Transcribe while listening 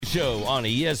Show on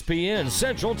ESPN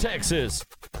Central Texas.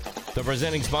 The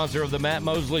presenting sponsor of the Matt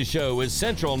Mosley Show is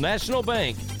Central National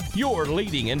Bank, your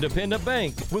leading independent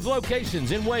bank with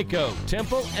locations in Waco,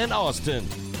 Temple, and Austin.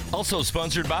 Also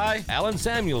sponsored by Allen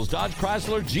Samuels Dodge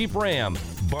Chrysler Jeep Ram,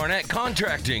 Barnett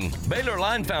Contracting, Baylor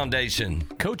Line Foundation,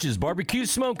 Coach's Barbecue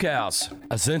Smokehouse,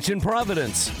 Ascension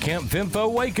Providence, Camp Fimfo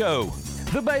Waco,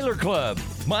 The Baylor Club,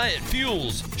 Myatt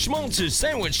Fuels, Schmaltz's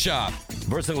Sandwich Shop,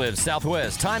 VersaLive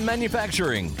Southwest Time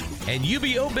Manufacturing, and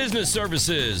UBO Business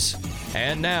Services.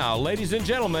 And now, ladies and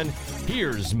gentlemen,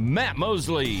 here's Matt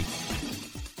Mosley.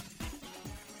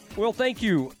 Well, thank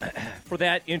you for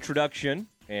that introduction.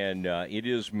 And it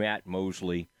is Matt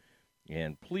Mosley,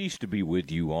 and pleased to be with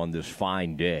you on this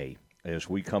fine day as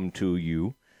we come to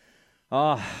you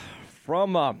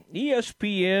from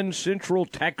ESPN Central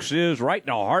Texas, right in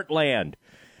the heartland.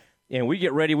 And we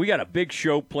get ready. We got a big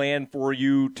show planned for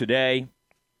you today.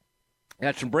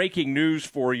 Got some breaking news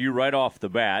for you right off the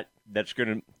bat that's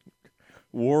going to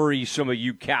worry some of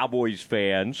you Cowboys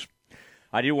fans.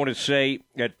 I did want to say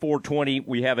at 4:20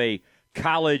 we have a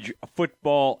college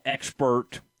football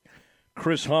expert.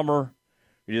 Chris Hummer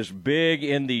is big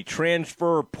in the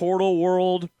transfer portal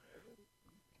world.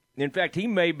 In fact, he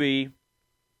may be,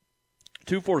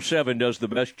 247 does the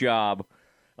best job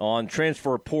on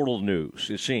transfer portal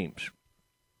news, it seems.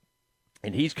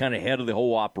 And he's kind of head of the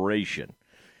whole operation.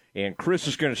 And Chris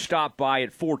is going to stop by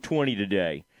at 4:20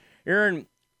 today. Aaron,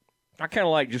 I kind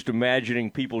of like just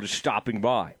imagining people just stopping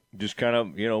by, just kind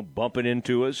of, bumping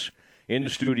into us in the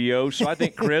studio. So I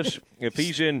think Chris, if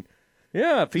he's in the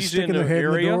area, in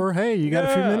the door. Hey, you got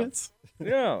a few minutes?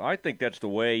 Yeah, I think that's the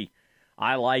way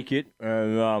I like it.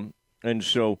 And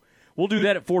so we'll do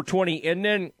that at 4:20. And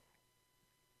then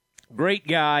great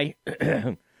guy,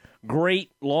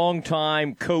 great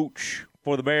long-time coach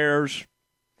for the Bears.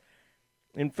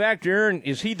 In fact, Aaron,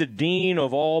 is he the dean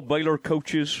of all Baylor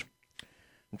coaches?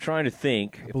 I'm trying to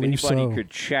think if anybody could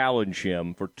challenge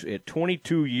him at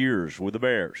 22 years with the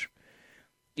Bears.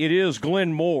 It is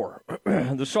Glenn Moore,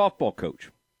 the softball coach.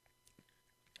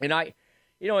 And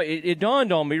it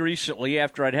dawned on me recently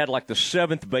after I'd had like the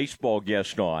seventh baseball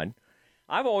guest on.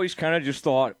 I've always kind of just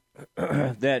thought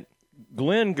that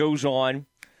Glenn goes on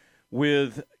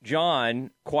with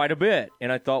John quite a bit.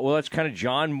 And I thought, well, that's kind of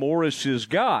John Morris's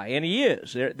guy. And he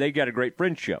is. They got a great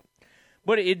friendship.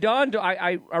 But it dawned,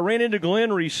 I ran into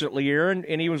Glenn recently, Aaron,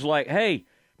 and he was like, hey,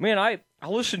 man, I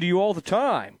listen to you all the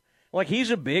time. Like,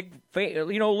 he's a big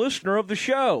listener of the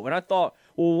show. And I thought,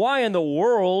 well, why in the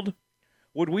world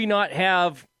would we not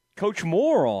have Coach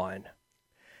Moore on?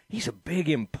 He's a big,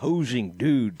 imposing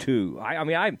dude, too.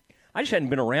 I just hadn't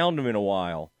been around him in a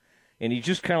while. And he's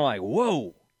just kind of like,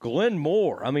 whoa, Glenn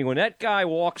Moore. I mean, when that guy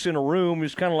walks in a room,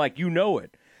 it's kind of like,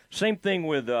 it. Same thing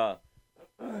with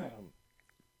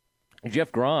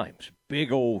Jeff Grimes,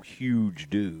 big old huge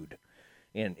dude,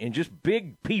 and just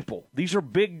big people. These are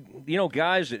big,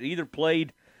 guys that either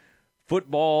played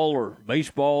football or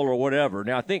baseball or whatever.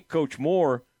 Now, I think Coach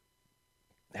Moore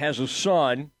has a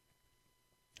son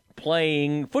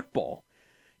playing football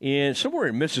somewhere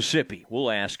in Mississippi. We'll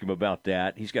ask him about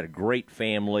that. He's got a great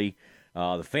family.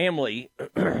 The family,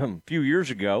 a few years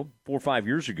ago, 4 or 5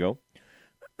 years ago,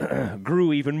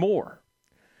 grew even more.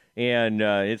 And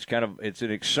it's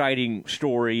an exciting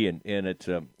story,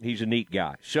 and he's a neat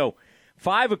guy. So,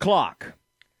 5 o'clock,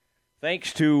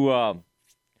 thanks to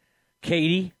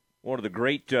Katie, one of the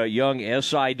great young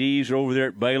SIDs over there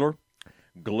at Baylor,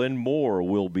 Glenn Moore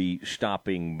will be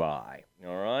stopping by.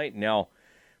 All right? Now,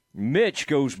 Mitch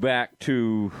goes back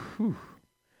to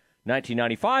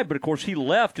 1995, but, of course, he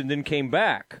left and then came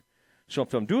back. So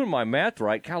if I'm doing my math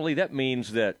right, golly, that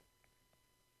means that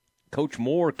Coach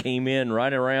Moore came in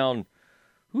right around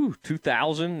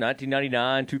 2000,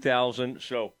 1999, 2000.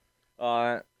 So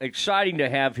exciting to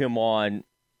have him on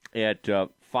at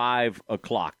 5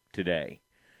 o'clock today.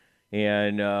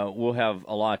 And we'll have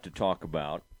a lot to talk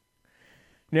about.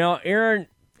 Now, Aaron,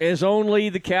 as only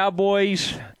the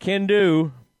Cowboys can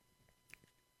do,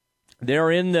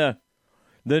 they're in the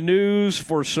news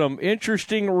for some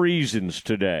interesting reasons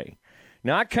today.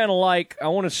 Now, I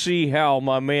want to see how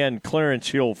my man Clarence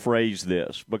Hill phrased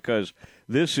this, because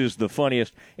this is the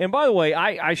funniest. And by the way,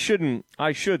 I should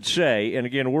say, and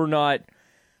again, we're not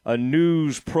a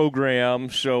news program,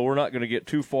 so we're not going to get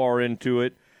too far into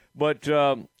it, but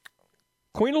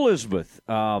Queen Elizabeth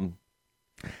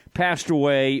passed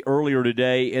away earlier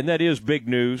today, and that is big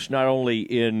news, not only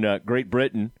in Great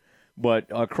Britain, but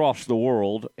across the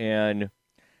world. And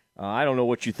I don't know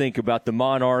what you think about the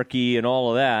monarchy and all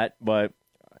of that, but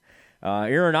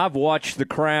Aaron, I've watched The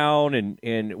Crown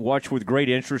and watched with great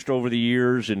interest over the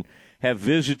years and have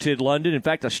visited London. In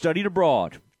fact, I studied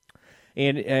abroad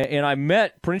And I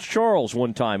met Prince Charles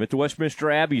one time at the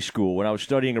Westminster Abbey School when I was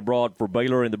studying abroad for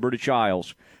Baylor in the British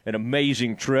Isles. An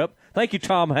amazing trip. Thank you,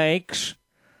 Tom Hanks.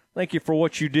 Thank you for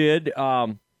what you did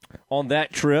on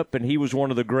that trip, and he was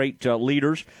one of the great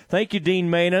leaders. Thank you, Dean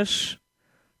Manus.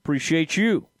 Appreciate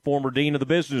you. Former dean of the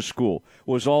business school,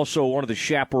 was also one of the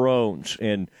chaperones.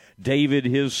 And David,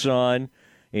 his son,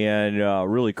 and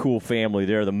really cool family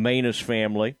there, the Manus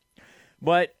family.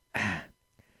 But,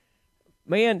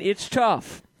 man, it's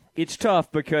tough. It's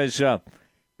tough because, at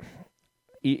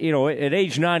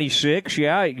age 96,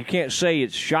 you can't say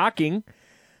it's shocking.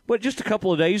 But just a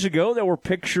couple of days ago, there were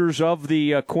pictures of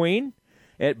the Queen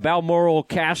at Balmoral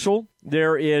Castle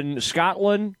there in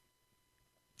Scotland.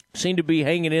 Seemed to be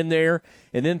hanging in there.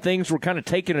 And then things were kind of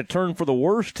taking a turn for the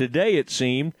worse today, it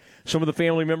seemed. Some of the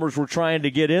family members were trying to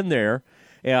get in there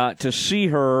to see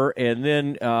her. And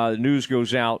then the news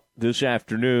goes out this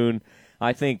afternoon.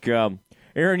 I think,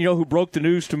 Aaron, who broke the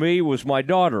news to me was my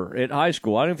daughter at high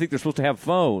school. I don't think they're supposed to have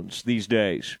phones these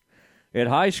days at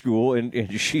high school.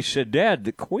 And she said, Dad,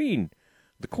 the Queen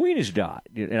has died.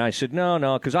 And I said,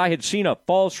 no, because I had seen a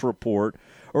false report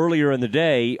earlier in the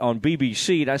day on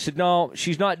BBC, and I said, no,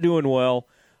 she's not doing well.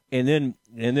 And then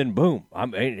boom,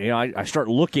 I start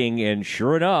looking, and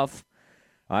sure enough,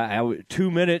 2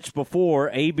 minutes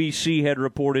before, ABC had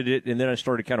reported it, and then I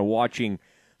started kind of watching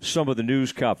some of the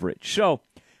news coverage. So,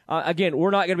 again,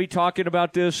 we're not going to be talking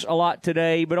about this a lot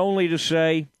today, but only to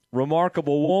say,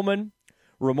 remarkable woman,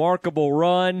 remarkable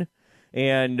run,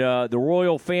 and the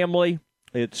royal family.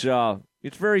 It's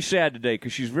very sad today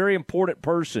because she's a very important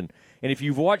person. And if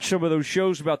you've watched some of those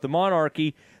shows about the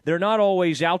monarchy, they're not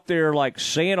always out there like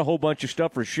saying a whole bunch of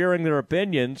stuff or sharing their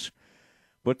opinions,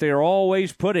 but they are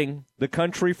always putting the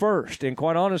country first. And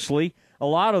quite honestly, a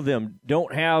lot of them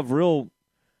don't have real.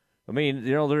 I mean,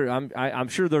 I'm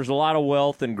sure there's a lot of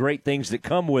wealth and great things that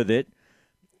come with it,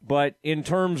 but in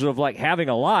terms of like having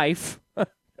a life,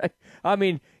 I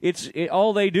mean,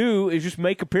 all they do is just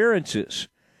make appearances.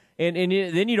 And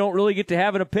then you don't really get to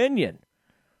have an opinion.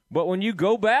 But when you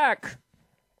go back,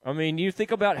 I mean, you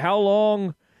think about how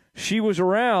long she was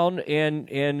around,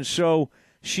 and so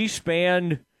she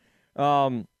spanned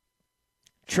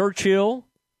Churchill,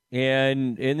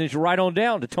 and then right on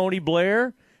down to Tony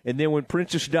Blair, and then when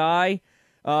Princess Di,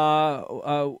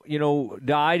 died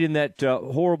in that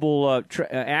horrible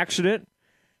accident.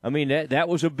 I mean, that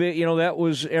was a bit, that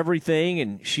was everything,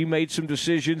 and she made some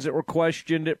decisions that were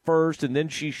questioned at first, and then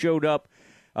she showed up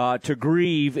to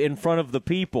grieve in front of the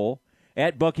people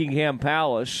at Buckingham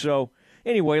Palace. So,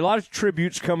 anyway, a lot of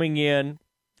tributes coming in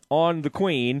on the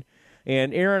Queen,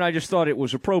 and Aaron, I just thought it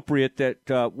was appropriate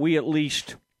that we at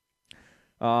least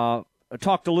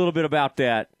talked a little bit about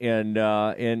that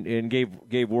and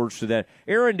gave words to that.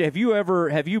 Aaron, have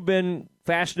you been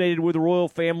fascinated with the royal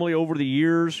family over the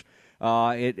years?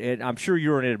 I'm sure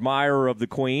you're an admirer of the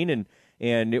Queen,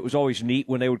 and it was always neat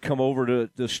when they would come over to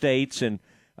the States, and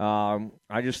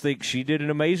I just think she did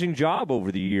an amazing job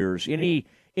over the years. Any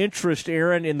interest,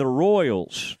 Aaron, in the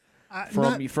royals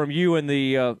from you and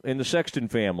the Sexton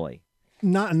family?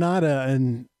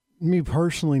 And me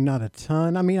personally, not a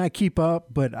ton. I mean, I keep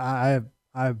up, but I've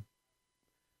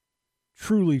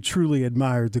truly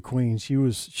admired the Queen.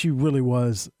 She really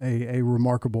was a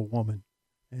remarkable woman,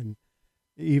 and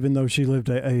even though she lived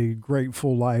a great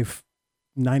full life,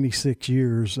 96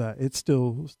 years, it's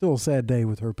still a sad day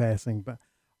with her passing. But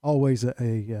always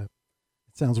it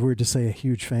sounds weird to say a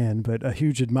huge fan, but a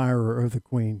huge admirer of the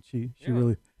Queen. She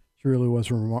really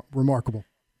was remarkable.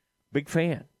 Big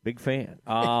fan. That's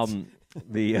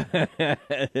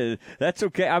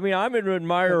okay. I mean, I'm an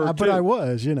admirer too. But I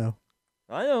was, I know.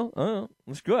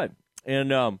 It's good.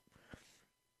 And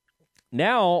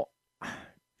now,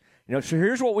 so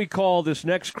here's what we call this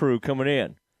next crew coming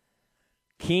in.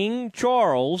 King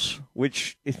Charles,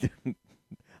 which isn't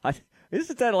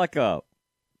that like a?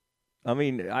 I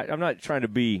mean, I'm not trying to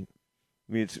be.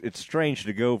 I mean, it's strange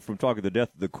to go from talking the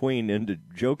death of the Queen into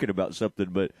joking about something,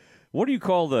 but what do you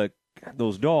call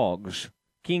those dogs?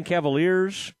 King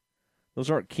Cavaliers? Those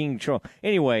aren't King Charles.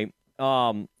 Anyway,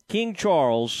 King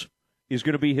Charles is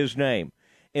going to be his name,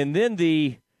 and then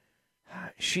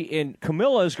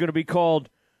Camilla is going to be called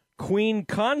Queen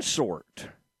Consort.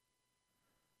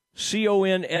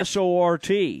 Consort.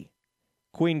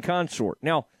 Queen Consort.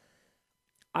 Now,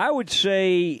 I would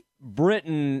say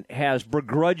Britain has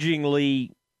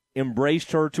begrudgingly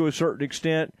embraced her to a certain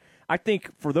extent. I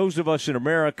think for those of us in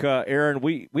America, Aaron,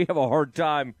 we have a hard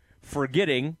time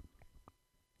forgetting,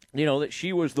 that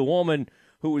she was the woman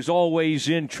who was always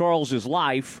in Charles's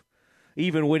life,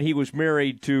 even when he was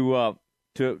married to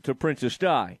Princess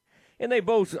Di. And they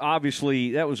both,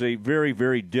 obviously, that was a very,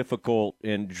 very difficult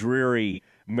and dreary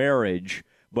marriage.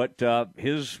 But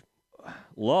his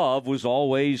love was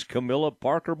always Camilla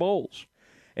Parker Bowles.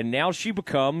 And now she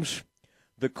becomes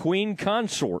the Queen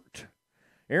Consort.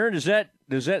 Aaron, does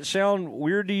that sound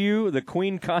weird to you, the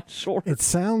Queen Consort? It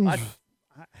sounds... it's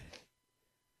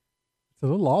a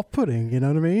little off-putting, you know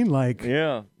what I mean? Like,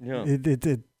 yeah.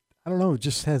 It I don't know, it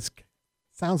just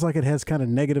sounds like it has kind of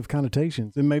negative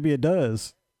connotations, and maybe it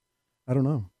does. I don't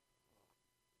know.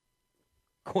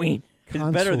 Queen.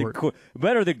 Consort. It's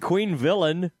better than Queen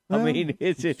Villain. Well, I mean,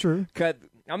 it's true.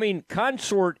 I mean,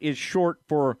 consort is short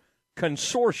for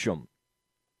consortium,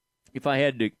 if I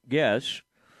had to guess.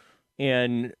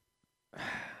 And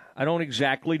I don't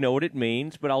exactly know what it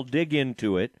means, but I'll dig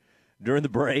into it during the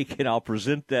break, and I'll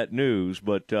present that news.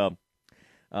 But the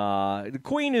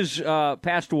Queen has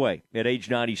passed away at age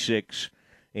 96,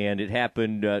 and it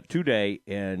happened today,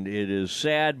 and it is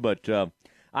sad, but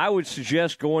I would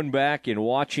suggest going back and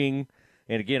watching.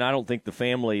 And again, I don't think the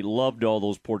family loved all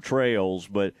those portrayals,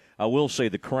 but I will say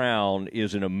The Crown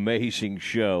is an amazing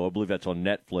show. I believe that's on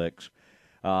Netflix.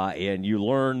 And you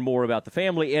learn more about the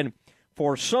family. And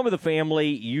for some of the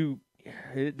family,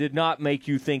 it did not make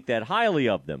you think that highly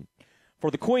of them.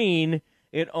 For the Queen,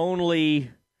 it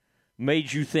only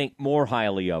made you think more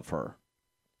highly of her.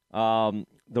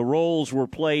 The roles were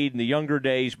played in the younger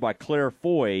days by Claire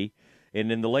Foy,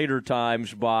 and in the later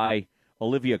times by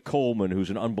Olivia Colman,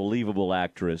 who's an unbelievable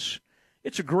actress.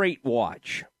 It's a great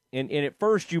watch. And at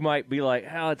first you might be like,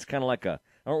 it's kind of like I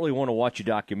don't really want to watch a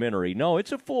documentary. No,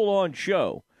 it's a full-on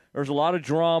show. There's a lot of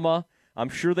drama. I'm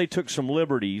sure they took some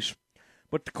liberties.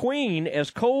 But the Queen,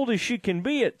 as cold as she can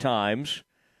be at times,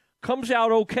 comes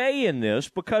out okay in this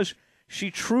because she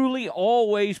truly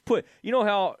always you know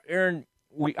how, Aaron,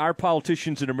 our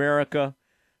politicians in America,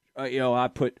 I'm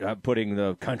putting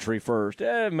the country first.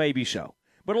 Maybe so.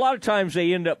 But a lot of times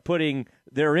they end up putting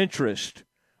their interest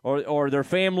or their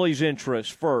family's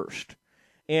interest first.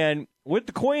 And with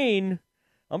the Queen,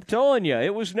 I'm telling you,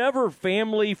 it was never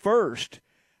family first.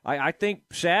 I think,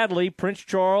 sadly, Prince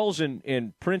Charles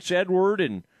and Prince Edward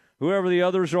and whoever the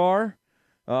others are,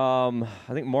 I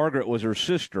think Margaret was her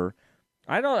sister.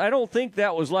 I don't think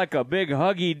that was like a big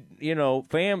huggy,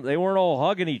 family. They weren't all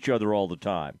hugging each other all the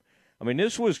time. I mean,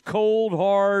 this was cold,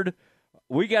 hard.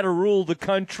 We got to rule the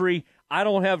country. I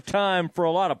don't have time for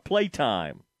a lot of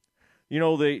playtime.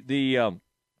 And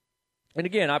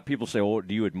again, people say, "Oh,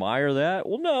 do you admire that?"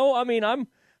 Well, no. I mean, I'm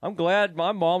glad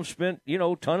my mom spent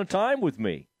a ton of time with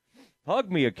me,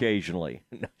 hugged me occasionally.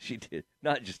 No, she did,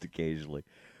 not just occasionally,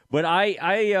 but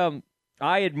I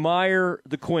admire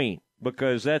the Queen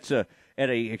because that's at an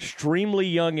extremely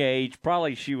young age.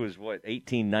 Probably she was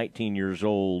 18, 19 years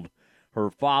old. Her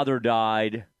father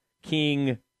died.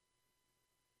 King.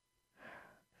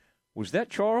 Was that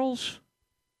Charles?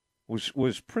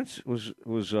 Was Princess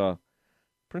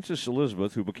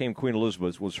Elizabeth, who became Queen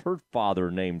Elizabeth, was her father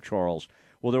named Charles?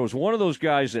 Well, there was one of those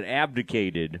guys that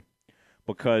abdicated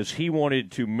because he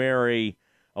wanted to marry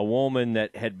a woman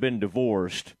that had been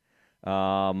divorced,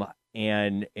 and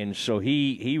so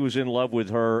he was in love with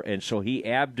her, and so he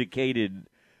abdicated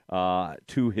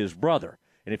to his brother.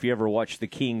 And if you ever watch the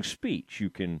King's Speech, you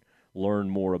can learn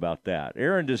more about that.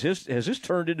 Aaron, has this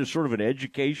turned into sort of an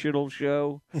educational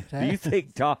show? Do you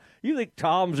think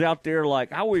Tom's out there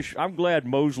like, I'm glad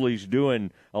Mosley's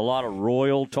doing a lot of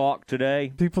royal talk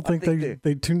today? People think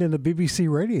they tuned into BBC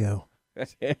Radio,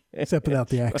 except without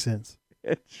the accents.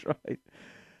 That's right.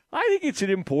 I think it's an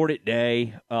important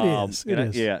day.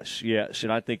 It is. Yes,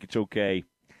 and I think it's okay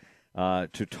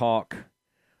to talk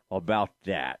about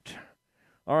that.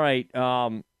 All right.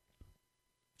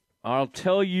 I'll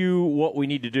tell you what we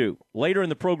need to do later in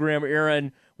the program,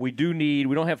 Aaron. We're going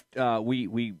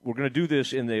to do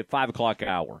this in the 5 o'clock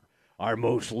hour, our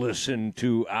most listened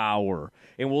to hour,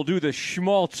 and we'll do the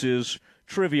Schmaltz's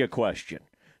trivia question.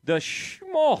 The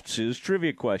Schmaltz's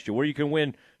trivia question, where you can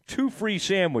win 2 free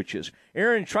sandwiches.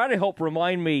 Aaron, try to help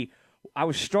remind me. I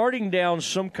was starting down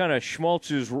some kind of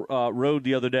Schmaltz's road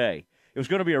the other day. It was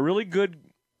going to be a really good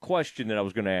question that I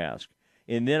was going to ask.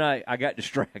 And then I got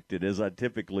distracted, as I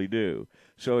typically do.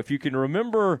 So if you can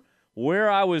remember where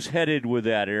I was headed with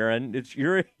that, Aaron,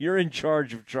 you're in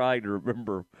charge of trying to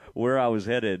remember where I was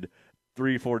headed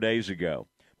 3-4 days ago.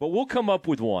 But we'll come up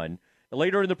with one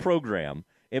later in the program.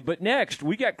 But next,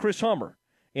 we got Chris Hummer.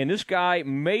 And this guy,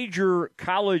 major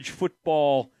college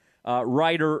football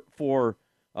writer for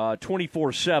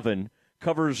 24/7,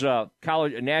 covers a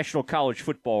national college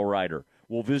football writer.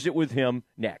 We'll visit with him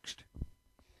next.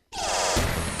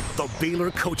 The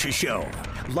Baylor Coaches Show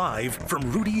live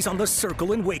from Rudy's on the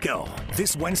Circle in Waco.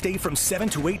 This Wednesday from 7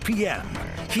 to 8 p.m.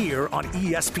 here on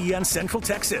ESPN Central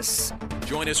Texas.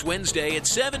 Join us Wednesday at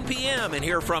 7 p.m. and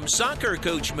hear from soccer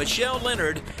coach Michelle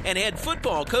Leonard and head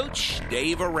football coach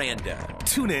Dave Aranda.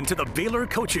 Tune in to the Baylor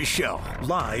Coaches Show,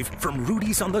 live from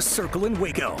Rudy's on the Circle in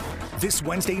Waco. This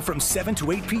Wednesday from 7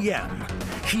 to 8 p.m.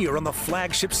 here on the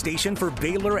flagship station for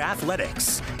Baylor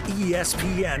Athletics,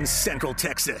 ESPN Central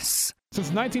Texas.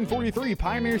 Since 1943,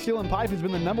 Pioneer Steel and Pipe has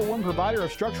been the #1 provider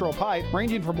of structural pipe,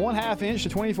 ranging from 1/2 inch to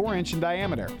 24 inch in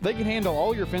diameter. They can handle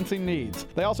all your fencing needs.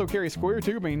 They also carry square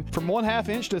tubing from 1/2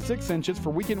 inch to 6 inches for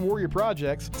weekend warrior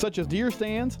projects such as deer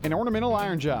stands and ornamental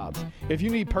iron jobs. If you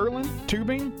need purlin,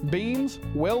 tubing, beams,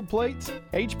 weld plates,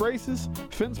 H-braces,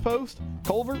 fence posts,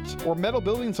 culverts, or metal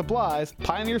building supplies,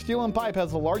 Pioneer Steel and Pipe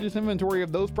has the largest inventory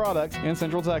of those products in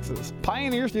Central Texas.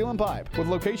 Pioneer Steel and Pipe, with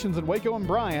locations in Waco and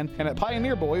Bryan and at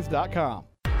pioneerboys.com.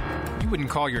 You wouldn't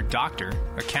call your doctor,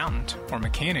 accountant, or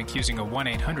mechanic using a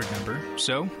 1-800 number,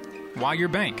 so why your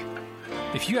bank?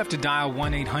 If you have to dial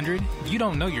 1-800, you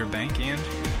don't know your bank and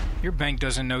your bank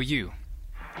doesn't know you.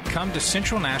 Come to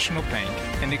Central National Bank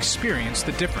and experience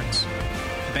the difference.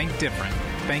 Bank different.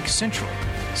 Bank Central.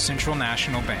 Central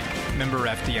National Bank. Member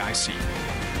FDIC.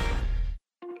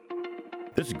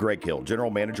 This is Greg Hill, General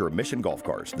Manager of Mission Golf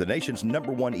Cars, the nation's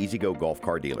 #1 E-Z-GO golf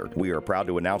car dealer. We are proud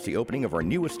to announce the opening of our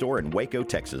newest store in Waco,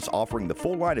 Texas, offering the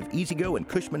full line of E-Z-GO and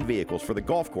Cushman vehicles for the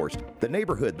golf course, the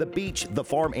neighborhood, the beach, the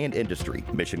farm, and industry.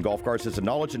 Mission Golf Cars has the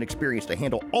knowledge and experience to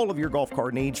handle all of your golf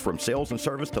car needs, from sales and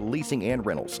service to leasing and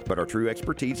rentals. But our true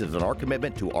expertise is in our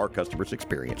commitment to our customers'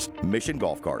 experience. Mission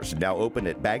Golf Cars, now open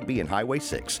at Bagby and Highway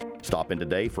 6. Stop in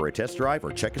today for a test drive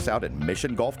or check us out at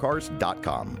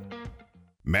missiongolfcars.com.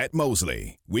 Matt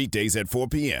Mosley, weekdays at 4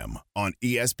 p.m. on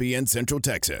ESPN Central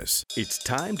Texas. It's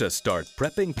time to start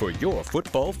prepping for your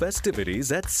football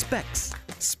festivities at Specs.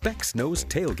 Specs knows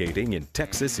tailgating in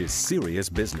Texas is serious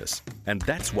business, and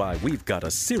that's why we've got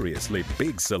a seriously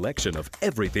big selection of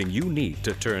everything you need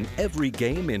to turn every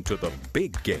game into the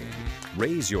big game.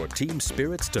 Raise your team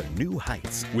spirits to new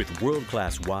heights with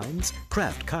world-class wines,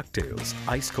 craft cocktails,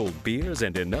 ice-cold beers,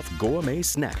 and enough gourmet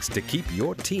snacks to keep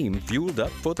your team fueled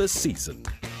up for the season.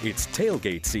 It's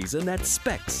tailgate season at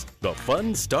Specs. The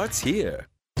fun starts here.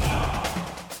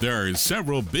 There are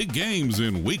several big games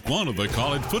in Week 1 of the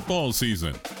college football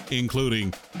season,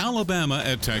 including Alabama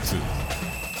at Texas,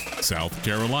 South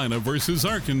Carolina versus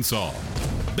Arkansas,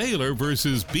 Baylor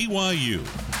versus BYU,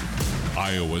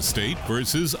 Iowa State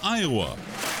versus Iowa,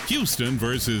 Houston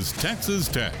versus Texas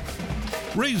Tech.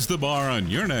 Raise the bar on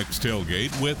your next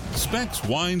tailgate with Specs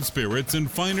Wine, Spirits, and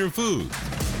Finer Foods.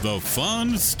 The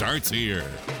fun starts here.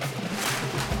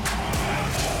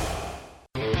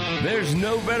 There's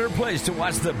no better place to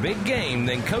watch the big game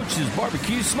than Coach's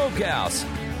Barbecue Smokehouse.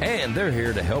 And they're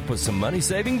here to help with some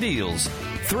money-saving deals.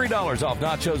 $3 off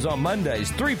nachos on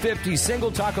Mondays, $3.50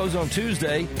 single tacos on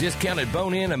Tuesday, discounted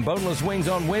bone-in and boneless wings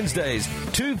on Wednesdays,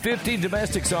 $2.50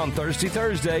 domestics on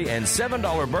Thursday, and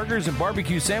 $7 burgers and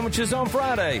barbecue sandwiches on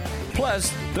Friday.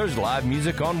 Plus, there's live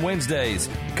music on Wednesdays.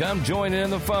 Come join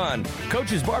in the fun.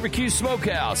 Coach's Barbecue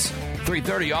Smokehouse,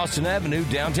 330 Austin Avenue,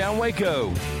 downtown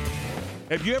Waco.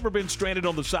 Have you ever been stranded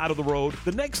on the side of the road?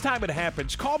 The next time it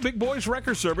happens, call Big Boys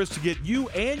Wrecker Service to get you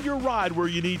and your ride where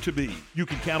you need to be. You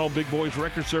can count on Big Boys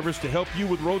Wrecker Service to help you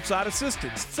with roadside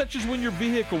assistance, such as when your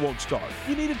vehicle won't start,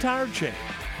 you need a tire change,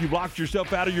 you locked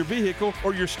yourself out of your vehicle,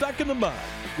 or you're stuck in the mud.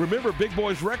 Remember, Big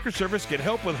Boys Wrecker Service can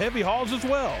help with heavy hauls as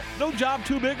well. No job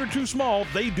too big or too small,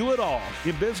 they do it all.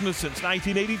 In business since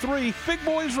 1983, Big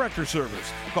Boys Wrecker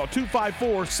Service. Call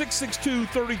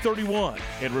 254-662-3031.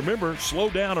 And remember, slow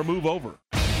down or move over.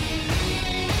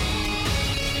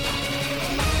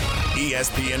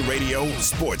 ESPN Radio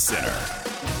Sports Center.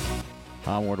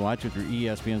 I'm Ward White with your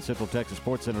ESPN Central Texas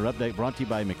Sports Center update, brought to you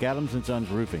by McAdams & Sons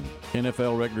Roofing.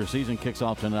 NFL regular season kicks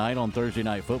off tonight on Thursday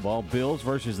Night Football. Bills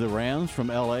versus the Rams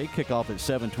from L.A. kickoff at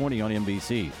 7:20 on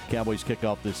NBC. Cowboys kick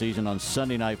off the season on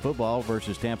Sunday Night Football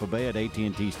versus Tampa Bay at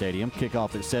AT&T Stadium.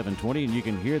 Kickoff at 7:20, and you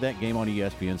can hear that game on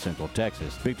ESPN Central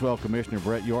Texas. Big 12 Commissioner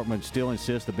Brett Yorkman still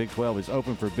insists the Big 12 is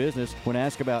open for business when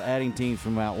asked about adding teams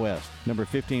from out west. Number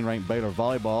 15 ranked Baylor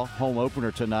volleyball home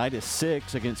opener tonight at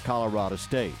 6 against Colorado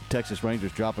State. Texas Rangers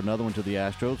drop another one to the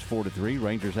Astros, 4-3.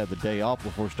 Rangers have the day off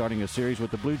before starting a series with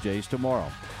the Blue Jays tomorrow.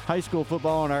 High school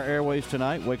football on our airways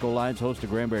tonight. Waco Lions host the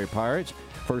Granbury Pirates.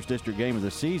 First district game of the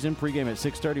season. Pregame at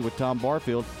 6:30 with Tom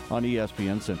Barfield on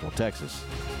ESPN Central Texas.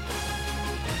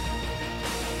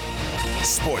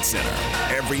 Sports Center,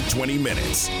 every 20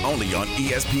 minutes, only on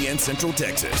ESPN Central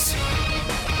Texas.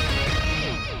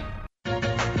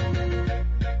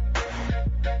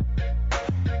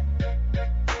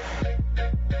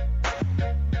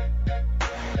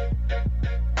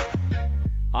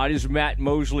 This is Matt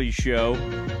Mosley Show,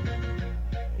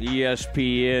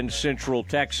 ESPN Central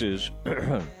Texas.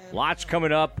 Lots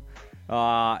coming up,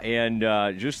 and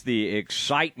just the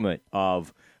excitement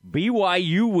of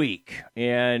BYU week.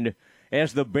 And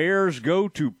as the Bears go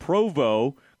to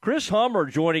Provo, Chris Hummer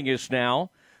joining us now,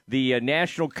 the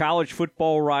national college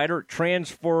football writer,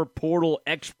 transfer portal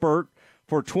expert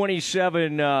for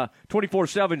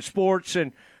 24/7 Sports.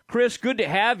 And Chris, good to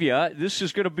have you. This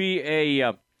is going to be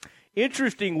a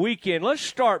interesting weekend. Let's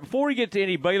start, before we get to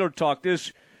any Baylor talk,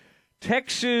 this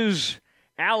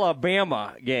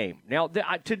Texas-Alabama game. Now,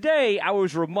 today I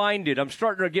was reminded, I'm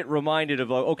starting to get reminded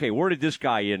of, okay, where did this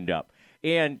guy end up?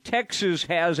 And Texas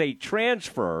has a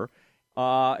transfer,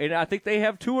 and I think they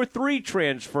have 2 or 3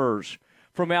 transfers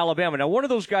from Alabama. Now, one of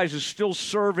those guys is still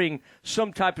serving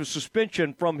some type of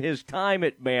suspension from his time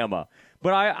at Bama.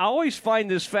 But I always find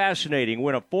this fascinating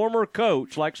when a former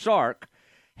coach like Sark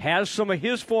has some of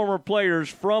his former players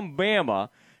from Bama.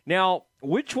 Now,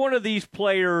 which one of these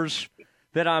players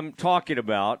that I'm talking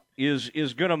about is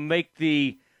going to make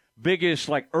the biggest,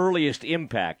 earliest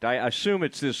impact? I assume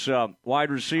it's this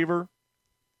wide receiver.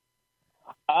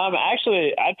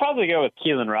 Actually, I'd probably go with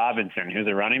Keelan Robinson, who's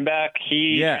a running back.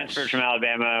 He transferred from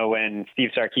Alabama when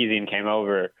Steve Sarkisian came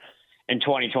over in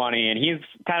 2020, and he's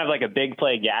kind of like a big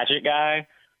play gadget guy.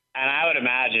 And I would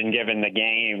imagine, given the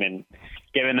game and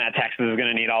given that Texas is going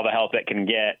to need all the help it can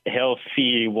get, he'll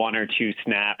see 1 or 2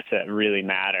 snaps that really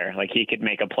matter. Like, he could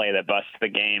make a play that busts the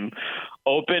game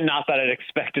open. Not that I'd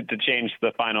expect it to change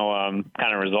the final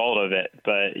kind of result of it.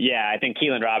 But, yeah, I think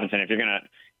Keelan Robinson, if you're going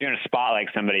to spotlight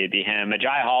somebody, it'd be him.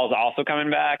 Ajay Hall's also coming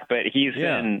back, but he's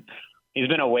been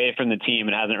away from the team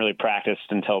and hasn't really practiced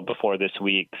until before this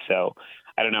week. So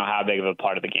I don't know how big of a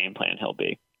part of the game plan he'll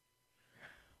be.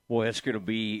 Boy, it's going to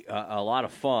be a lot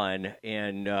of fun.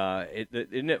 And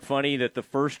isn't it funny that the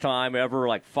first time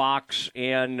ever, Fox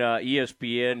and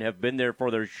ESPN have been there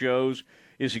for their shows,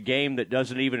 is a game that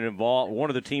doesn't even involve – one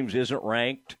of the teams isn't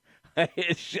ranked.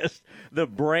 It's just the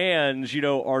brands,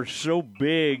 are so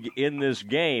big in this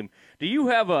game. Do you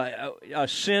have a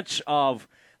sense of,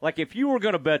 if you were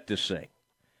going to bet this thing,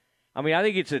 I mean, I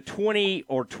think it's a 20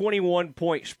 or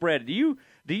 21-point spread. Do you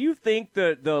think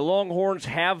that the Longhorns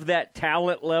have that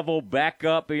talent level back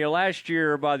up? Last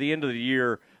year, by the end of the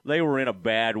year, they were in a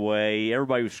bad way.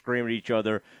 Everybody was screaming at each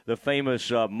other. The famous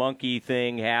monkey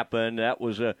thing happened. That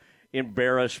was an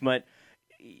embarrassment.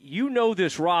 You know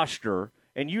this roster,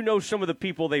 and you know some of the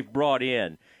people they've brought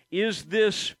in. Is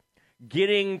this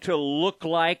getting to look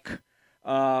like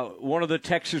one of the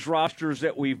Texas rosters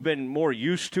that we've been more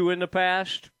used to in the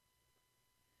past?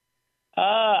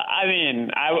 I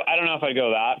mean, I don't know if I'd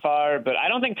go that far, but I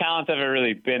don't think talent's ever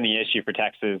really been the issue for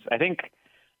Texas. I think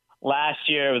last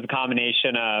year it was a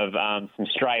combination of some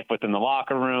strife within the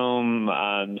locker room,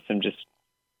 some just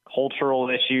cultural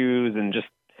issues, and just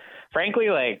frankly,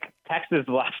 Texas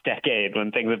the last decade,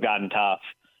 when things have gotten tough,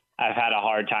 I've had a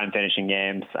hard time finishing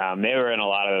games. They were in a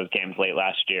lot of those games late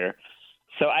last year.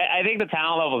 So I think the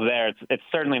talent level is there. It's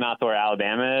certainly not where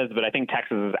Alabama is, but I think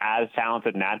Texas is as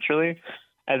talented naturally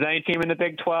as any team in the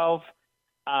Big 12.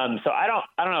 So I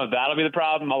don't know if that'll be the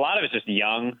problem. A lot of it's just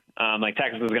young.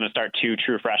 Texas is going to start 2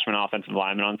 true freshman offensive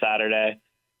linemen on Saturday.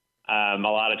 A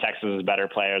lot of Texas's better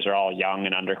players are all young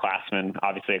and underclassmen.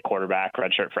 Obviously, a quarterback,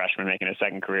 redshirt freshman making a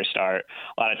second career start.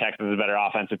 A lot of Texas's better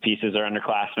offensive pieces are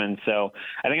underclassmen. So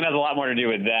I think it has a lot more to do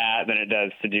with that than it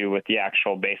does to do with the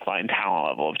actual baseline talent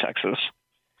level of Texas.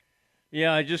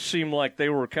 Yeah, it just seemed like they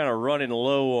were kind of running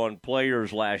low on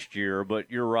players last year, but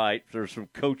you're right. There's some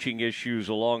coaching issues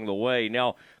along the way.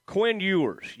 Now, Quinn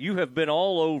Ewers, you have been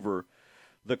all over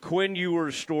the Quinn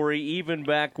Ewers story even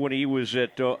back when he was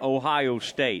at Ohio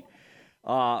State.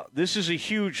 This is a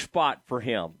huge spot for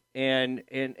him, and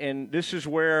this is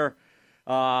where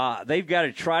they've got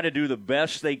to try to do the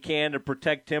best they can to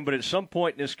protect him, but at some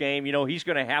point in this game, he's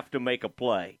going to have to make a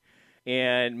play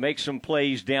and make some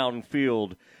plays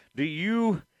downfield. Do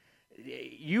you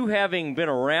having been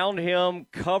around him,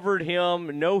 covered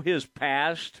him, know his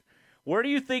past, where do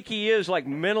you think he is,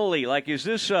 mentally? Is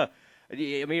this are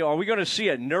we going to see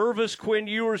a nervous Quinn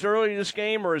Ewers early in this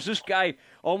game, or is this guy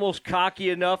almost cocky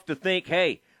enough to think,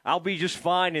 hey, I'll be just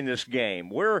fine in this game?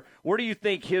 Where do you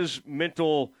think his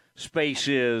mental space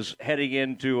is heading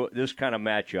into this kind of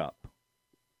matchup?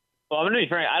 Well, I'm going to be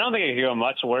frank. I don't think it could go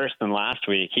much worse than last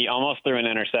week. He almost threw an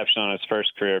interception on his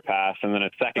first career pass, and then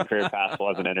his second career pass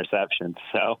was an interception.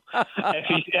 So I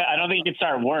don't think he could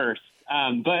start worse.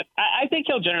 But I think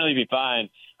he'll generally be fine.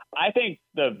 I think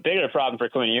the bigger problem for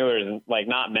Quinn Ewers is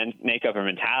not makeup or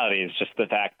mentality. It's just the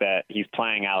fact that he's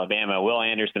playing Alabama. Will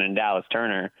Anderson and Dallas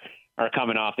Turner are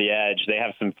coming off the edge. They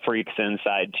have some freaks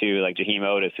inside too, like Jaheim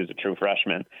Otis, who's a true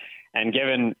freshman. And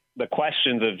given the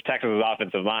questions of Texas's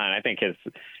offensive line, I think his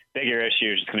bigger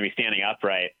issue is just going to be standing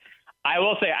upright. I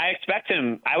will say I expect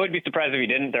him. I would be surprised if he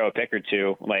didn't throw a pick or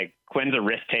two. Like, Quinn's a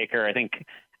risk taker. I think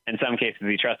in some cases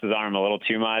he trusts his arm a little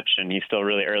too much, and he's still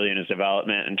really early in his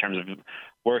development in terms of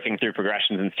working through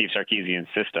progressions in Steve Sarkisian's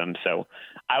system. So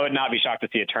I would not be shocked to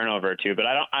see a turnover or two, but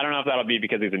I don't know if that'll be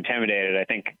because he's intimidated. I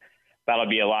think that'll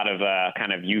be a lot of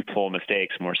kind of youthful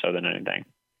mistakes more so than anything.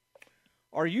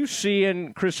 Are you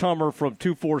seeing Chris Hummer from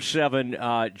 247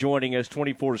 joining us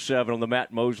 24/7 on the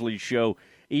Matt Mosley Show,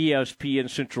 ESPN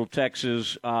Central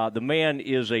Texas? The man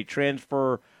is a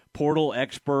transfer portal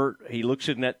expert. He looks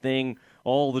in that thing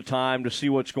all the time to see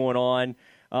what's going on.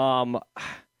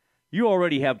 You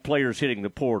already have players hitting the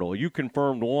portal. You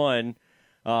confirmed one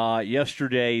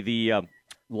yesterday, the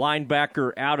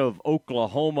linebacker out of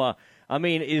Oklahoma. I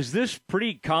mean, is this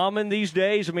pretty common these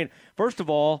days? I mean, first of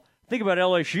all, think about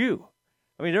LSU.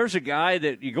 I mean, there's a guy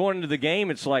that you go into the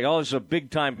game, it's like, oh, this is a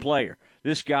big-time player.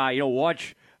 This guy,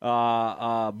 watch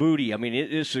Booty. I mean,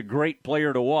 it's a great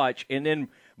player to watch. And then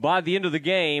by the end of the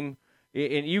game,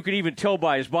 and you can even tell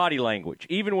by his body language,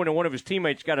 even when one of his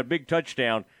teammates got a big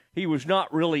touchdown, he was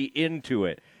not really into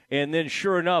it. And then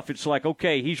sure enough, it's like,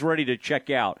 okay, he's ready to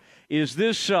check out. Is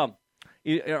this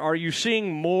are you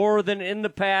seeing more than in the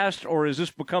past, or is this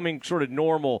becoming sort of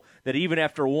normal that even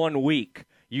after 1 week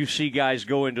you see guys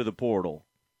go into the portal?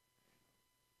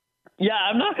 Yeah,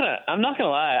 I'm not gonna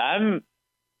lie.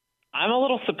 I'm a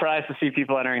little surprised to see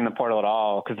people entering the portal at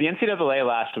all, because the NCAA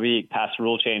last week passed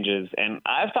rule changes, and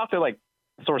I've talked to like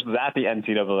sources at the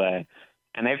NCAA,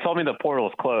 and they've told me the portal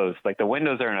is closed, like the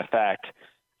windows are in effect.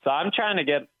 So I'm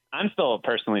still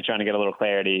personally trying to get a little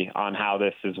clarity on how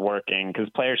this is working, because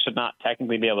players should not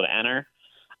technically be able to enter.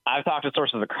 I've talked to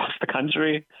sources across the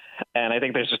country, and I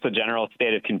think there's just a general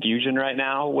state of confusion right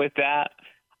now with that.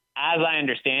 As I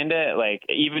understand it, like,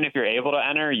 even if you're able to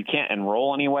enter, you can't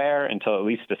enroll anywhere until at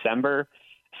least December.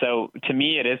 So to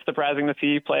me, it is surprising to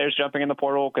see players jumping in the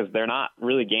portal, because they're not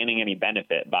really gaining any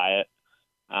benefit by it.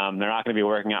 They're not going to be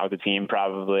working out with the team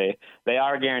probably. They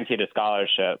are guaranteed a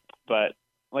scholarship, but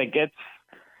like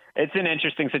it's an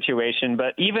interesting situation.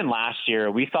 But even last year,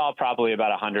 we saw probably about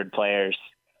 100 players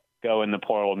go in the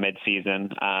portal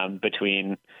mid-season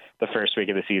between the first week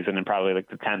of the season and probably like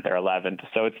the 10th or 11th.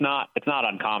 So it's not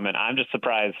uncommon. I'm just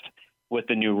surprised with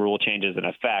the new rule changes in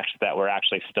effect that we're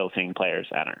actually still seeing players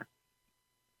enter.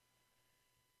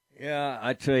 Yeah,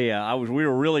 I tell you, we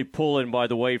were really pulling, by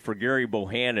the way, for Gary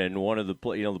Bohannon, one of the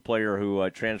the player who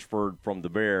transferred from the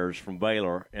Bears from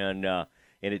Baylor, and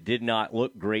it did not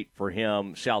look great for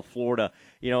him. South Florida,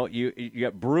 you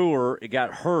got Brewer, it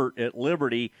got hurt at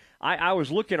Liberty. I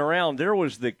was looking around. There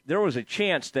was a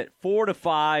chance that 4 to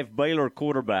 5 Baylor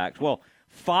quarterbacks, well,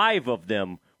 5 of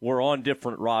them were on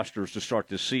different rosters to start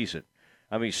this season.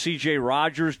 I mean, C.J.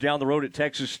 Rogers down the road at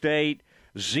Texas State,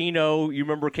 Zeno, you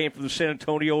remember, came from the San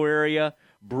Antonio area,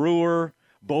 Brewer,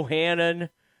 Bohannon,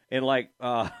 and like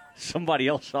somebody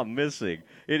else I'm missing.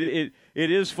 It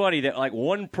is funny that like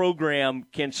one program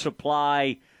can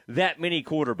supply that many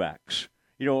quarterbacks,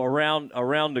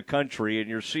 around the country, and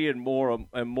you're seeing more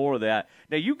and more of that.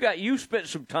 Now you spent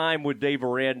some time with Dave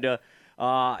Aranda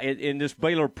in this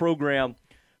Baylor program.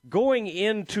 Going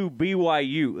into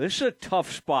BYU, this is a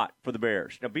tough spot for the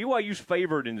Bears. Now BYU's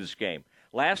favored in this game.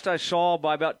 Last I saw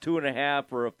by about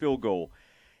 2.5 or a field goal.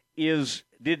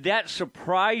 Did that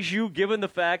surprise you, given the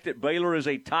fact that Baylor is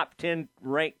a top 10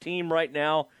 ranked team right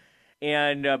now,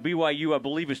 and BYU, I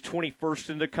believe, is 21st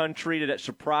in the country? Did that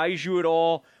surprise you at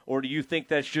all, or do you think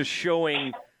that's just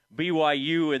showing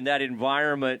BYU in that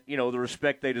environment, the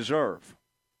respect they deserve?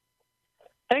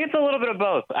 I think it's a little bit of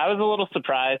both. I was a little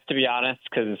surprised, to be honest,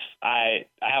 because I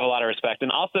have a lot of respect.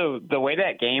 And also, the way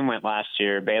that game went last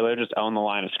year, Baylor just owned the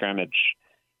line of scrimmage.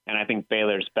 And I think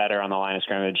Baylor's better on the line of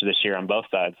scrimmage this year on both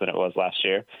sides than it was last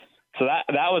year. So that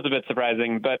was a bit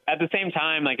surprising. But at the same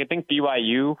time, like, I think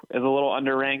BYU is a little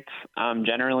underranked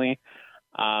generally.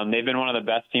 They've been one of the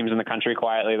best teams in the country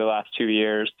quietly the last 2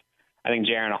 years. I think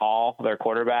Jaron Hall, their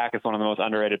quarterback, is one of the most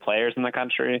underrated players in the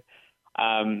country.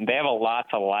 They have a lot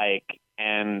to like.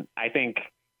 And I think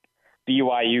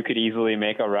BYU could easily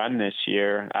make a run this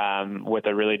year with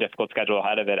a really difficult schedule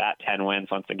ahead of it at 10 wins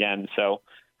once again. So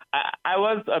I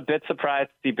was a bit surprised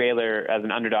to see Baylor as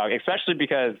an underdog, especially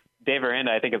because Dave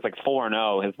Aranda, I think it's like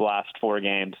 4-0 his last 4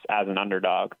 games as an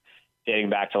underdog dating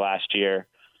back to last year.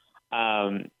 So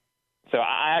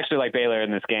I actually like Baylor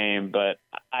in this game, but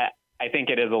I think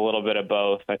it is a little bit of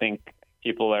both. I think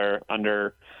people are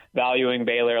undervaluing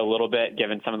Baylor a little bit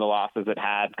given some of the losses it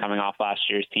had coming off last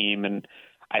year's team. And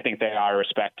I think they are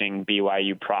respecting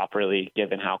BYU properly,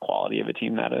 given how quality of a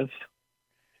team that is.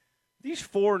 These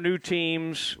 4 new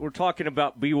teams, we're talking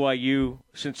about BYU,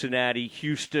 Cincinnati,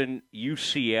 Houston,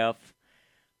 UCF.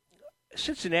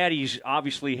 Cincinnati's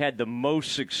obviously had the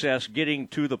most success getting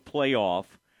to the playoff,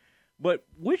 but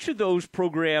which of those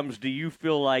programs do you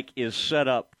feel like is set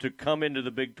up to come into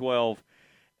the Big 12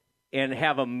 and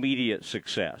have immediate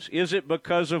success? Is it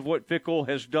because of what Fickell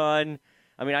has done?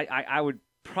 I mean, I would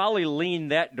probably lean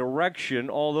that direction,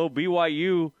 although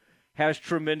BYU has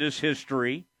tremendous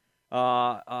history,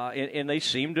 and they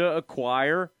seem to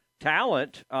acquire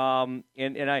talent. And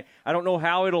I don't know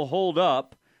how it'll hold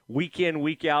up week in,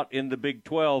 week out in the Big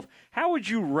 12. How would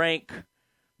you rank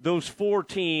those 4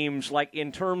 teams, like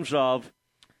in terms of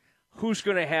who's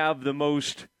going to have the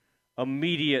most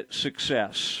immediate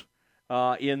success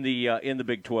in the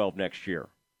Big 12 next year?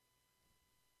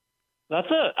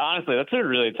 Honestly, that's a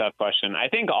really tough question. I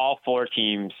think all 4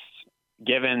 teams,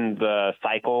 given the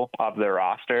cycle of their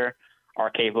roster, are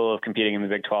capable of competing in the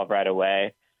Big 12 right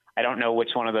away. I don't know which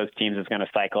one of those teams is going to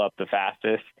cycle up the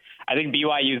fastest. I think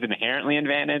BYU is inherently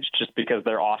advantaged just because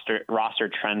their roster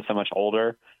trends so much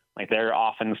older. Like, they're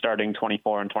often starting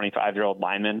 24 and 25-year-old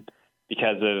linemen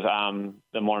because of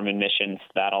the Mormon missions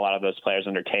that a lot of those players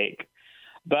undertake.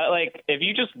 But, like, if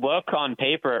you just look on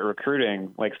paper at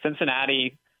recruiting, like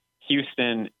Cincinnati,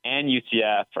 Houston, and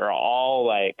UCF are all,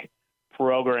 like,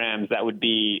 programs that would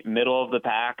be middle of the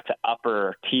pack to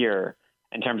upper tier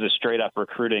in terms of straight up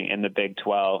recruiting in the Big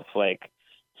 12. Like,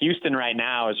 Houston right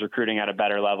now is recruiting at a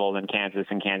better level than Kansas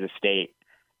and Kansas State,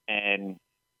 and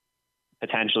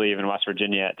potentially even West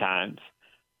Virginia at times.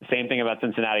 Same thing about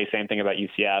Cincinnati, same thing about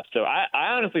UCF. So I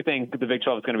honestly think the Big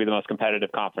 12 is going to be the most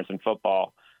competitive conference in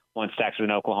football once Texas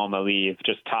and Oklahoma leave,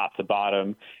 just top to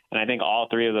bottom. And I think all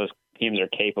 3 of those teams are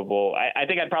capable. I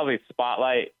think I'd probably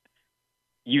spotlight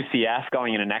UCF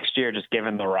going into next year, just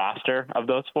given the roster of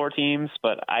those 4 teams.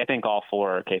 But I think all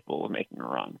 4 are capable of making a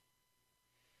run.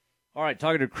 All right,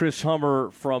 talking to Chris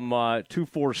Hummer from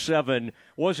 247,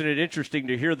 wasn't it interesting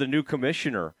to hear the new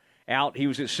commissioner out? He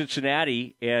was at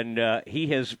Cincinnati, and he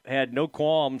has had no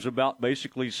qualms about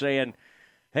basically saying,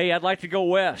 hey, I'd like to go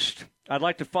west. I'd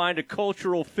like to find a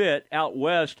cultural fit out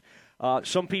west.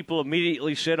 Some people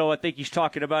immediately said, I think he's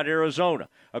talking about Arizona.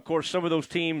 Of course, some of those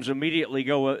teams immediately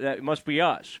go, that must be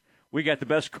us. We got the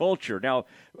best culture. Now,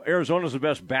 Arizona's the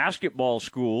best basketball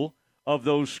school of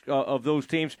those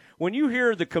teams. When you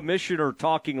hear the commissioner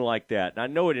talking like that, and I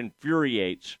know it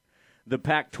infuriates the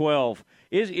Pac-12,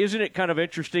 isn't it kind of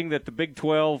interesting that the Big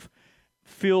 12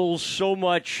 feels so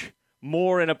much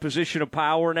more in a position of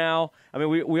power now? I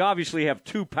mean, we obviously have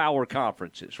 2 power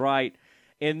conferences, right?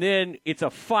 And then it's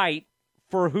a fight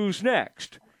for who's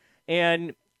next.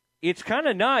 And it's kind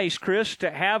of nice, Chris, to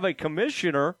have a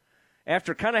commissioner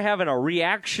after kind of having a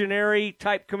reactionary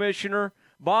type commissioner.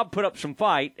 Bob put up some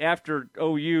fight after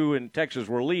OU and Texas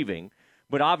were leaving,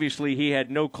 but obviously he had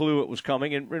no clue it was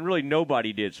coming, and really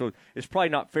nobody did, so it's probably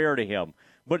not fair to him.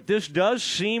 But this does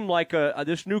seem like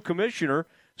this new commissioner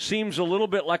seems a little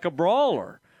bit like a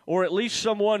brawler, or at least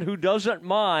someone who doesn't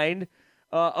mind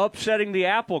upsetting the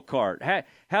apple cart.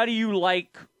 How do you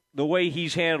like the way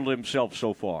he's handled himself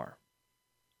so far?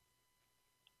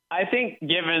 I think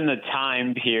given the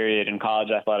time period in college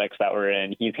athletics that we're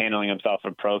in, he's handling himself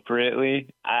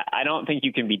appropriately. I don't think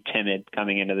you can be timid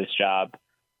coming into this job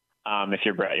if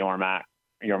you're Brett Yormark.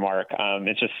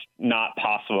 It's just not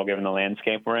possible given the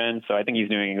landscape we're in. So I think he's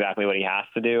doing exactly what he has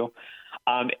to do.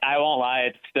 I won't lie,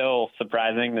 it's still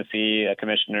surprising to see a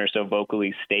commissioner so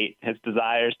vocally state his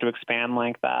desires to expand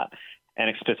like that,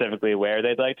 and specifically where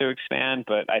they'd like to expand.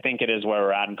 But I think it is where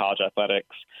we're at in college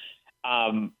athletics.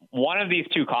 One of these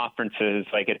 2 conferences,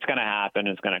 like, it's going to happen,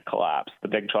 is going to collapse, the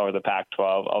Big 12 or the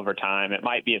Pac-12 over time. It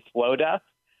might be a slow death,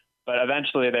 but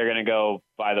eventually they're going to go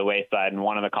by the wayside, and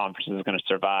one of the conferences is going to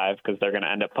survive because they're going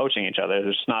to end up poaching each other.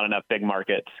 There's just not enough big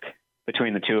markets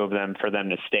between the 2 of them for them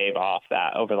to stave off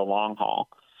that over the long haul.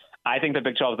 I think the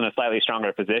Big 12 is in a slightly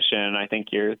stronger position. I think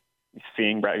you're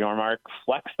seeing Brett Yormark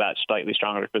flex that slightly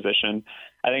stronger position.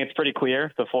 I think it's pretty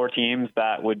clear the 4 teams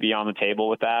that would be on the table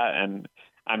with that, and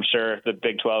I'm sure if the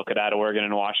Big 12 could add Oregon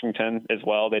and Washington as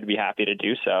well, they'd be happy to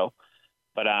do so.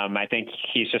 But I think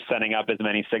he's just setting up as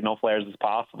many signal flares as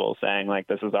possible, saying, like,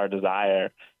 this is our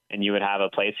desire, and you would have a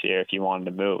place here if you wanted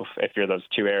to move, if you're those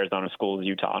 2 Arizona schools,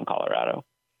 Utah and Colorado.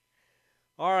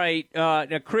 All right. Now,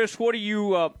 Chris, what do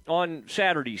you, on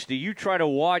Saturdays, do you try to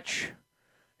watch,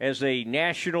 as a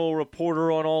national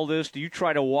reporter on all this, do you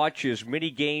try to watch as many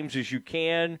games as you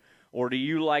can, or do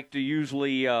you like to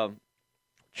usually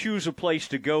choose a place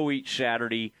to go each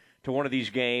Saturday to one of these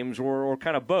games, or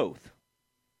kind of both?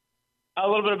 A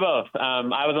little bit of both.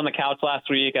 I was on the couch last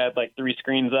week. I had like 3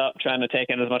 screens up trying to take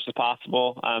in as much as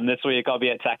possible. This week I'll be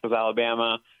at Texas,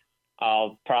 Alabama.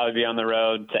 I'll probably be on the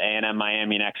road to A&M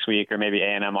Miami next week, or maybe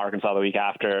A&M Arkansas the week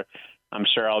after. I'm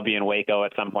sure I'll be in Waco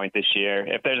at some point this year.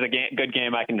 If there's a good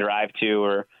game I can drive to,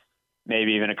 or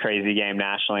maybe even a crazy game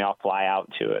nationally, I'll fly out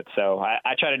to it. So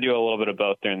I try to do a little bit of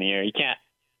both during the year.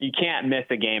 You can't miss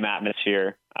a game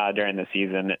atmosphere during the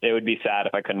season. It would be sad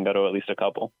if I couldn't go to at least a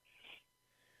couple.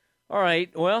 All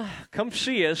right, well, come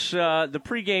see us. The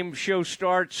pregame show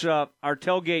starts, our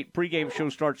tailgate pregame show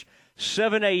starts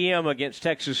 7 a.m. against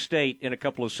Texas State in a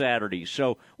couple of Saturdays.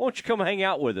 So why don't you come hang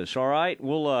out with us, all right?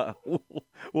 We'll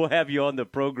have you on the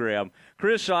program.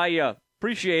 Chris, I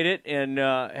appreciate it, and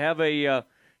have a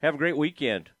great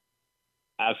weekend.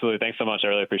 Absolutely. Thanks so much. I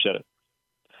really appreciate it.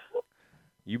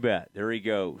 You bet. There he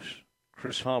goes.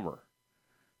 Chris Hummer.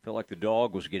 Felt like the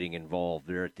dog was getting involved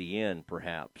there at the end,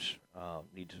 perhaps.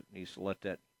 Needs to let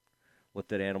that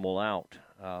animal out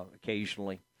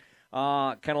occasionally.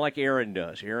 Kind of like Aaron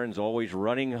does. Aaron's always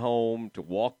running home to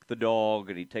walk the dog,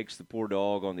 and he takes the poor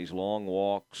dog on these long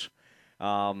walks.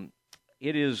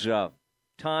 It is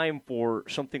time for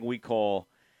something we call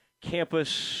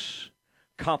Campus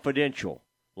Confidential.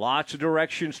 Lots of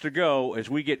directions to go as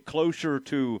we get closer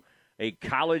to a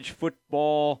college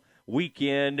football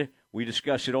weekend. We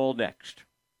discuss it all next.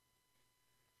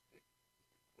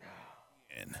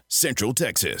 In Central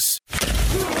Texas.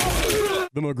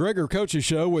 The McGregor Coaches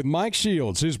Show with Mike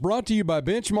Shields is brought to you by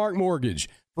Benchmark Mortgage,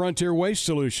 Frontier Waste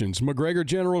Solutions, McGregor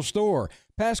General Store,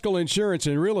 Pascal Insurance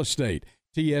and Real Estate,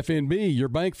 TFNB, your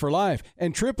bank for life,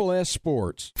 and Triple S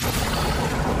Sports.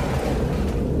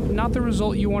 Not the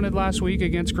result you wanted last week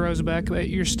against Groesbeck, but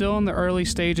you're still in the early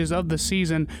stages of the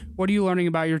season. What are you learning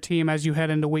about your team as you head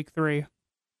into week 3?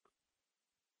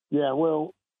 Yeah,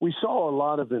 well, we saw a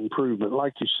lot of improvement.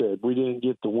 Like you said, we didn't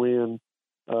get the win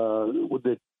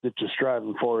that you're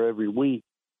striving for every week,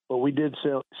 but we did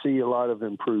see a lot of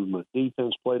improvement.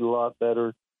 Defense played a lot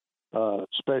better,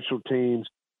 special teams,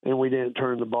 and we didn't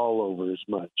turn the ball over as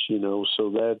much,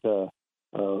 so that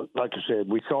like I said,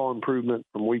 we saw improvement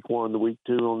from week 1 to week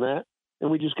 2 on that,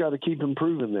 and we just got to keep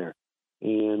improving there.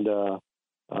 And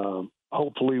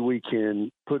hopefully we can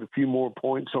put a few more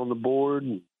points on the board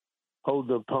and hold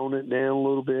the opponent down a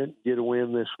little bit, get a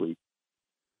win this week.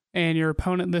 And your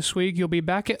opponent this week, you'll be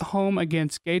back at home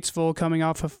against Gatesville, coming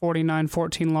off a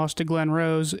 49-14 loss to Glen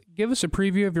Rose. Give us a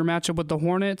preview of your matchup with the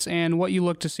Hornets and what you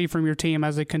look to see from your team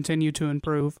as they continue to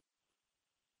improve.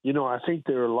 I think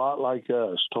they're a lot like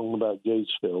us, talking about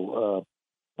Gatesville.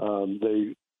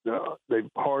 They're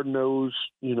hard-nosed,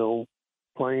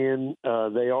 playing.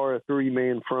 They are a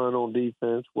 3-man front on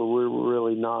defense where we're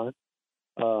really not.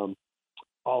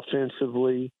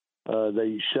 Offensively,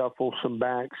 they shuffle some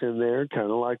backs in there,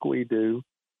 kind of like we do.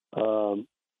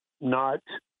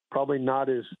 Probably not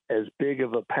as big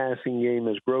of a passing game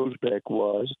as Groesbeck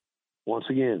was. Once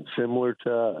again, similar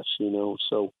to us,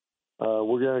 So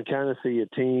we're going to kind of see a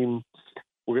team.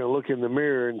 We're going to look in the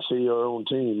mirror and see our own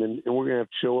team, and we're going to have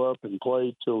to show up and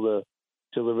play till the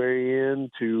very end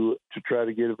to try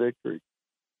to get a victory.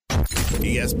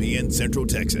 ESPN Central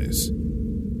Texas.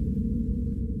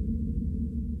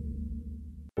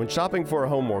 When shopping for a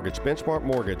home mortgage, Benchmark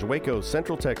Mortgage, Waco,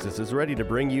 Central Texas is ready to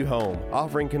bring you home,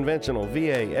 offering conventional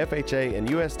VA, FHA, and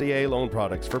USDA loan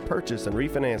products for purchase and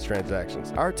refinance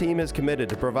transactions. Our team is committed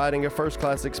to providing a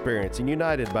first-class experience and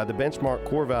united by the Benchmark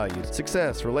core values: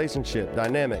 success, relationship,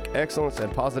 dynamic, excellence,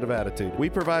 and positive attitude. We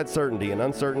provide certainty in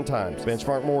uncertain times.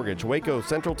 Benchmark Mortgage, Waco,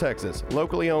 Central Texas,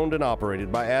 locally owned and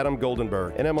operated by Adam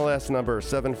Goldenberg, NMLS number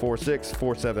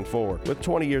 746474, with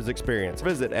 20 years experience.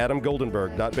 Visit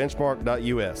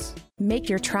adamgoldenberg.benchmark.us. Make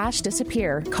your trash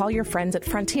disappear. Call your friends at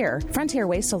Frontier. Frontier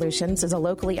Waste Solutions is a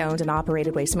locally owned and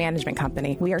operated waste management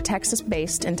company. We are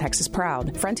Texas-based and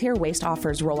Texas-proud. Frontier Waste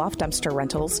offers roll-off dumpster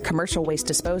rentals, commercial waste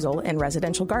disposal, and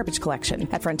residential garbage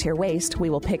collection. At Frontier Waste,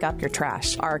 we will pick up your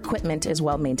trash. Our equipment is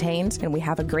well-maintained, and we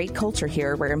have a great culture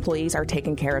here where employees are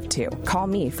taken care of, too. Call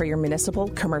me for your municipal,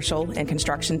 commercial, and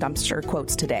construction dumpster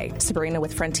quotes today. Sabrina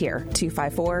with Frontier,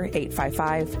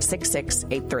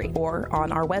 254-855-6683, or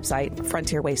on our website,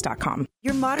 frontierwaste.com.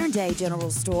 Your modern-day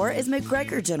general store is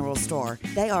McGregor General Store.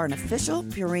 They are an official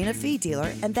Purina feed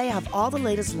dealer, and they have all the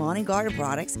latest lawn and garden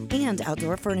products and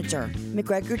outdoor furniture.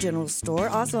 McGregor General Store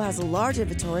also has a large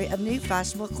inventory of new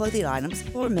fashionable clothing items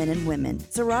for men and women.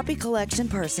 Serape collection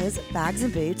purses, bags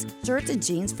and boots, shirts and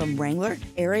jeans from Wrangler,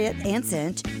 Ariat, and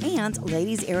Cinch, and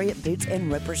ladies' Ariat boots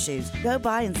and Ripper shoes. Go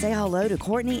by and say hello to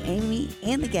Courtney, Amy,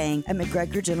 and the gang at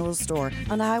McGregor General Store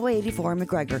on Highway 84 in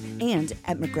McGregor and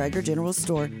at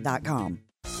McGregorGeneralStore.com.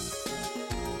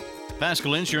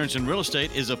 Paschal Insurance and Real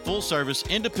Estate is a full-service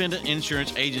independent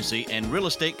insurance agency and real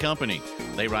estate company.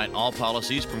 They write all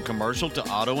policies from commercial to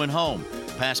auto and home.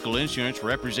 Paschal Insurance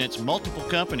represents multiple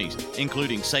companies,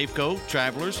 including Safeco,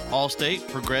 Travelers, Allstate,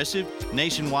 Progressive,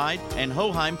 Nationwide, and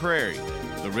Hoheim Prairie.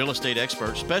 The real estate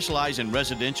experts specialize in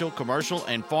residential, commercial,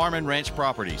 and farm and ranch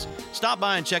properties. Stop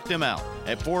by and check them out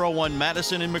at 401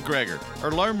 Madison in McGregor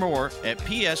or learn more at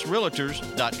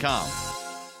psrealtors.com.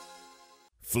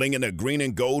 Flinging the green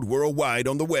and gold worldwide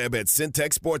on the web at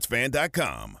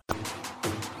syntechsportsfan.com.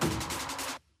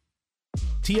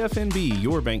 TFNB,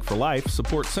 your bank for life,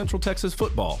 supports Central Texas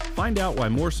football. Find out why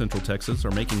more Central Texas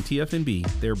are making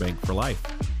TFNB their bank for life.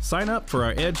 Sign up for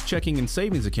our Edge checking and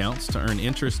savings accounts to earn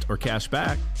interest or cash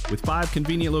back. With 5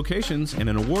 convenient locations and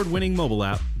an award-winning mobile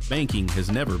app, banking has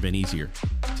never been easier.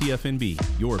 TFNB,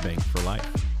 your bank for life.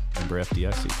 Member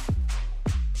FDIC.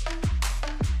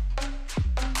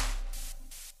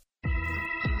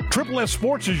 Triple S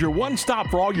Sports is your one-stop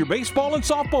for all your baseball and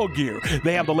softball gear.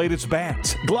 They have the latest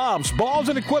bats, gloves, balls,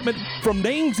 and equipment from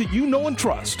names that you know and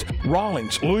trust.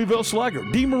 Rawlings, Louisville Slugger,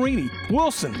 DeMarini,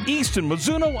 Wilson, Easton,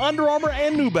 Mizuno, Under Armour,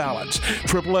 and New Balance.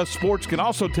 Triple S Sports can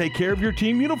also take care of your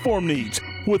team uniform needs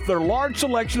with their large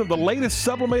selection of the latest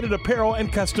sublimated apparel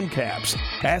and custom caps.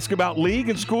 Ask about league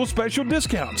and school special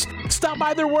discounts. Stop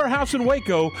by their warehouse in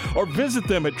Waco or visit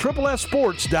them at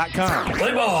triplessports.com.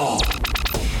 Play ball!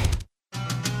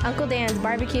 Uncle Dan's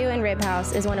Barbecue and Rib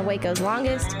House is one of Waco's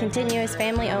longest, continuous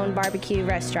family-owned barbecue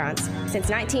restaurants. Since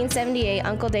 1978,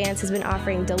 Uncle Dan's has been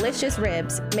offering delicious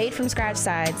ribs, made from scratch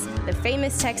sides, the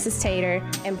famous Texas tater,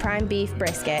 and prime beef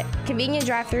brisket. Convenient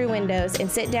drive-through windows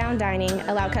and sit-down dining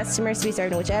allow customers to be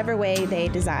served in whichever way they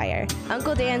desire.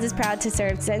 Uncle Dan's is proud to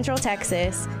serve Central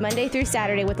Texas Monday through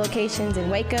Saturday with locations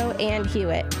in Waco and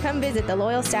Hewitt. Come visit the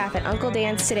loyal staff at Uncle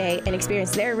Dan's today and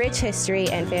experience their rich history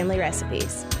and family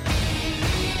recipes.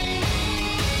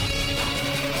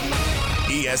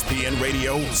 ESPN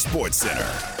Radio Sports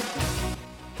Center.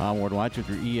 I'm Ward White with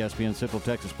your ESPN Central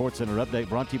Texas Sports Center update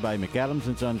brought to you by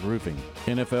McAdams & Sons Roofing.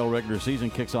 NFL regular season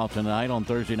kicks off tonight on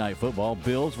Thursday Night Football.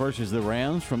 Bills versus the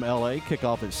Rams from L.A. kick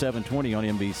off at 7:20 on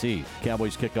NBC.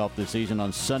 Cowboys kick off this season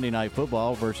on Sunday Night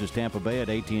Football versus Tampa Bay at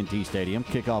AT&T Stadium.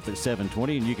 Kick off at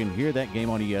 7:20, and you can hear that game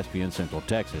on ESPN Central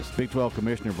Texas. Big 12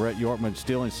 Commissioner Brett Yorkman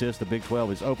still insists the Big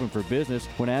 12 is open for business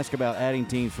when asked about adding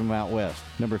teams from out west.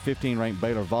 Number 15 ranked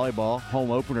Baylor volleyball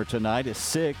home opener tonight at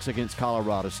 6 against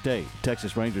Colorado State.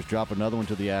 Texas Rangers drop another one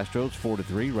to the Astros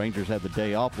 4-3. Rangers have the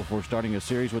day off before starting a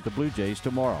series with the Blue Jays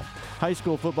tomorrow. High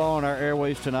school football on our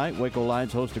airways tonight. Waco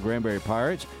Lions host the Granbury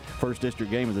Pirates. First district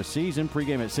game of the season.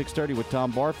 Pregame at 6:30 with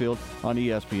Tom Barfield on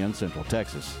ESPN Central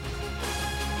Texas.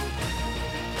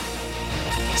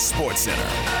 Sports Center,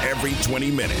 every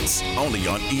 20 minutes, only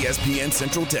on ESPN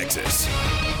Central Texas.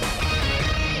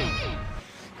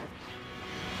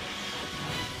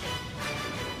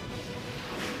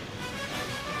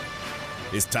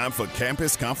 It's time for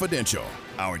Campus Confidential,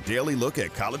 our daily look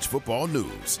at college football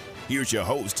news. Here's your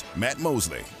host, Matt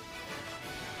Mosley.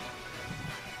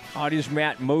 It is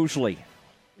Matt Mosley.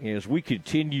 As we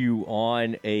continue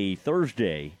on a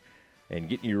Thursday and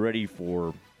getting you ready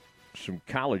for some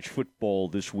college football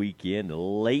this weekend, a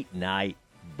late night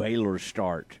Baylor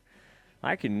start.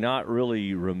 I cannot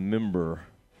really remember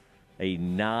a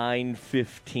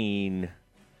 9:15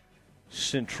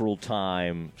 Central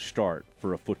Time start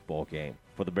for a football game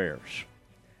for the Bears.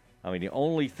 I mean, the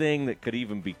only thing that could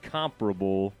even be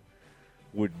comparable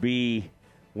would be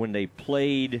when they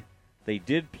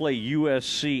did play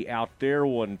USC out there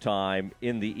one time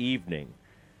in the evening.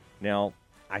 Now,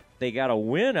 they got a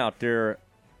win out there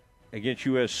against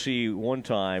USC one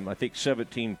time, I think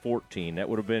 17-14. That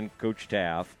would have been Coach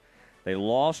Taft. They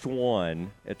lost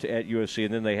one at USC,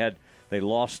 and then they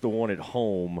lost the one at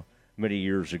home many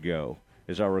years ago,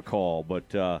 as I recall.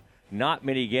 But not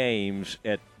many games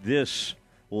at this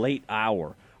late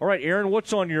hour. All right, Aaron,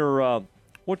 what's on your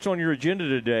agenda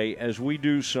today as we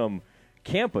do some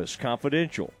Campus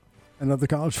Confidential? Another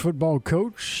college football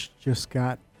coach just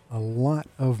got a lot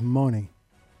of money.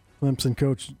 Clemson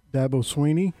coach Dabo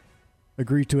Swinney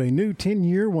agreed to a new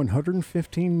 10-year,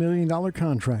 $115 million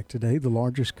contract today, the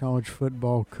largest college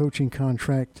football coaching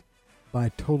contract by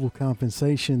total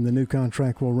compensation. The new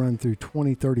contract will run through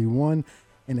 2031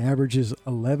 and averages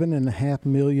 $11.5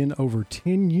 million over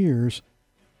 10 years.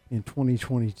 In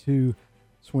 2022,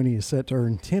 Swinney is set to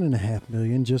earn $10.5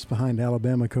 million, just behind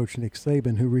Alabama coach Nick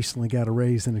Saban, who recently got a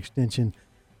raise and extension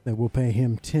that will pay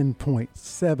him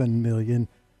 $10.7 million.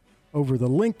 Over the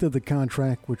length of the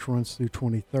contract, which runs through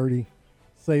 2030,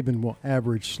 Saban will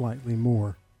average slightly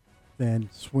more than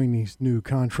Swinney's new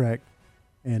contract.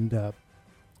 And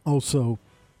also,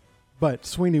 But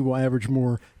Sweeney will average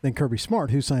more than Kirby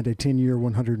Smart, who signed a 10-year,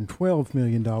 $112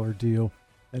 million deal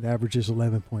that averages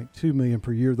 $11.2 million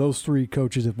per year. Those three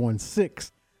coaches have won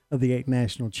 6 of the 8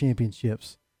 national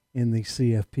championships in the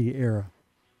CFP era.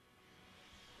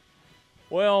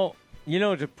 Well,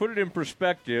 to put it in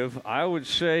perspective, I would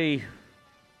say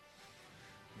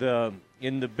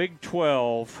in the Big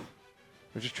 12, I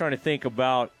was just trying to think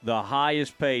about the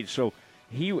highest paid. So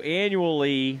he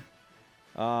annually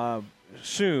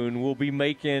soon will be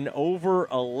making over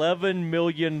 $11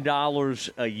 million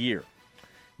a year.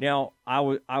 Now,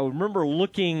 I remember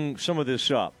looking some of this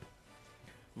up.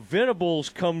 Venables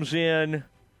comes in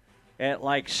at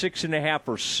like 6.5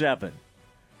 or 7.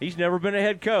 He's never been a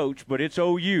head coach, but it's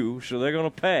OU, so they're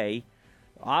going to pay.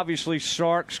 Obviously,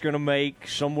 Sark's going to make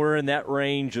somewhere in that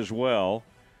range as well.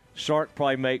 Sark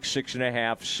probably makes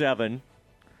 6.5, 7.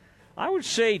 I would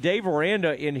say Dave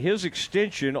Aranda in his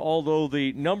extension, although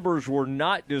the numbers were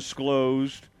not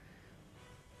disclosed,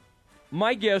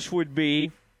 my guess would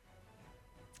be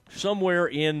somewhere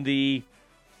in the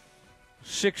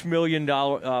 $6 million,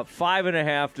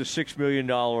 $5.5 to $6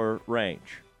 million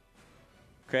range.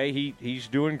 Okay, he's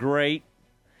doing great.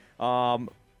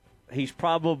 He's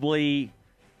probably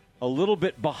a little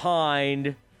bit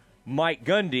behind Mike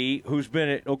Gundy, who's been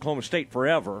at Oklahoma State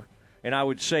forever. And I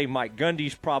would say Mike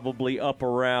Gundy's probably up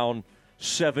around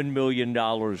 $7 million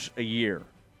a year.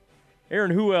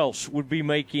 Aaron, who else would be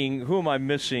making – who am I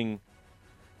missing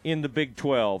in the Big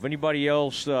 12? Anybody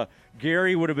else?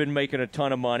 Gary would have been making a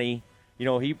ton of money.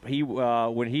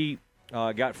 When he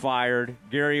got fired,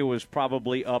 Gary was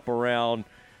probably up around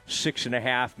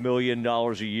 $6.5 million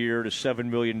a year to $7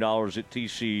 million at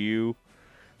TCU.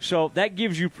 So that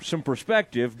gives you some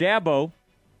perspective. Dabo,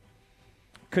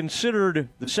 considered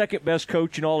the second-best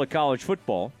coach in all of college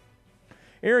football.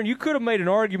 Aaron, you could have made an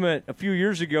argument a few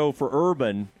years ago for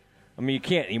Urban. I mean, you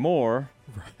can't anymore,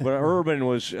 but Urban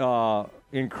was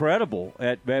incredible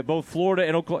at both Florida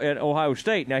and Ohio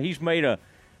State. Now, he's made an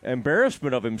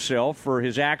embarrassment of himself for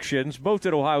his actions, both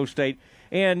at Ohio State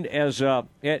and as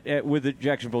with the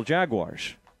Jacksonville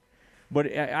Jaguars.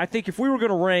 But I think if we were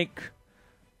going to rank,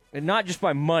 and not just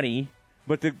by money,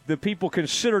 but the people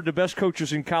considered the best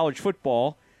coaches in college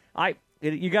football,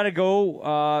 you got to go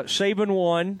Saban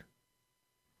 1,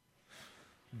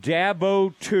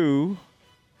 Dabo 2.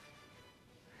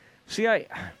 See,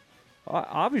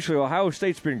 obviously Ohio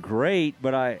State's been great,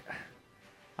 but I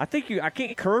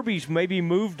think Kirby's maybe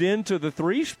moved into the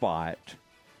 3 spot.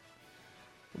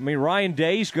 I mean, Ryan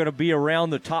Day's going to be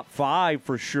around the top 5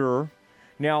 for sure.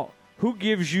 Now, who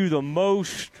gives you the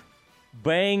most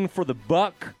bang for the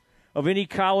buck of any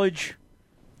college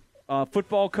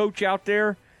football coach out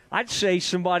there? I'd say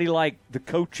somebody like the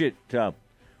coach at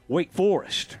Wake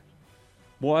Forest.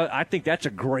 Boy, I think that's a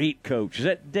great coach. Is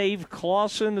that Dave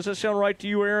Clawson? Does that sound right to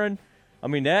you, Aaron? I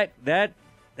mean, that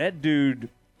dude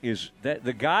is that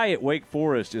the guy at Wake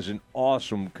Forest is an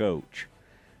awesome coach,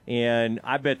 and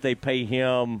I bet they pay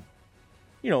him,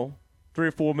 $3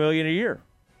 or $4 million a year,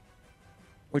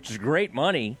 which is great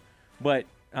money. But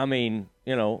I mean,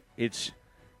 Dabo's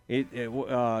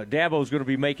going to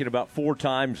be making about 4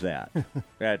 times that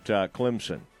at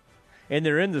Clemson, and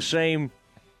they're in the same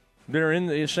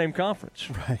conference.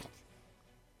 Right.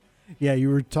 Yeah, you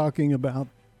were talking about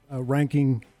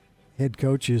ranking head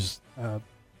coaches.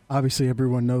 Obviously,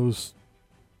 everyone knows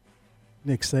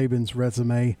Nick Saban's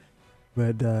resume,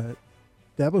 but Dabo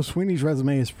Swinney's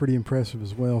resume is pretty impressive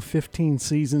as well. 15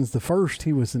 seasons. The first,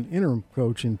 he was an interim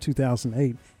coach in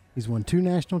 2008. He's won 2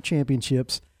 national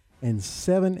championships and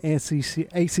 7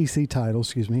 ACC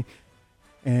titles,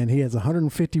 and he has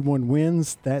 151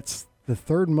 wins. That's the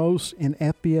 3rd most in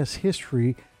FBS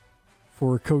history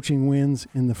for coaching wins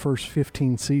in the first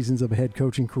 15 seasons of a head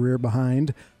coaching career,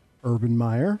 behind Urban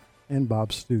Meyer and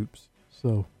Bob Stoops.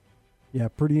 So, yeah,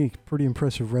 pretty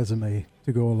impressive resume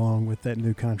to go along with that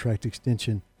new contract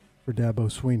extension for Dabo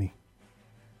Swinney.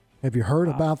 Have you heard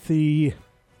about the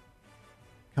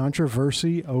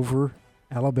controversy over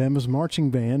Alabama's marching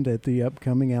band at the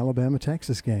upcoming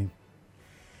Alabama-Texas game?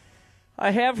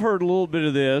 I have heard a little bit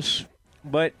of this,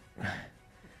 but I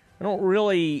don't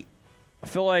really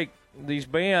feel like these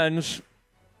bands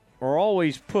are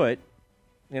always put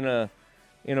in a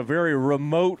very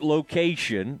remote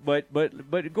location. But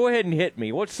go ahead and hit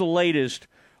me. What's the latest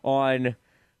on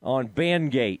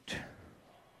Bandgate?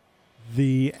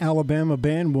 The Alabama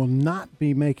band will not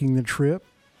be making the trip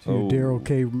to Darrell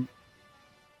K.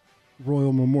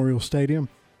 Royal Memorial Stadium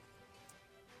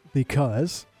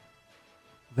because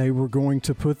they were going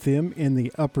to put them in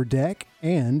the upper deck,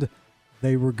 and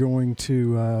they were going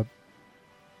to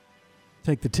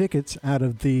take the tickets out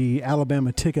of the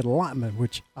Alabama ticket allotment,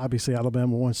 which obviously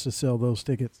Alabama wants to sell those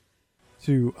tickets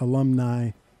to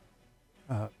alumni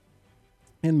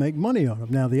and make money on them.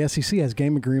 Now, the SEC has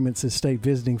game agreements that state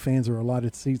visiting fans are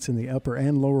allotted seats in the upper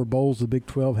and lower bowls. The Big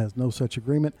 12 has no such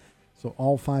agreement, so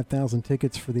all 5,000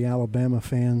 tickets for the Alabama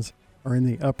fans are in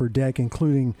the upper deck,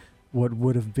 including what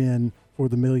would have been for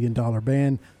the $1 Million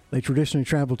Band. They traditionally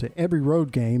travel to every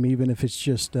road game, even if it's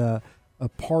just a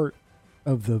part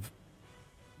of the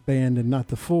band and not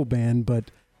the full band, but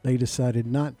they decided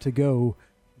not to go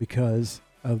because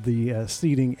of the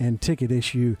seating and ticket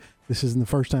issue. This isn't the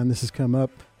first time this has come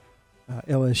up.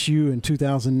 LSU in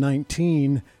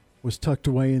 2019 was tucked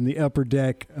away in the upper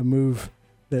deck, a move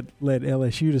that led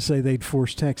LSU to say they'd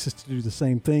force Texas to do the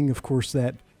same thing. Of course,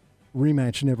 that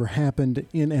rematch never happened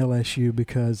in LSU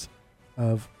because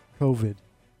of COVID.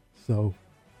 So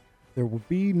there will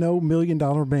be no $1 Million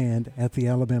Band at the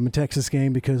Alabama-Texas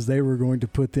game because they were going to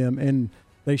put them in.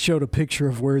 They showed a picture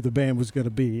of where the band was going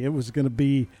to be. It was going to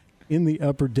be in the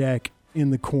upper deck in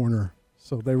the corner.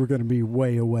 So they were going to be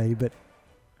way away. But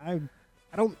I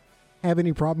don't have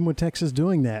any problem with Texas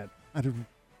doing that.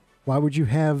 Why would you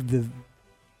have the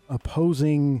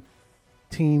opposing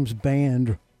team's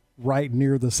band right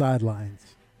near the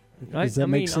sidelines? Does that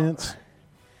make sense?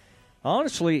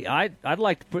 Honestly, I'd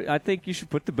like to put. I think you should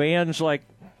put the bands, like,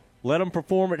 let them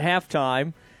perform at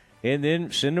halftime, and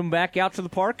then send them back out to the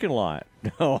parking lot.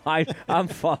 No, I'm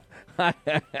fine.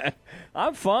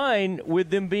 I'm fine with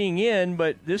them being in,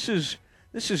 but this is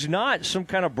not some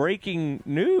kind of breaking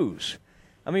news.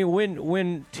 I mean,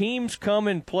 when teams come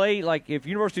and play, like if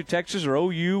University of Texas or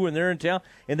OU and they're in town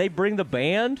and they bring the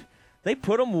band, they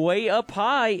put them way up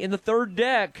high in the third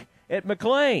deck at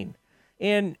McLean.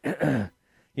 And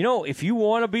if you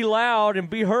want to be loud and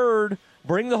be heard,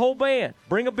 bring the whole band.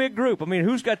 Bring a big group. I mean,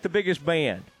 who's got the biggest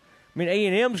band? I mean,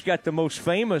 A&M's got the most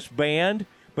famous band,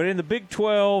 but in the Big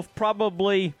 12,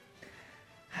 probably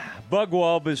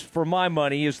Bugwub is, for my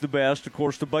money, is the best. Of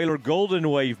course, the Baylor Golden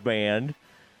Wave Band.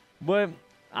 But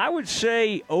I would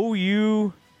say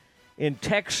OU in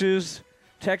Texas.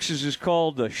 Texas is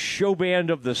called the Show Band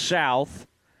of the South.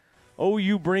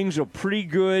 OU brings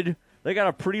they got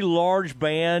a pretty large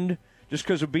band just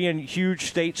because of being huge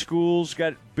state schools,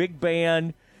 got big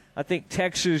band. I think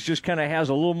Texas just kind of has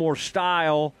a little more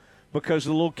style because of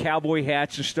the little cowboy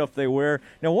hats and stuff they wear.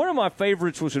 Now, one of my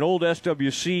favorites was an old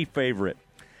SWC favorite.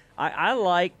 I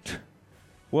liked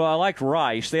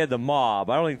Rice. They had the Mob.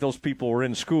 I don't think those people were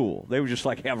in school. They would just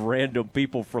like have random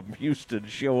people from Houston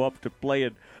show up to play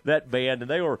in that band,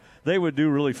 and they would do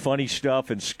really funny stuff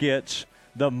and skits.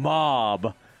 The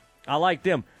Mob. I liked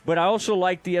them. But I also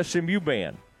liked the SMU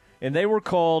band, and they were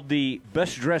called the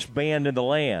best dressed band in the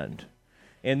land.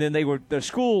 And then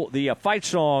the fight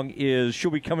song is She'll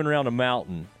Be Coming Around a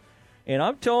Mountain. And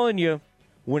I'm telling you,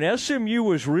 when SMU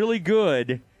was really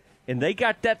good and they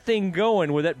got that thing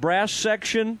going with that brass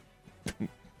section,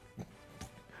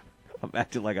 I'm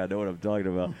acting like I know what I'm talking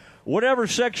about. Whatever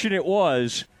section it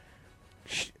was,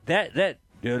 they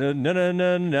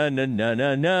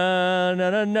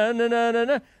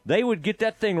would get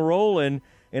that thing rolling.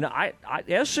 And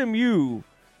SMU,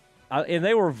 and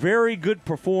they were very good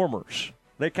performers.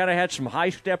 They kind of had some high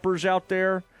steppers out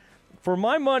there. For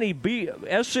my money,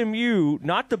 SMU,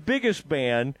 not the biggest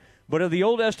band, but of the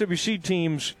old SWC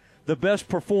teams, the best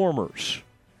performers.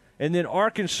 And then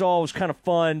Arkansas was kind of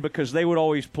fun because they would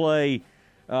always play,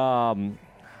 that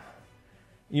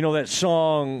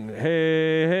song,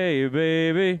 Hey, hey,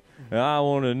 baby, I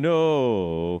want to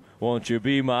know, won't you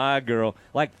be my girl?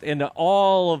 Like in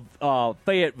all of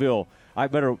Fayetteville. I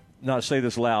better not say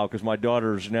this loud because my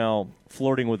daughter's now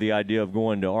flirting with the idea of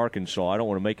going to Arkansas. I don't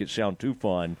want to make it sound too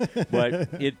fun, but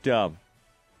it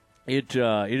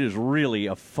is really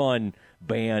a fun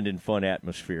band and fun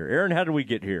atmosphere. Aaron, how did we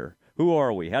get here? Who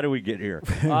are we? How do we get here?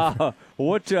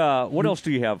 What else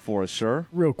do you have for us, sir?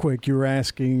 Real quick, you were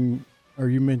asking, or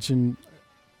you mentioned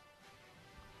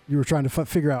you were trying to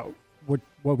figure out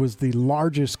what was the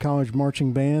largest college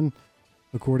marching band.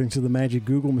 According to the Magic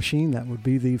Google machine, that would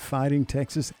be the Fighting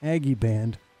Texas Aggie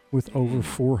Band with over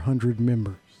 400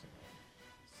 members.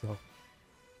 So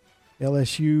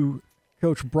LSU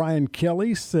coach Brian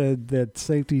Kelly said that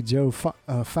safety Joe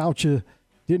Fauci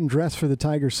didn't dress for the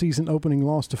Tigers' season opening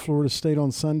loss to Florida State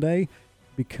on Sunday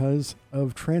because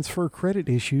of transfer credit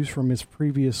issues from his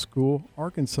previous school,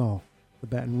 Arkansas. The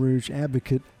Baton Rouge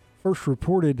Advocate first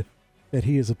reported that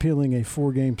he is appealing a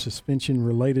 4-game suspension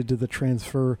related to the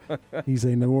transfer. He's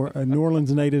a New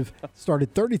Orleans native,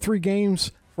 started 33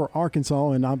 games for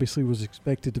Arkansas, and obviously was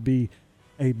expected to be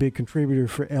a big contributor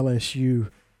for LSU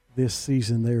this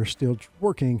season. They are still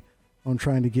working on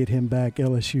trying to get him back.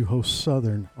 LSU hosts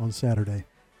Southern on Saturday.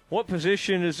 What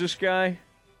position is this guy?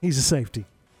 He's a safety.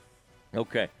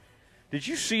 Okay. Did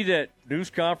you see that news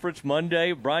conference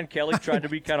Monday? Brian Kelly tried to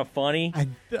be kind of funny.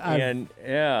 The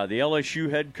LSU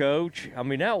head coach. I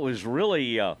mean, that was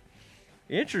really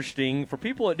interesting. For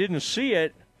people that didn't see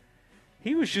it,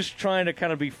 he was just trying to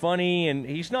kind of be funny, and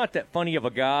he's not that funny of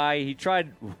a guy. He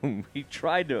tried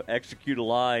to execute a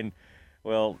line.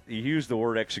 Well, he used the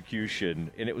word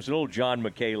execution, and it was an old John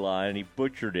McKay line, and he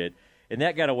butchered it, and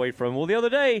that got away from him. Well, the other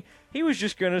day, he was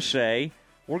just going to say,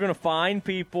 we're going to find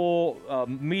people,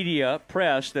 media,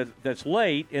 press, that's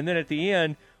late, and then at the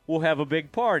end, we'll have a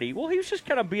big party. Well, he was just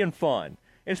kind of being fun,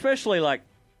 especially like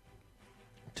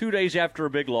 2 days after a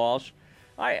big loss.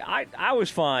 I was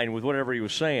fine with whatever he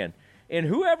was saying. And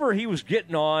whoever he was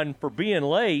getting on for being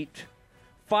late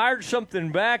fired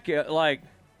something back like,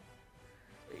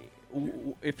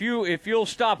 if you'll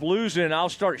stop losing, I'll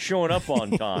start showing up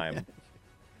on time.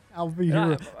 I'll be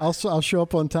here. I'll show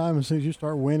up on time as soon as you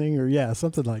start winning, or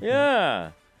something like that.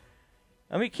 Yeah.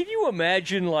 I mean, can you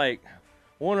imagine like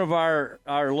one of our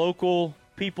local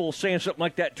people saying something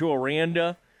like that to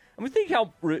Aranda? I mean, think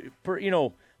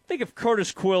if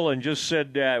Curtis Quillen just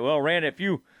said, "Well, Randa,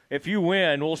 if you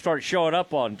win, we'll start showing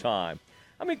up on time."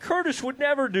 I mean, Curtis would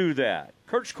never do that.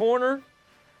 Kurt's corner.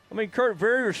 I mean, Kurt,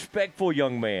 very respectful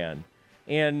young man.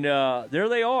 And there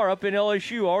they are up in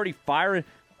LSU already firing.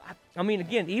 I mean,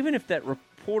 again, even if that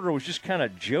reporter was just kind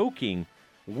of joking,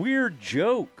 weird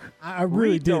joke. I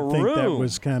really did think that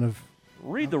was kind of.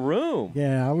 Read the room.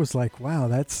 Yeah, I was like, wow,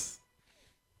 that's.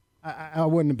 I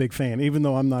wasn't a big fan, even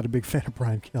though I'm not a big fan of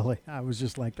Brian Kelly. I was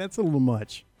just like, that's a little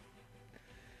much.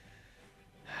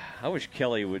 I wish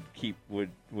Kelly would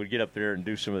get up there and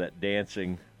do some of that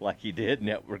dancing like he did in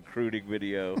that recruiting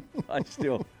video. I'd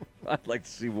like to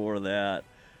see more of that.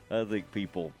 I think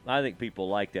people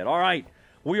like that. All right,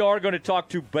 we are going to talk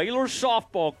to Baylor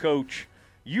softball coach.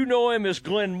 You know him as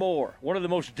Glenn Moore, one of the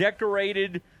most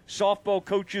decorated softball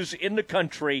coaches in the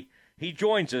country. He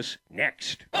joins us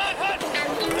next.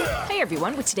 Hey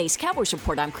everyone, with today's Cowboys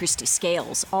Report, I'm Christy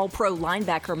Scales. All-Pro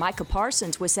linebacker Micah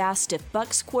Parsons was asked if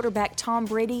Bucs quarterback Tom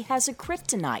Brady has a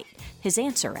kryptonite. His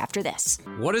answer after this.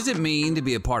 What does it mean to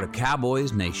be a part of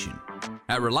Cowboys Nation?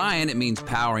 At Reliant, it means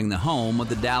powering the home of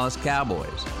the Dallas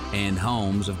Cowboys and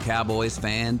homes of Cowboys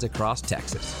fans across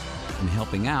Texas and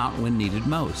helping out when needed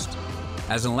most.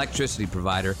 As an electricity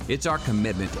provider, it's our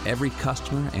commitment to every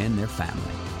customer and their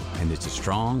family, and it's as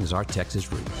strong as our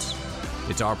Texas roots.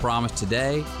 It's our promise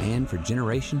today and for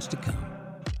generations to come.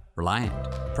 Reliant,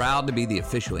 proud to be the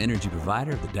official energy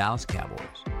provider of the Dallas Cowboys.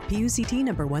 PUCT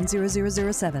number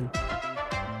 10007.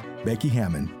 Becky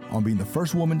Hammond on being the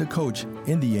first woman to coach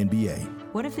in the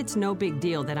NBA. What if it's no big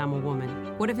deal that I'm a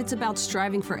woman? What if it's about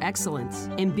striving for excellence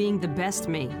and being the best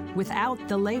me without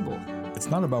the label? It's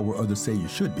not about where others say you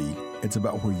should be. It's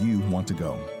about where you want to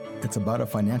go. It's about a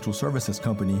financial services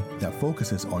company that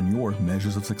focuses on your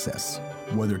measures of success.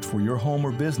 Whether it's for your home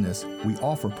or business, we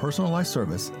offer personalized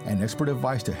service and expert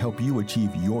advice to help you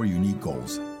achieve your unique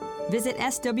goals. Visit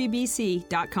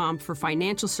swbc.com for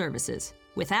financial services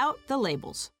without the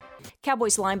labels.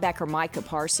 Cowboys linebacker Micah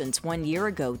Parsons 1 year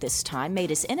ago this time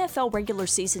made his NFL regular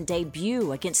season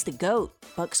debut against the GOAT,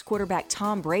 Bucs quarterback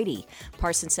Tom Brady.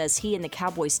 Parsons says he and the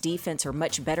Cowboys defense are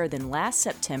much better than last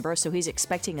September, so he's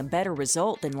expecting a better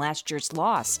result than last year's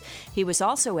loss. He was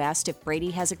also asked if Brady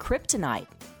has a kryptonite.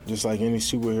 Just like any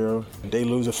superhero, they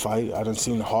lose a fight. I done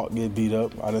seen the Hulk get beat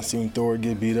up. I done seen Thor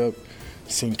get beat up.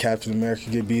 Seen Captain America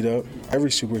get beat up.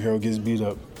 Every superhero gets beat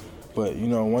up. But,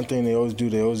 one thing they always do,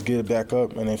 they always get it back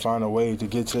up and they find a way to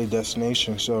get to their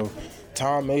destination. So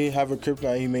Tom may have a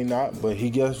kryptonite, he may not, but he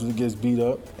gets beat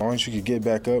up. As long as you can get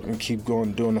back up and keep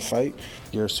going doing the fight,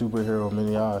 you're a superhero in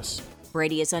many eyes.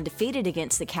 Brady is undefeated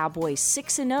against the Cowboys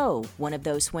 6-0, one of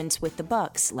those wins with the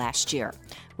Bucs last year.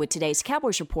 With today's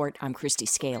Cowboys Report, I'm Christy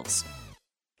Scales.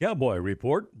 Cowboy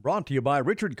Report brought to you by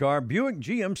Richard Carr Buick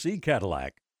GMC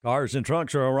Cadillac. Cars and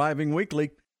trucks are arriving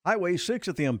weekly. Highway 6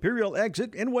 at the Imperial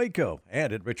exit in Waco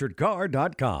and at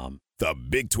richardcarr.com. The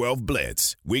Big 12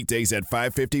 Blitz, weekdays at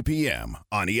 5:50 p.m.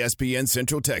 on ESPN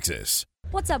Central Texas.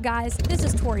 What's up, guys? This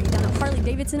is Tori down at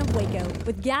Harley-Davidson of Waco.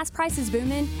 With gas prices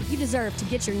booming, you deserve to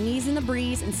get your knees in the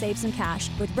breeze and save some cash.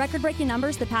 With record-breaking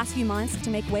numbers the past few months to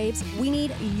make waves, we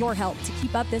need your help to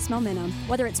keep up this momentum.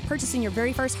 Whether it's purchasing your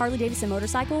very first Harley-Davidson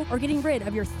motorcycle or getting rid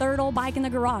of your third old bike in the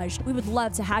garage, we would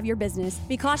love to have your business.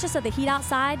 Be cautious of the heat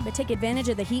outside, but take advantage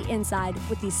of the heat inside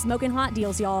with these smoking hot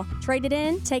deals, y'all. Trade it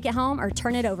in, take it home, or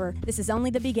turn it over. This is only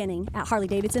the beginning at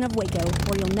Harley-Davidson of Waco,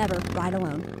 where you'll never ride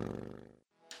alone.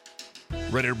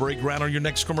 Ready to break ground on your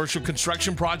next commercial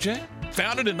construction project?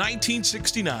 Founded in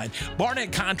 1969,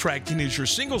 Barnett Contracting is your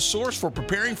single source for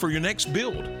preparing for your next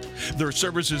build. Their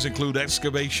services include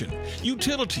excavation,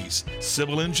 utilities,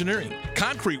 civil engineering,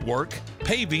 concrete work,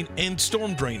 paving, and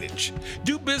storm drainage.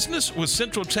 Do business with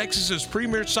Central Texas's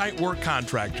premier site work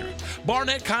contractor,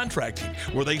 Barnett Contracting,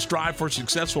 where they strive for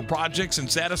successful projects and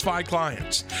satisfied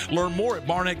clients. Learn more at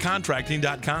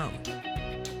barnettcontracting.com.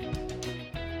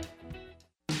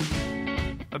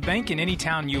 A bank in any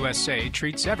town USA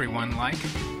treats everyone like,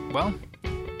 well,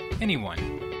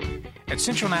 anyone. At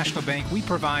Central National Bank, we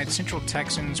provide Central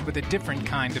Texans with a different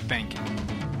kind of banking.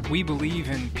 We believe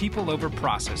in people over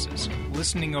processes,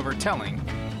 listening over telling,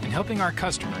 and helping our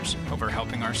customers over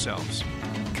helping ourselves.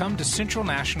 Come to Central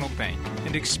National Bank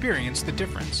and experience the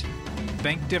difference.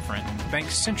 Bank different. Bank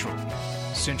Central.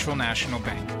 Central National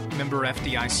Bank. Member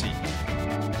FDIC.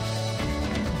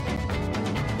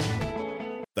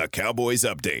 The Cowboys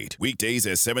Update, weekdays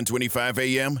at 7:25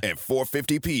 a.m. and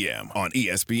 4:50 p.m. on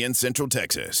ESPN Central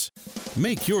Texas.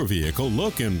 Make your vehicle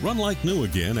look and run like new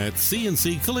again at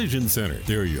CNC Collision Center.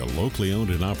 They're your locally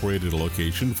owned and operated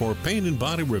location for paint and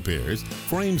body repairs,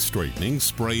 frame straightening,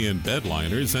 spray and bed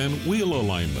liners, and wheel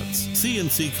alignments.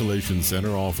 CNC Collision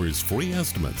Center offers free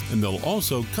estimates, and they'll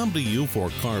also come to you for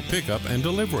car pickup and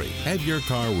delivery. Have your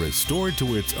car restored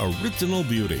to its original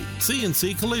beauty.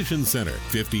 CNC Collision Center,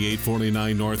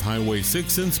 5849 North Highway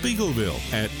 6 in Spiegelville,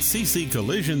 at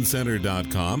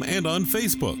cccollisioncenter.com and on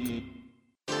Facebook.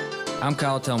 I'm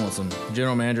Kyle Tomlinson,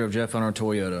 General Manager of Jeff Hunter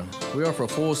Toyota. We offer a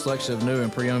full selection of new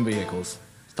and pre-owned vehicles.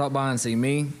 Stop by and see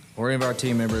me or any of our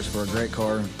team members for a great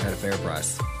car at a fair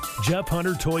price. Jeff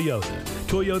Hunter Toyota.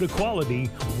 Toyota quality,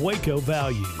 Waco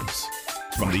values.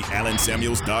 From the Allen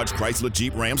Samuels Dodge Chrysler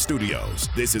Jeep Ram Studios,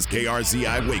 this is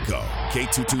KRZI Waco,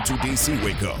 K222DC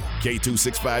Waco,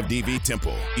 K265DV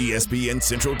Temple, ESPN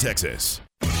Central Texas.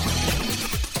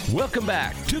 Welcome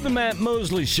back to the Matt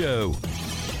Mosley Show.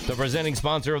 The presenting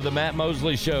sponsor of the Matt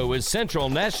Mosley Show is Central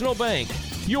National Bank,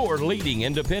 your leading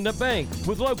independent bank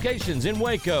with locations in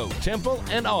Waco, Temple,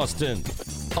 and Austin.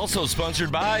 Also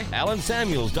sponsored by Allen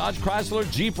Samuels Dodge Chrysler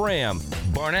Jeep Ram,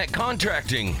 Barnett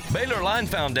Contracting, Baylor Line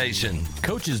Foundation,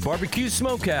 Coach's Barbecue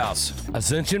Smokehouse,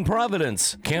 Ascension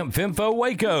Providence, Camp Fimfo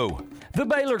Waco, The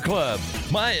Baylor Club,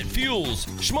 Myatt Fuels,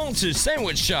 Schmaltz's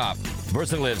Sandwich Shop,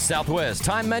 VersaLive Southwest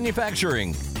Time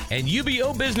Manufacturing, and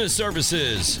UBO Business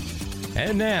Services.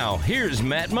 And now, here's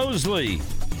Matt Mosley.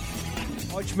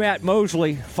 Coach Matt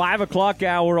Mosley, 5 o'clock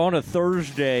hour on a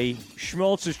Thursday.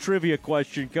 Schmaltz's trivia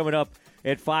question coming up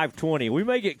at 5:20. We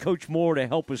may get Coach Moore to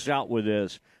help us out with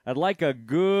this. I'd like a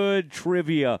good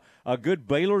trivia, a good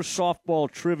Baylor softball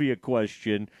trivia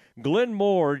question. Glenn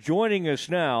Moore joining us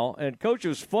now. And, Coach, it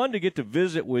was fun to get to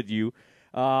visit with you.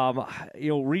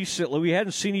 Recently we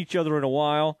hadn't seen each other in a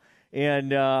while.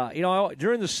 And,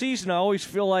 during the season I always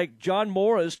feel like John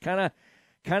Morris kind of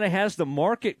has the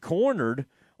market cornered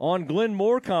on Glenn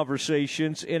Moore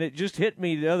conversations. And it just hit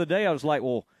me the other day. I was like,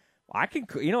 well, I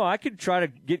could try to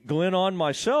get Glenn on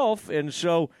myself, and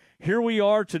so here we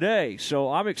are today. So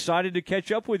I'm excited to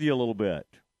catch up with you a little bit.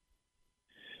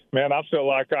 Man, I feel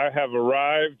like I have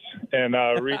arrived and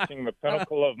reaching the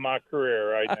pinnacle of my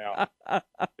career right now.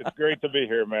 It's great to be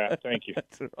here, Matt. Thank you.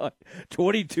 That's right.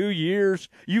 22 years,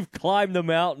 you've climbed the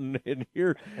mountain, and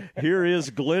here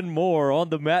is Glenn Moore on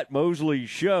the Matt Mosley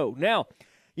Show. Now,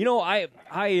 I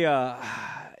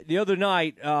the other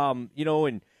night, and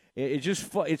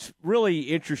it's really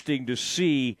interesting to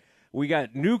see. We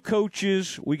got new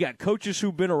coaches. We got coaches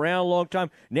who've been around a long time.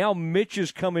 Now Mitch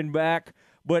is coming back.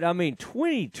 But,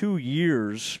 22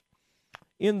 years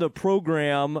in the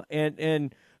program.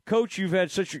 And Coach, you've had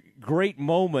such great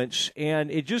moments. And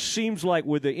it just seems like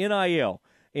with the NIL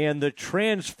and the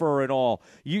transfer and all,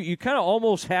 you kind of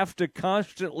almost have to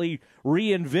constantly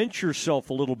reinvent yourself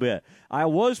a little bit. I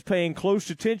was paying close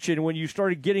attention when you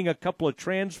started getting a couple of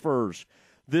transfers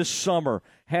this summer.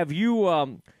 Have you,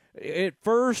 at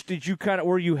first,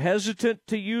 were you hesitant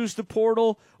to use the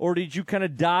portal, or did you kind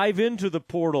of dive into the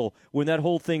portal when that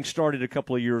whole thing started a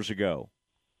couple of years ago?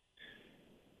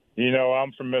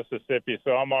 I'm from Mississippi,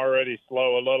 so I'm already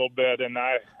slow a little bit, and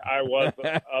I was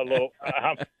a little.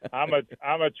 I'm a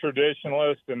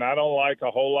traditionalist, and I don't like a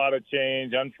whole lot of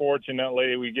change.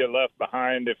 Unfortunately, we get left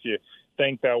behind if you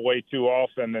think that way too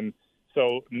often, and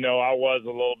so no, I was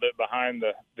a little bit behind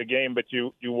the game. But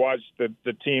you watch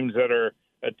the teams that are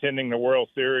attending the World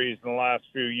Series in the last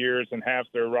few years, and half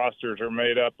their rosters are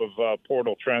made up of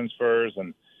portal transfers,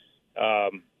 and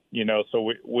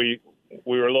so we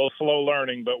were a little slow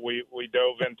learning, but we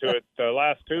dove into it the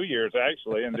last 2 years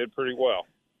actually and did pretty well.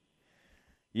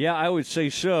 Yeah, I would say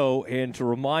so. And to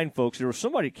remind folks, there was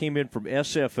somebody that came in from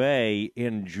SFA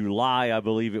in July, I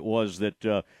believe it was,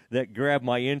 that grabbed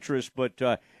my interest. But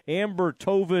Amber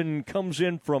Tovin comes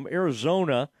in from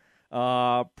Arizona.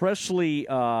 Presley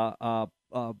Pylan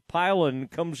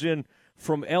comes in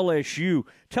from LSU.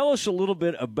 Tell us a little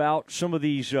bit about some of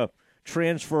these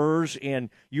transfers. And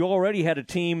you already had a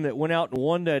team that went out and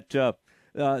won that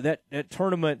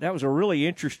tournament. That was a really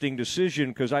interesting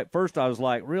decision because at first I was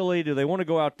like, really, do they want to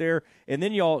go out there? And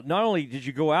then y'all, not only did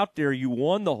you go out there, you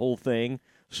won the whole thing.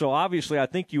 So obviously I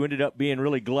think you ended up being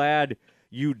really glad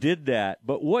you did that.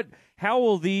 But how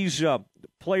will these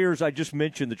players I just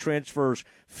mentioned, the transfers,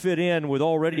 fit in with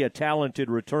already a talented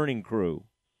returning crew?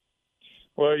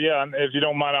 Well, yeah, if you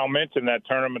don't mind, I'll mention that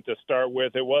tournament to start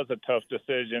with. It was a tough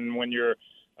decision when you're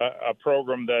a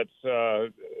program that's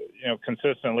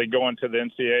consistently going to the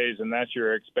NCAAs, and that's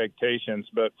your expectations.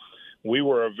 But we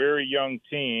were a very young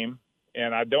team,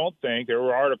 and I don't think there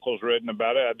were articles written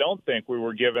about it. I don't think we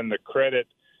were given the credit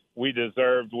we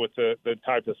deserved with the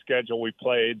type of schedule we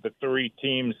played. The three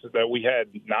teams that we had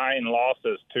 9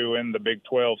 losses to in the Big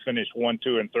 12 finished 1,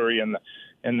 2, and 3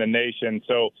 in the nation.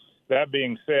 So that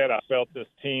being said, I felt this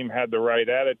team had the right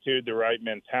attitude, the right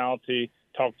mentality.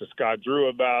 Talked to Scott Drew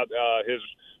about his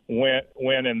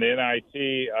win in the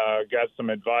NIT, got some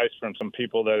advice from some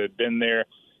people that had been there.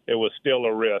 It was still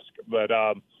a risk, but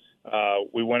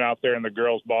we went out there and the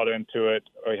girls bought into it.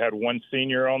 We had one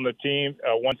senior on the team,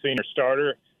 one senior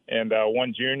starter, and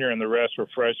one junior, and the rest were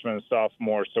freshmen and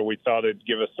sophomores. So we thought it'd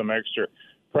give us some extra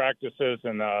practices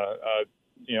and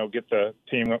get the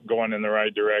team going in the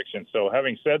right direction. So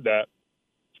having said that,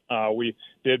 we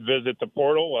did visit the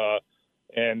portal.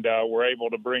 And we're able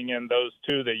to bring in those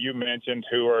 2 that you mentioned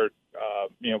who are,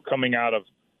 coming out of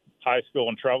high school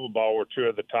and travel ball, were 2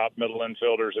 of the top middle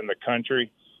infielders in the country.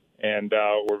 And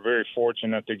we're very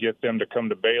fortunate to get them to come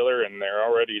to Baylor, and they're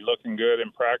already looking good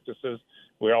in practices.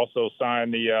 We also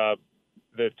signed the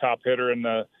top hitter in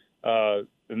the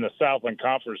Southland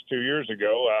Conference 2 years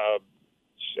ago,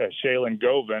 Shaylin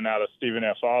Govin out of Stephen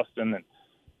F. Austin.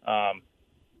 And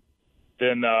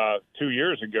then 2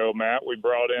 years ago, Matt, we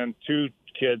brought in 2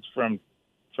 kids from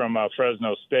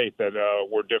Fresno State that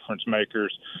were difference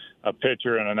makers, a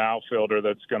pitcher and an outfielder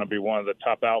that's going to be one of the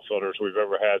top outfielders we've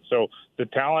ever had. So the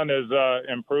talent is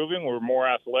improving. We're more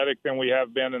athletic than we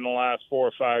have been in the last 4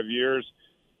 or 5 years.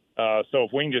 So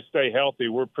if we can just stay healthy,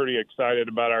 we're pretty excited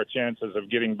about our chances of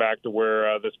getting back to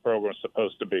where this program is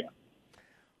supposed to be.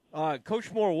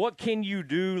 Coach Moore, what can you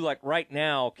do like right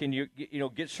now? Can you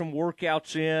get some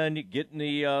workouts in, get in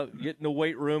the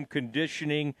weight room,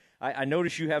 conditioning? I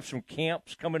notice you have some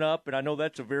camps coming up, and I know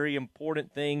that's a very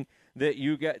important thing that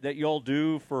y'all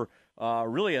do for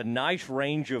really a nice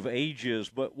range of ages.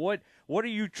 But what are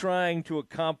you trying to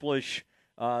accomplish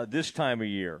this time of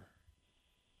year?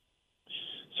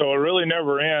 So it really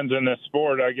never ends in this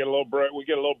sport. We get a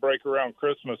little break around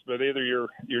Christmas, but either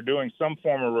you're doing some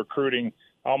form of recruiting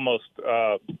almost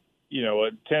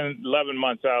 10, 11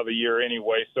 months out of the year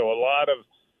anyway. So a lot of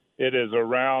it is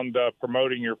around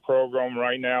promoting your program.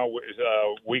 Right now,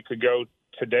 a week ago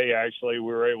today, actually,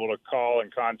 we were able to call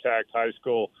and contact high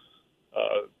school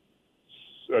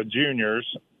juniors.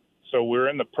 So we're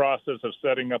in the process of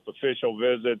setting up official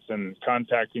visits and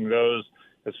contacting those.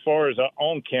 As far as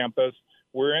on campus,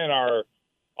 we're in our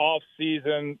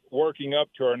off-season working up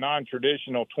to our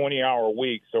non-traditional 20-hour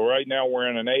week. So right now we're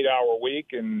in an 8-hour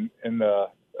week in the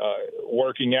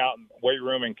working out, weight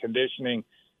room, and conditioning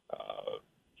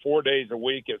 4 days a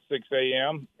week at 6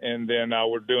 a.m. And then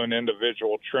we're doing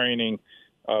individual training,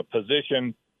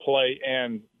 position play,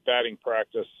 and batting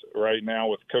practice right now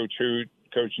with Coach Hoot,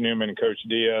 Coach Newman, and Coach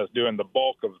Diaz doing the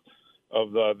bulk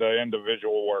of the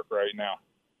individual work right now.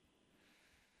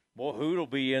 Well, Hoot will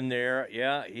be in there.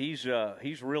 Yeah,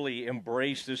 he's really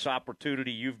embraced this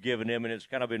opportunity you've given him, and it's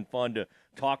kind of been fun to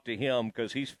talk to him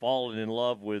because he's fallen in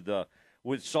love with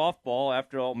softball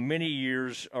after many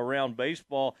years around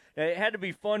baseball. It had to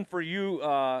be fun for you,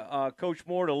 Coach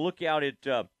Moore, to look out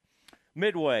at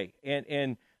Midway,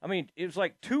 and I mean it was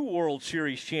like 2 World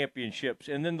Series championships,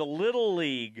 and then the Little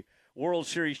League World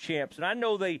Series champs. And I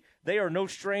know they are no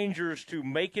strangers to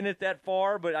making it that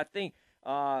far, but I think.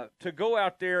 To go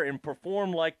out there and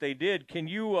perform like they did, can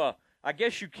you? I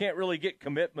guess you can't really get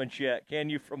commitments yet, can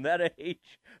you, from that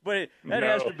age? But that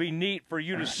has to be neat for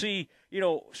you to see,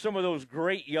 some of those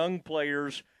great young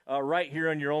players right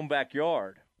here in your own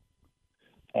backyard.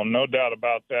 Well, no doubt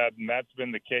about that, and that's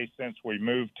been the case since we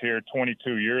moved here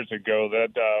 22 years ago.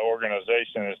 That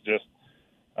organization has just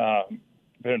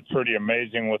been pretty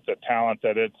amazing with the talent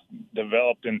that it's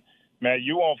developed. And Matt,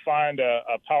 you won't find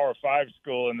a Power 5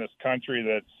 school in this country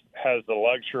that has the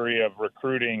luxury of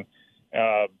recruiting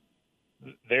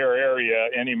their area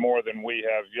any more than we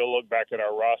have. You'll look back at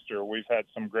our roster. We've had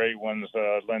some great ones.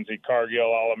 Lindsey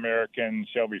Cargill, All-American.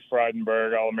 Shelby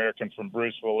Freidenberg, All-American from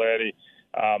Bruce Valetti.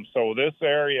 So this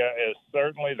area is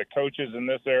certainly, the coaches in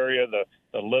this area, the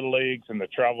Little Leagues and the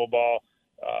travel ball,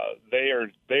 they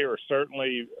are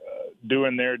certainly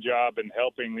doing their job and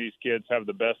helping these kids have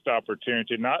the best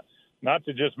opportunity. Not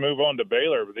to just move on to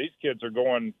Baylor, but these kids are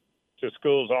going to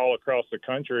schools all across the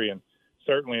country and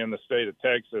certainly in the state of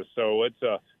Texas. So it's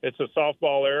a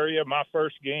softball area. My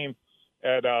first game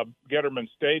at Getterman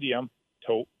Stadium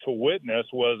to witness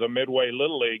was a Midway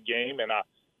Little League game, and I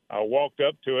walked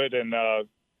up to it, and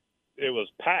it was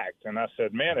packed. And I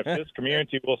said, man, if this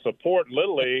community will support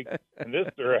Little League in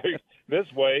this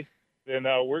way, then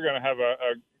we're going to have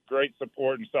a great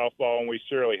support in softball, and we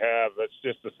surely have. It's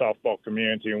just the softball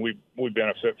community, and we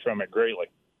benefit from it greatly.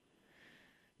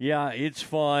 Yeah, it's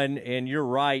fun, and you're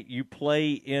right. You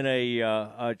play in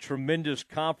a tremendous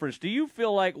conference. Do you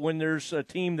feel like when there's a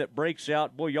team that breaks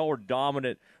out, boy, y'all were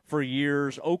dominant for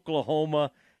years.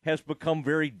 Oklahoma has become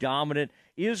very dominant.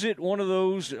 Is it one of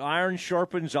those iron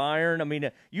sharpens iron? I mean,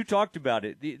 you talked about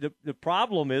it. The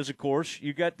problem is, of course,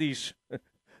 you got these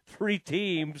three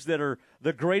teams that are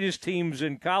the greatest teams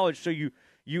in college, so you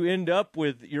end up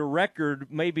with your record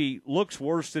maybe looks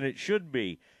worse than it should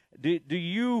be. Do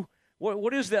you –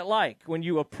 what is that like when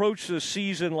you approach the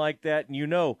season like that and you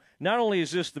know not only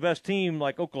is this the best team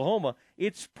like Oklahoma,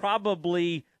 it's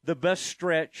probably the best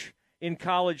stretch in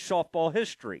college softball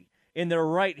history, and they're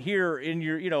right here in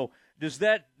your – does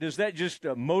that just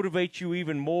motivate you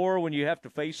even more when you have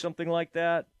to face something like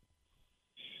that?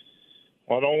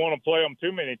 Well, I don't want to play them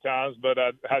too many times, but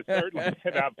I certainly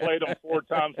did. I played them 4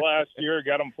 times last year,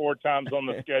 got them 4 times on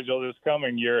the schedule this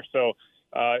coming year. So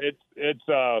I'm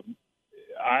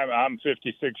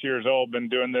 56 years old, been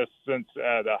doing this since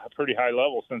at a pretty high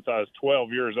level since I was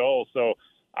 12 years old. So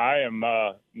I am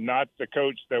not the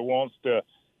coach that wants to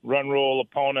run rule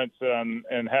opponents and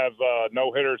have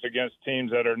no-hitters against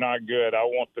teams that are not good. I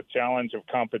want the challenge of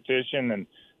competition, and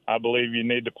I believe you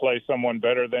need to play someone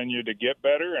better than you to get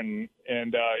better. And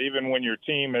even when your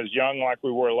team is young like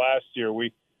we were last year,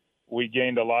 we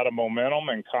gained a lot of momentum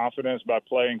and confidence by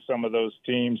playing some of those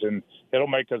teams, and it'll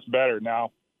make us better.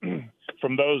 Now,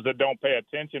 from those that don't pay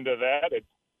attention to that, it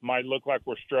might look like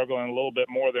we're struggling a little bit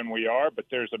more than we are, but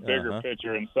there's a bigger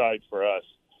picture in sight for us.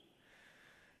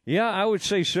 Yeah, I would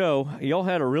say so. Y'all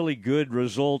had a really good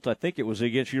result. I think it was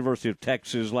against University of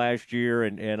Texas last year,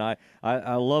 and I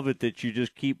love it that you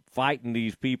just keep fighting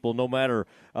these people no matter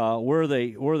where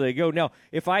they go. Now,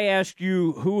 if I ask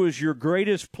you who is your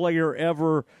greatest player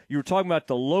ever, you were talking about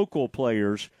the local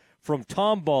players from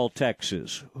Tomball,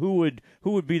 Texas. Who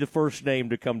would be the first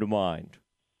name to come to mind?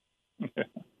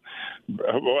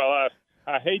 Well,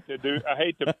 I hate to.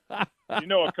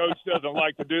 A coach doesn't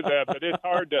like to do that, but it's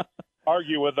hard to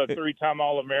argue with a 3-time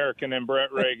All-American in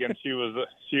Brett Reagan. She was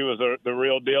the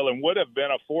real deal and would have been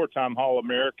a 4-time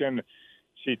All-American.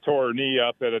 She tore her knee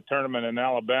up at a tournament in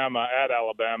Alabama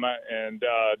and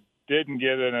didn't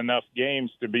get in enough games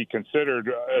to be considered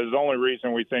as the only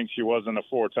reason we think she wasn't a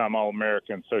 4-time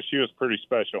All-American. So she was pretty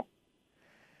special.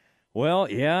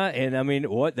 Well, yeah, and I mean,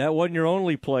 that wasn't your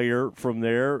only player from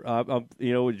there.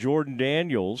 Jordan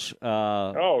Daniels.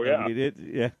 Oh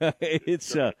yeah,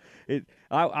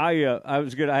 I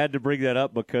was good. I had to bring that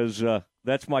up because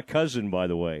that's my cousin, by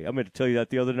the way. I meant to tell you that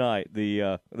the other night.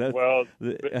 There's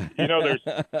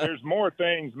more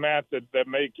things, Matt, that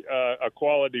make a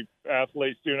quality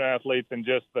athlete, student athlete, than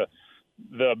just the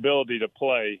ability to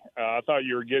play. I thought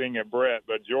you were getting at Brett,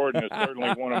 but Jordan is certainly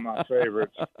one of my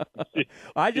favorites.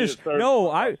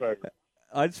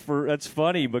 That's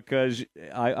funny because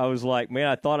I was like, man,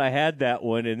 I thought I had that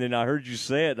one, and then I heard you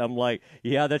say it, and I'm like,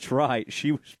 yeah, that's right.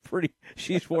 She's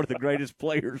one of the greatest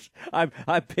players.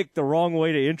 I picked the wrong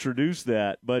way to introduce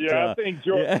that, but I think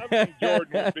Jordan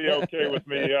would be okay with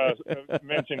me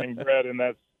mentioning Brett in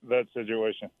that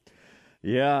situation.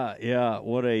 Yeah.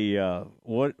 What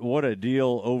a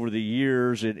deal over the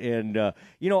years, and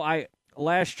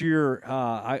last year,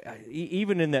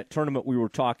 even in that tournament we were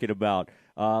talking about,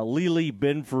 Lily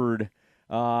Benford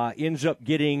ends up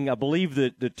getting, I believe,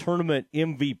 the tournament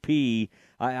MVP.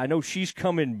 I know she's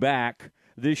coming back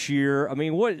this year. I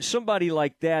mean, somebody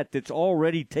like that's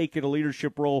already taken a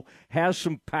leadership role, has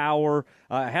some power,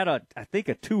 had I think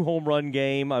a 2-home run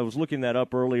game. I was looking that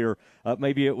up earlier.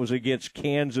 Maybe it was against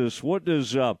Kansas. What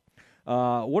does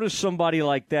somebody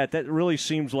like that? That really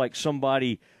seems like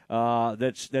somebody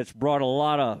that's brought a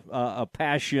lot of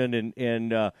passion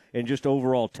and just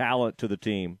overall talent to the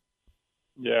team.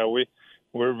 Yeah,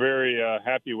 we're very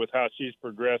happy with how she's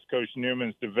progressed. Coach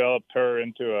Newman's developed her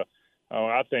into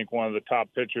I think one of the top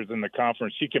pitchers in the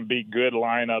conference. She can beat good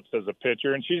lineups as a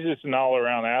pitcher, and she's just an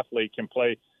all-around athlete, can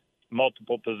play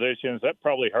multiple positions. That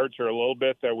probably hurts her a little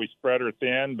bit that we spread her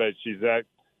thin, but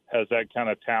has that kind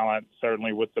of talent,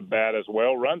 certainly with the bat as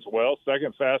well. Runs well,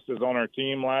 second fastest on our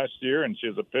team last year, and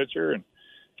she's a pitcher, and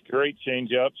great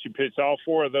changeup. She pitched all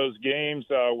 4 of those games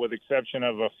with exception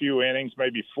of a few innings,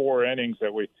 maybe 4 innings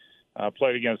that we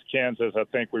played against Kansas. I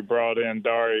think we brought in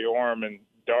Dari Orm, and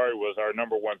Dari was our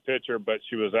number 1 pitcher, but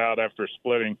she was out after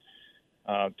splitting,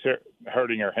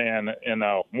 hurting her hand in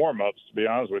warm-ups, to be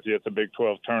honest with you. It's a Big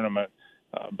 12 tournament.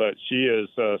 But she is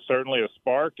certainly a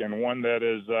spark and one that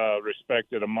is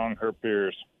respected among her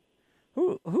peers.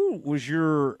 Who was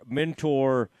your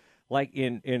mentor, like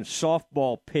in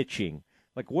softball pitching?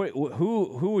 Like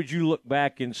who would you look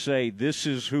back and say, this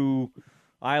is who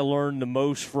I learned the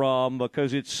most from,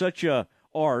 because it's such a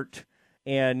art.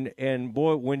 And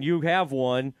boy, when you have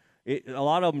one, a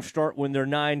lot of them start when they're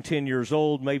 9, 10 years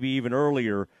old, maybe even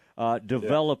earlier,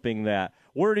 developing that.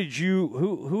 Where did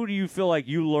who do you feel like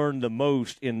you learned the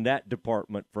most in that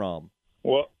department from?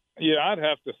 Well, yeah, I'd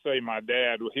have to say my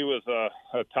dad. He was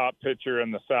a top pitcher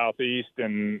in the Southeast,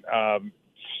 and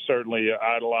certainly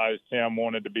idolized him,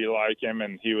 wanted to be like him,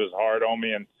 and he was hard on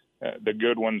me. And the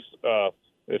good ones,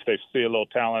 if they see a little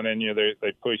talent in you,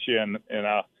 they push you, and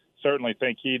I certainly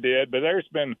think he did. But there's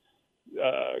been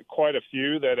quite a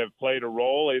few that have played a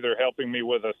role, either helping me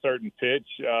with a certain pitch.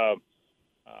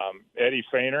 Eddie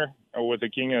Feiner with the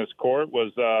King of his Court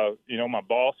was, my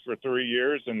boss for 3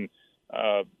 years, and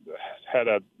had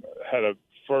a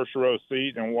first row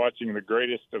seat and watching the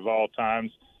greatest of all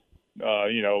times,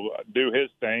 do his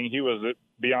thing. He was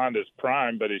beyond his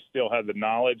prime, but he still had the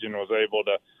knowledge and was able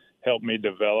to help me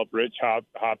develop. Rich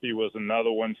Hoppy was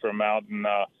another one from out in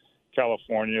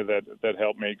California that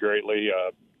helped me greatly.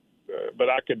 But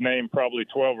I could name probably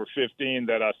 12 or 15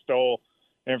 that I stole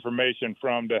information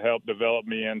from to help develop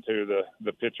me into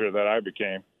the pitcher that I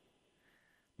became.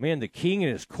 Man, the King in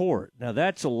his Court. Now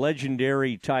that's a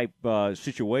legendary type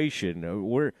situation.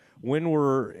 When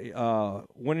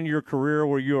in your career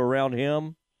were you around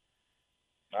him?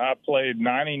 I played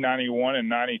 90, 91, and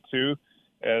 92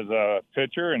 as a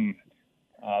pitcher, and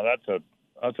that's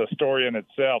a story in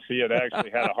itself. He had actually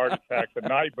had a heart attack the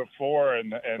night before,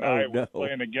 and I was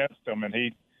playing against him, and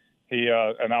he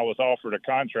and I was offered a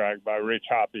contract by Rich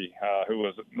Hoppy, who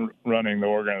was running the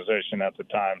organization at the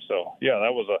time. So, yeah,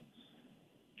 that was a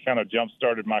kind of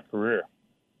jump-started my career.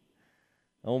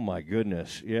 Oh, my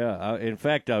goodness. Yeah. In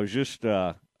fact, I was just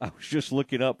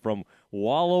looking up from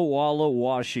Walla Walla,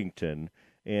 Washington,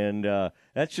 and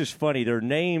that's just funny. They're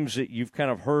names that you've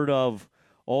kind of heard of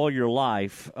all your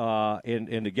life,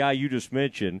 and the guy you just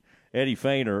mentioned, Eddie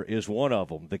Feiner, is one of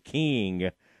them, the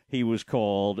King, he was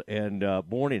called, and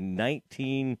born in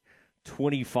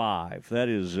 1925. That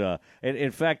is, and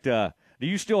in fact, do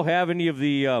you still have any of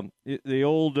the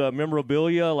old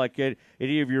memorabilia, like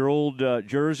any of your old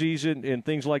jerseys and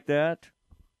things like that?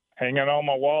 Hanging on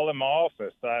my wall in my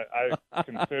office. I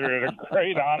consider it a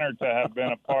great honor to have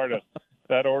been a part of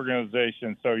that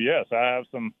organization. So yes, I have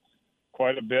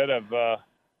quite a bit of the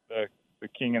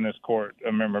King in his Court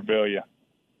memorabilia.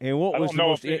 And what was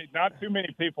not too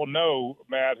many people know,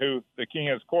 Matt, who the King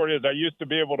of his Court is. I used to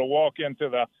be able to walk into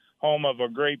the home of a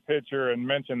great pitcher and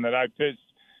mention that I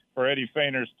pitched for Eddie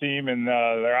Feiner's team, and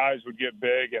their eyes would get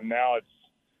big. And now it's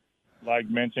like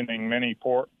mentioning Minnie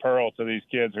Pearl to these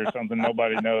kids or something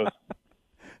nobody knows.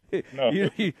 No.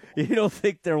 You don't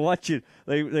think they're watching?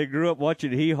 They grew up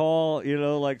watching Hee Haw,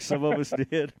 like some of us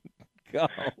did.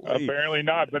 Golly. Apparently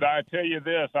not. But I tell you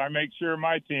this: I make sure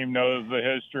my team knows the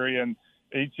history, and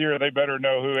each year they better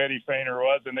know who Eddie Feiner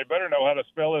was, and they better know how to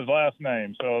spell his last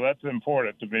name. So that's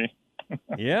important to me.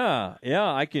 Yeah,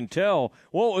 I can tell.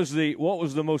 What was the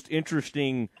most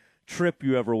interesting trip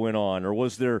you ever went on, or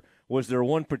was there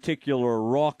one particular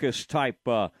raucous type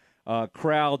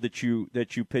crowd that you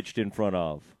pitched in front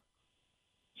of?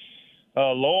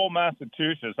 Lowell,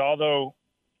 Massachusetts. Although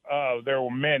there were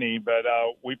many, but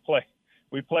we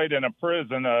played in a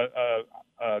prison, a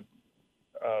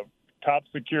top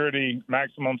security,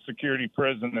 maximum security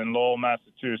prison in Lowell,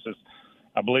 Massachusetts.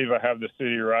 I believe I have the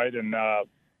city right, and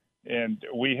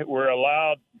we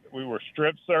were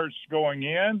strip searched going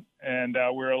in, and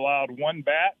we were allowed one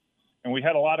bat, and we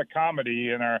had a lot of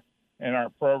comedy in our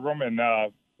program, and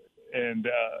that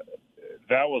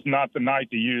was not the night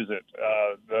to use it.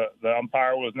 The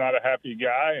umpire was not a happy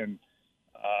guy, and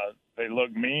they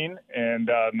looked mean and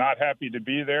not happy to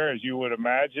be there, as you would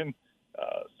imagine.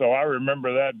 So I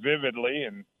remember that vividly,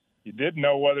 and you didn't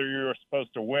know whether you were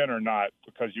supposed to win or not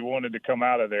because you wanted to come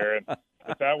out of there. And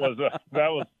but that was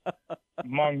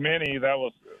among many. That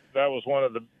was one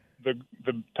of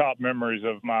the top memories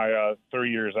of my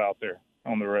 3 years out there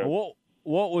on the road.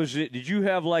 What was it? Did you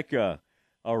have like a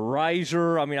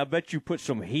riser? I mean, I bet you put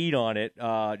some heat on it,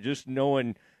 just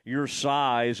knowing your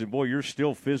size, and boy, you're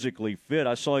still physically fit.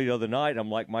 I saw you the other night. I'm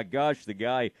like, my gosh, the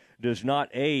guy does not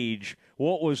age.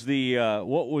 What was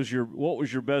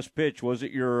your best pitch? Was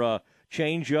it your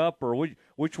change up, or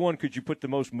which one could you put the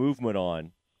most movement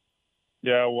on?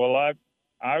 Yeah, well,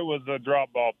 I was a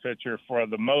drop ball pitcher for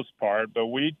the most part, but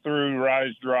we threw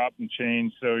rise, drop, and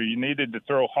change, so you needed to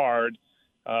throw hard.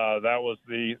 That was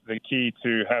the key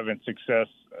to having success.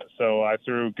 So I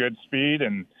threw good speed,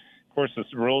 and of course the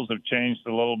rules have changed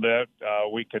a little bit.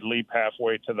 We could leap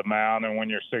halfway to the mound, and when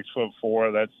you're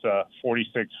 6'4", that's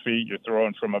 46 feet. You're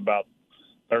throwing from about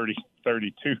 30,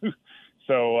 32.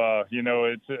 So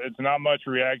it's not much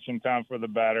reaction time for the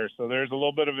batter. So there's a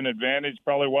little bit of an advantage.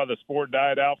 Probably why the sport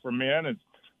died out for men. It's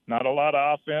not a lot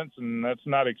of offense, and that's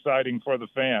not exciting for the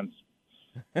fans.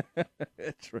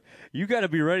 That's right. You got to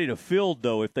be ready to field,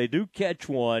 though. If they do catch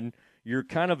one, you're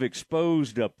kind of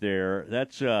exposed up there.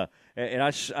 That's and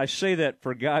I say that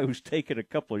for a guy who's taken a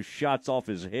couple of shots off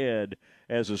his head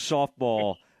as a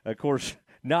softball. Of course,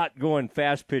 not going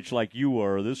fast pitch like you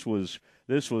were. This was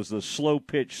the slow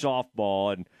pitch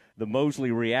softball, and the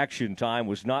Mosley reaction time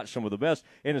was not some of the best.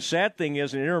 And the sad thing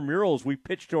is, in intramurals, we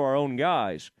pitched to our own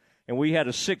guys, and we had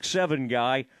a 6'7"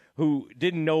 guy who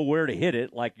didn't know where to hit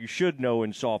it, like you should know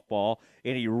in softball,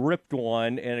 and he ripped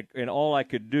one, and all I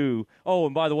could do – oh,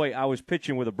 and by the way, I was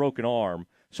pitching with a broken arm,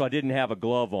 so I didn't have a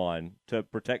glove on to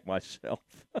protect myself.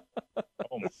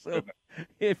 So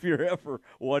if you're ever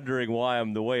wondering why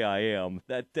I'm the way I am,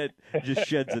 that just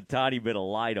sheds a tiny bit of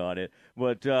light on it.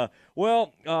 But,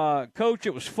 Coach,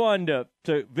 it was fun to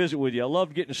visit with you. I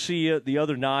loved getting to see you the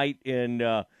other night, and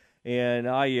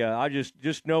I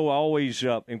just know I always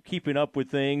am keeping up with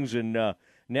things. And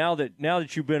now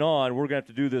that you've been on, we're going to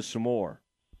have to do this some more.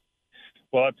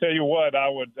 Well, I'll tell you what, I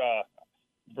would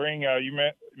bring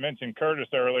you mentioned Curtis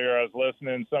earlier. I was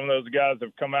listening. Some of those guys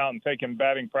have come out and taken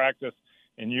batting practice,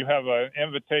 and you have an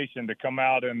invitation to come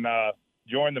out and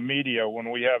join the media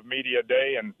when we have media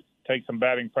day and take some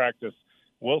batting practice.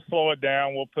 We'll slow it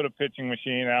down. We'll put a pitching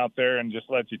machine out there and just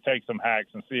let you take some hacks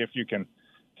and see if you can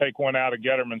take one out of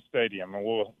Getterman Stadium, and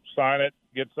we'll sign it,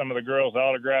 get some of the girls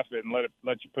autograph it, and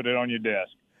let you put it on your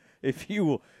desk. If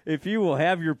you will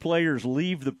have your players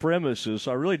leave the premises,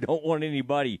 I really don't want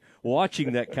anybody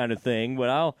watching that kind of thing. But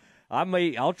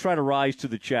I'll try to rise to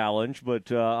the challenge.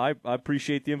 But I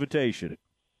appreciate the invitation.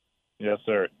 Yes,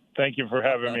 sir. Thank you for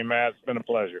having me, Matt. It's been a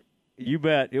pleasure. You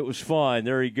bet. It was fun.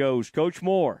 There he goes, Coach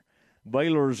Moore,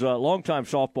 Baylor's longtime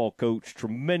softball coach.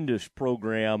 Tremendous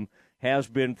program, has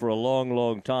been for a long,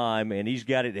 long time, and he's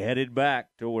got it headed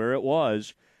back to where it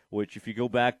was. Which, if you go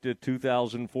back to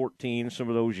 2014, some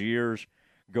of those years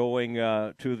going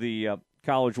to the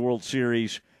College World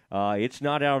Series, it's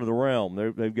not out of the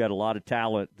realm. They've got a lot of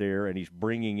talent there, and he's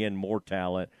bringing in more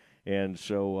talent. And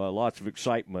so lots of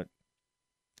excitement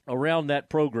around that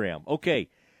program. Okay,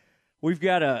 we've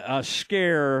got a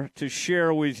scare to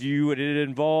share with you, and it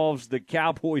involves the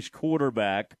Cowboys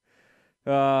quarterback.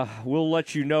 We'll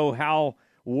let you know how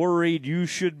worried you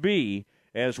should be,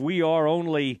 as we are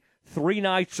only 3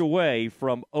 nights away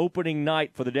from opening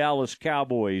night for the Dallas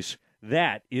Cowboys.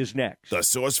 That is next. The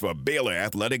source for Baylor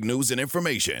athletic news and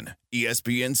information,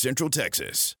 ESPN Central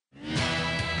Texas.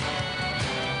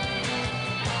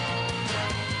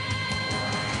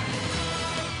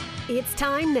 It's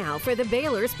time now for the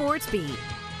Baylor Sports Beat.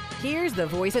 Here's the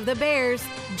voice of the Bears,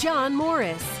 John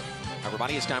Morris.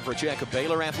 Everybody, it's time for a check of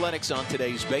Baylor athletics on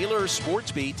today's Baylor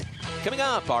Sports Beat. Coming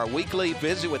up, our weekly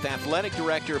visit with Athletic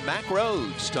Director Mac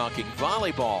Rhodes, talking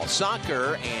volleyball,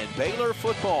 soccer, and Baylor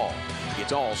football.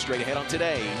 It's all straight ahead on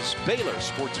today's Baylor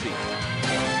Sports Beat.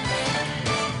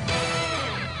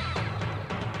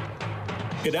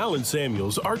 At Allen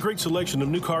Samuels, our great selection of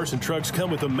new cars and trucks come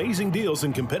with amazing deals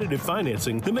and competitive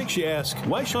financing that makes you ask,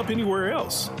 why shop anywhere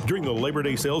else? During the Labor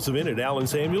Day sales event at Allen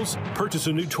Samuels, purchase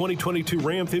a new 2022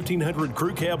 Ram 1500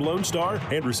 Crew Cab Lone Star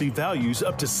and receive values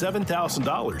up to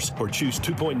 $7,000, or choose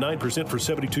 2.9% for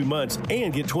 72 months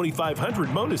and get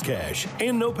 $2,500 bonus cash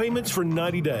and no payments for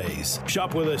 90 days.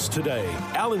 Shop with us today.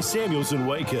 Allen Samuels in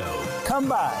Waco. Come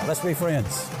by. Let's be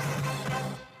friends.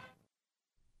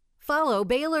 Follow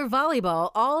Baylor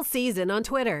Volleyball all season on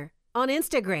Twitter, on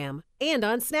Instagram, and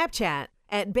on Snapchat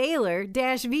at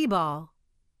Baylor-V-Ball.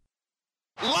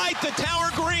 Light the tower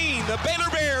green. The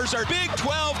Baylor Bears are Big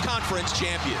 12 Conference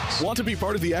champions. Want to be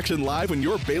part of the action live when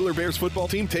your Baylor Bears football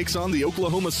team takes on the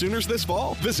Oklahoma Sooners this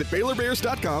fall? Visit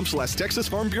BaylorBears.com/Texas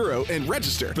Farm Bureau and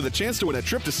register for the chance to win a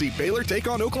trip to see Baylor take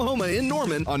on Oklahoma in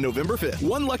Norman on November 5th.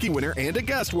 One lucky winner and a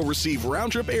guest will receive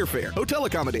round-trip airfare, hotel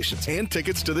accommodations, and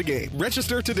tickets to the game.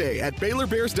 Register today at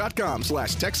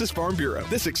BaylorBears.com/Texas Farm Bureau.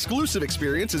 This exclusive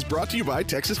experience is brought to you by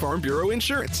Texas Farm Bureau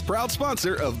Insurance, proud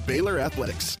sponsor of Baylor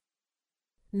Athletics.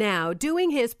 Now,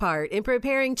 doing his part in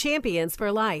preparing champions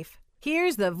for life,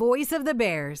 here's the voice of the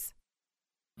Bears.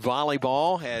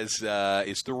 Volleyball is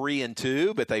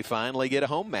 3-2, but they finally get a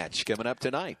home match coming up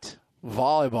tonight.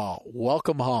 Volleyball,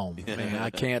 welcome home. Man, I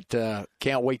can't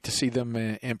wait to see them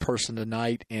in person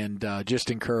tonight, and just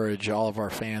encourage all of our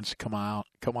fans to come on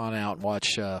out and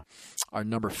watch our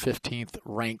number 15th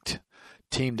ranked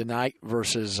team tonight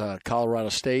versus Colorado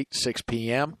State, 6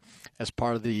 p.m. as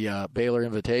part of the Baylor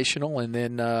Invitational. And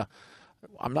then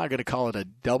I'm not going to call it a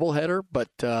doubleheader, but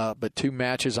 2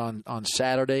 matches on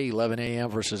Saturday, 11 a.m.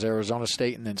 versus Arizona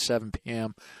State, and then 7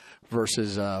 p.m.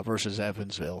 versus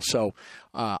Evansville. So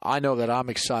I know that I'm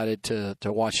excited to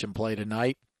watch them play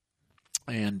tonight,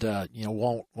 and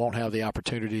won't have the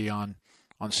opportunity on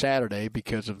Saturday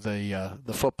because of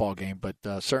the football game, but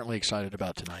certainly excited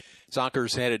about tonight.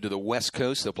 Soccer's headed to the West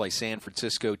Coast. They'll play San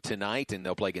Francisco tonight, and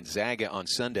they'll play Gonzaga on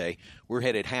Sunday. We're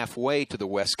headed halfway to the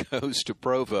West Coast to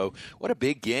Provo. What a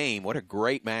big game. What a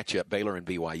great matchup, Baylor and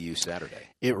BYU Saturday.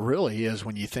 It really is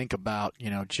when you think about,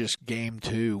 just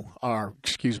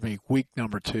week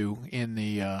number 2 in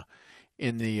the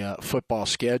football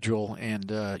schedule.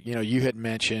 And, you had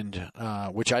mentioned,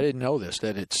 which I didn't know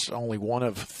that it's only one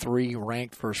of 3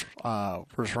 ranked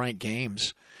first-ranked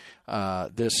games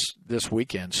this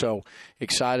weekend. So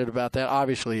excited about that.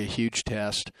 Obviously a huge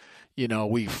test.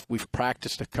 We've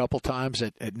practiced a couple times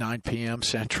at 9 p.m.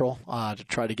 Central to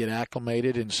try to get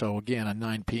acclimated. And so, again, a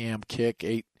 9 p.m. kick,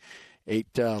 8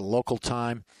 local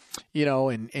time,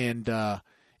 and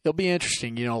it'll be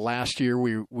interesting. Last year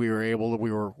we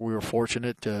were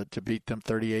fortunate to beat them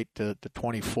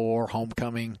 38-24,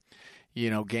 homecoming,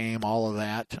 game, all of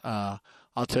that.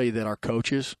 I'll tell you that our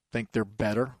coaches think they're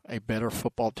a better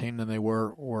football team than they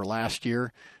were last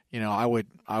year. I would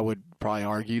probably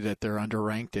argue that they're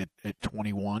underranked at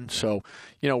 21. So,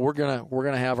 we're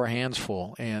gonna have our hands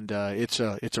full, and it's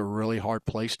a really hard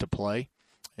place to play.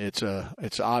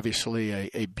 It's obviously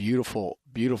a beautiful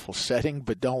setting,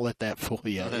 but don't let that fool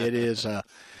you. It is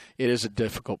a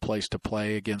difficult place to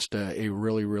play against a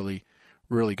really, really,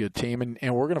 really good team,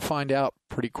 and we're going to find out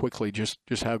pretty quickly just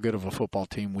how good of a football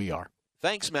team we are.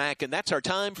 Thanks, Mac, and that's our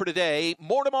time for today.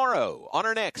 More tomorrow on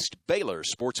our next Baylor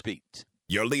Sports Beat.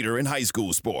 Your leader in high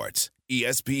school sports,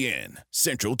 ESPN,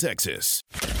 Central Texas.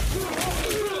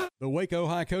 The Waco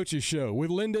High Coaches Show with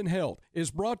Linden Health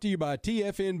is brought to you by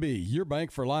TFNB, your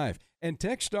bank for life, and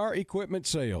Techstar Equipment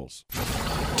Sales.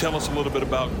 Tell us a little bit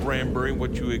about Granbury,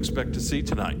 what you expect to see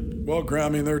tonight. Well,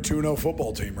 they're a 2-0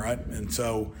 football team, right? And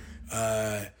so,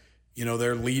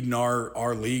 they're leading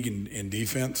our league in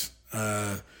defense.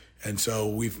 And so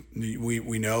we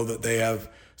know that they have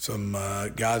some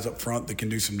guys up front that can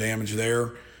do some damage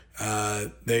there.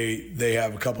 They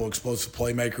have a couple explosive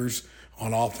playmakers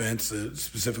on offense,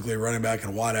 specifically a running back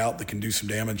and a wide out that can do some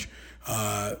damage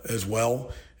as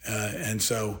well. And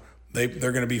so they're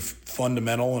going to be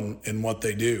fundamental in what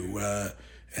they do.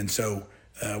 And so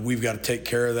we've got to take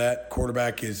care of that.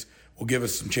 Quarterback will give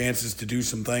us some chances to do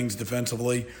some things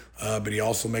defensively, but he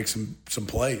also makes some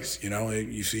plays.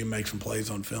 You see him make some plays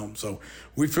on film. So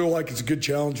we feel like it's a good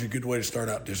challenge, a good way to start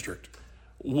out district.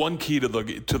 One key to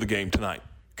the game tonight.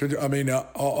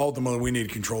 Ultimately, we need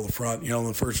to control the front. In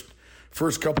the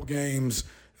first couple games,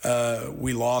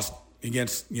 we lost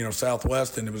against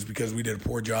Southwest, and it was because we did a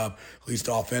poor job, at least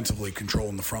offensively,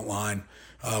 controlling the front line.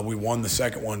 We won the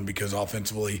second one because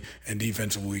offensively and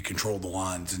defensively we controlled the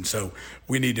lines, and so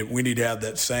we need to have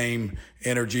that same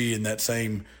energy and that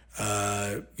same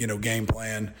game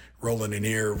plan rolling in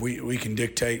here. We can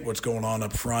dictate what's going on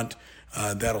up front.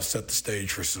 That'll set the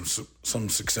stage for some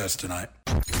success tonight.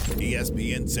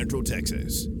 ESPN Central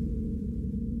Texas.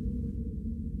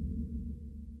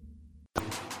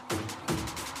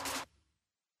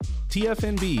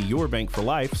 TFNB, your bank for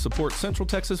life, supports Central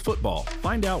Texas football.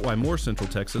 Find out why more Central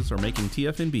Texas are making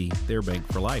TFNB their bank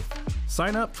for life.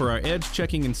 Sign up for our Edge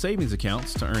checking and savings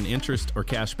accounts to earn interest or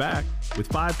cash back. With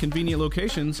 5 convenient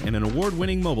locations and an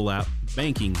award-winning mobile app,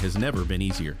 banking has never been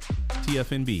easier.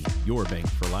 TFNB, your bank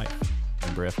for life.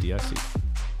 Member FDIC.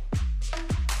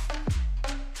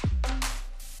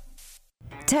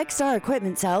 Techstar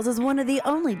Equipment Sales is one of the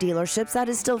only dealerships that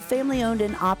is still family-owned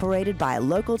and operated by a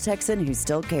local Texan who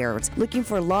still cares. Looking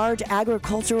for large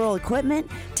agricultural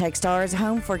equipment? Techstar is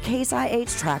home for Case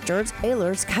IH tractors,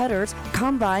 balers, cutters,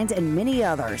 combines, and many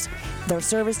others. Their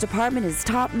service department is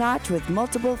top-notch with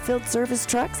multiple field service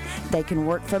trucks. They can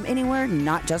work from anywhere,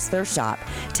 not just their shop.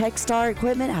 Techstar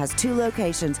Equipment has 2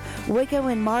 locations, Waco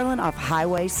and Marlin off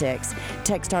Highway 6.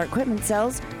 Techstar Equipment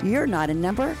Sales, you're not a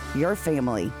number, you're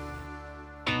family.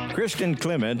 Kristen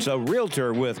Clements, a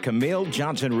realtor with Camille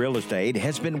Johnson Real Estate,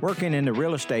 has been working in the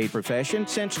real estate profession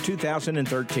since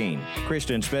 2013.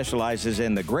 Kristen specializes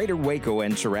in the greater Waco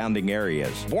and surrounding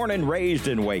areas. Born and raised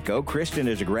in Waco, Kristen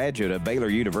is a graduate of Baylor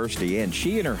University, and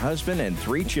she and her husband and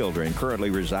 3 children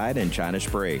currently reside in China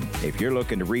Spring. If you're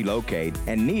looking to relocate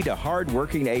and need a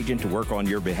hard-working agent to work on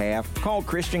your behalf, call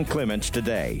Kristen Clements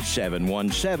today,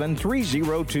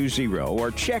 717-3020,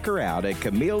 or check her out at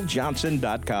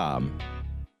CamilleJohnson.com.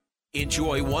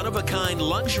 Enjoy one-of-a-kind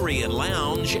luxury and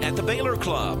lounge at the Baylor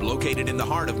Club, located in the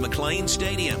heart of McLean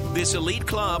Stadium. This elite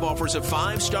club offers a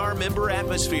 5-star member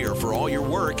atmosphere for all your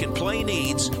work and play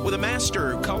needs, with a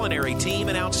master culinary team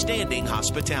and outstanding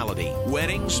hospitality.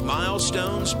 Weddings,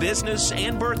 milestones, business,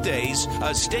 and birthdays.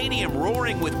 A stadium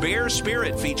roaring with Bear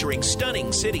spirit featuring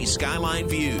stunning city skyline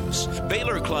views.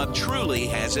 Baylor Club truly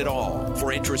has it all.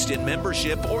 For interest in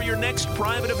membership or your next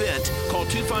private event, call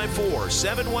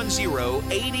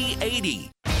 254-710-8080. ESPN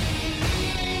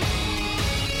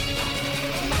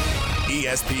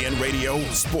Radio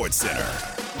Sports Center.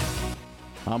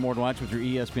 I'm Ward Watch with your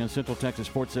ESPN Central Texas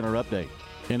Sports Center update.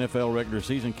 NFL regular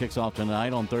season kicks off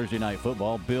tonight on Thursday Night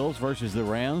Football. Bills versus the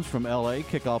Rams from L.A.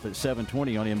 kick off at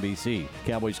 7:20 on NBC.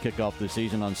 Cowboys kick off the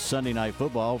season on Sunday Night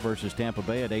Football versus Tampa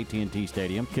Bay at AT&T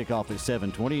Stadium. Kick off at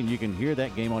 7:20, and you can hear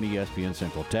that game on ESPN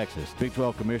Central Texas. Big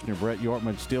 12 Commissioner Brett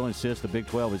Yorkman still insists the Big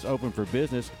 12 is open for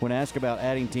business when asked about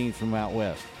adding teams from out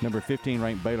west. Number 15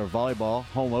 ranked Baylor volleyball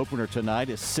home opener tonight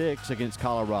at 6 against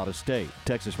Colorado State.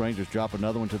 Texas Rangers drop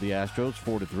another one to the Astros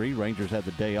 4-3. Rangers have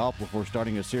the day off before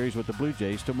starting a series with the Blue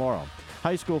Jays tomorrow.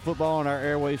 High school football on our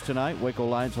airwaves tonight. Waco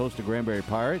Lions host the Granbury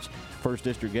Pirates. First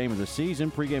district game of the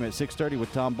season. Pregame at 6:30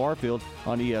 with Tom Barfield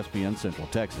on ESPN Central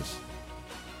Texas.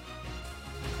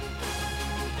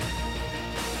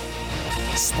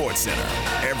 Sports Center,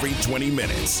 every 20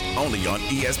 minutes, only on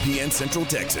ESPN Central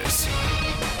Texas.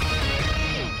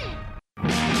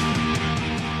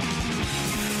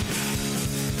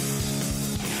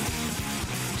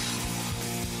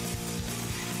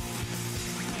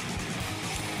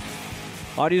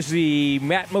 It is the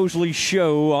Matt Mosley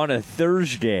Show on a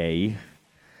Thursday,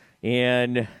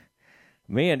 and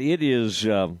man, it is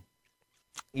a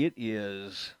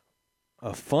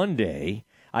fun day.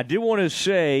 I did want to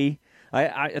say,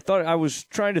 I thought I was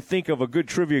trying to think of a good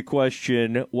trivia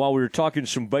question while we were talking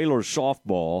some Baylor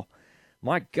softball.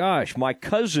 My gosh, my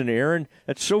cousin Erin,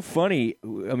 that's so funny.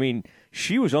 I mean,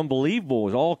 she was unbelievable. It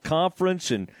was all conference,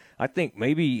 and I think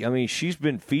she's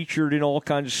been featured in all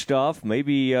kinds of stuff,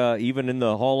 maybe even in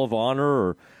the Hall of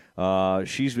Honor, or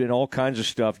she's been all kinds of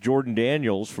stuff. Jordan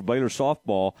Daniels for Baylor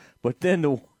softball. But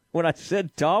then when I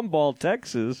said Tomball,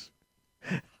 Texas,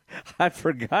 I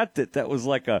forgot that was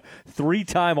like a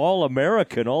 3-time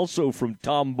All-American also from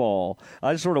Tomball.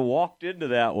 I sort of walked into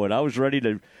that one. I was ready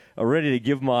to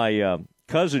give my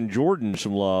cousin Jordan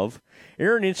some love.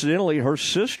 Erin, incidentally, her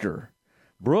sister,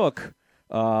 Brooke,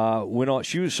 went on.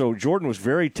 Jordan was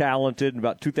very talented in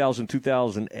about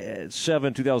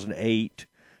 2007, 2008.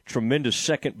 Tremendous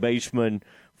second baseman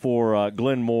for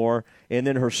Glenn Moore. And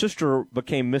then her sister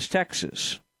became Miss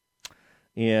Texas.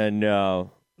 And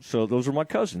so those are my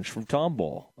cousins from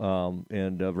Tomball,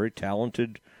 and a very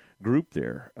talented group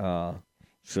there.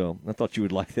 So I thought you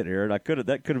would like that, Aaron. That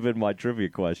could have been my trivia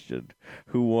question.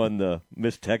 Who won the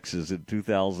Miss Texas in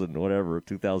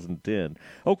 2010?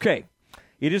 Okay.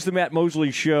 It is the Matt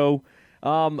Mosley Show.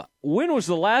 When was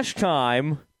the last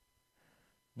time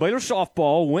Baylor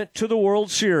softball went to the World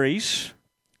Series,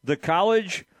 the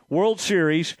College World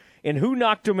Series, and who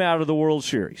knocked them out of the World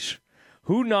Series?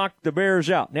 Who knocked the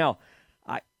Bears out? Now,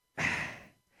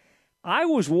 I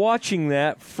was watching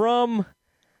that from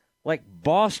like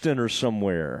Boston or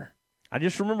somewhere. I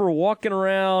just remember walking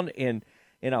around, and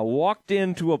I walked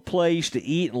into a place to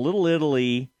eat in Little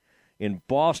Italy in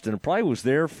Boston. I probably was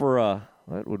there for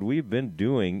what would we have been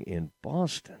doing in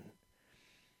Boston?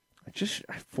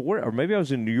 Or maybe I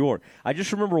was in New York. I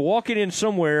just remember walking in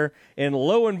somewhere, and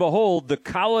lo and behold, the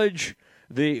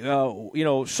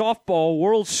softball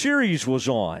World Series was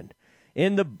on,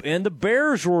 and the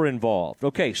Bears were involved.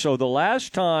 Okay, so the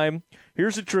last time,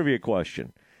 here's a trivia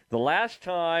question: the last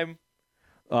time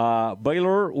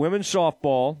Baylor women's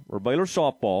softball or Baylor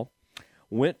softball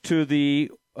went to the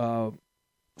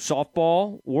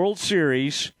softball World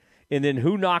Series, and then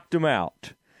who knocked them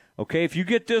out. Okay, if you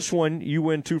get this one, you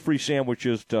win 2 free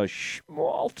sandwiches to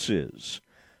Schmaltz's.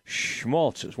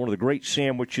 Schmaltz's, one of the great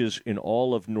sandwiches in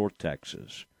all of North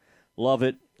Texas. Love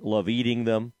it, love eating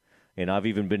them, and I've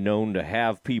even been known to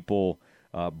have people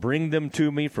bring them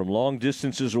to me from long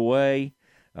distances away.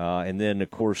 And then,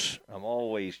 of course, I'm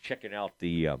always checking out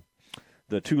the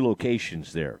 2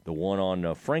 locations there, the one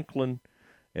on Franklin,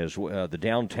 as the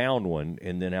downtown one,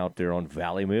 and then out there on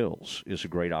Valley Mills is a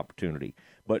great opportunity.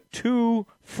 But 2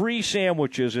 free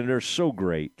sandwiches, and they're so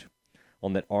great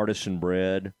on that artisan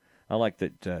bread. I like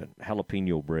that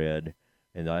jalapeno bread,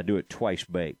 and I do it twice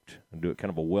baked. I do it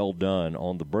kind of a well done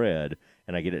on the bread,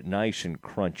 and I get it nice and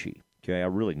crunchy. Okay, I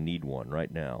really need one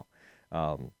right now.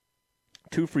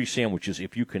 2 free sandwiches.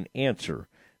 If you can answer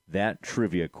that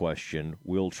trivia question,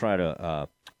 we'll try to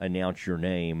announce your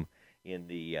name in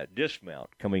the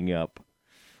dismount coming up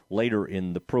later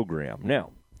in the program.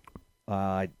 Now,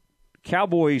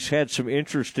 Cowboys had some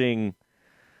interesting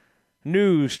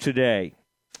news today.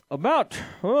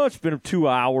 It's been 2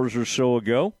 hours or so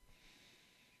ago.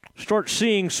 Start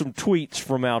seeing some tweets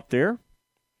from out there.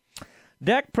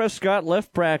 Dak Prescott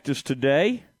left practice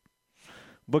today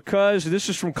because, this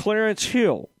is from Clarence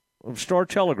Hill of Star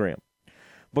Telegram,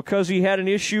 because he had an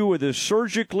issue with his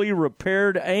surgically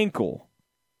repaired ankle.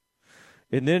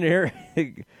 And then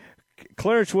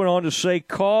Clarence went on to say,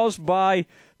 caused by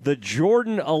the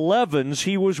Jordan 11s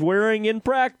he was wearing in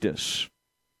practice.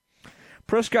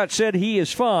 Prescott said he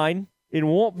is fine and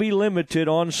won't be limited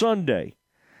on Sunday.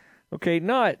 Okay,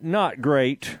 not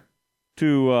great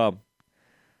to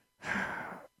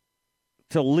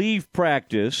leave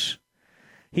practice.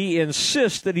 He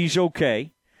insists that he's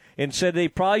okay and said they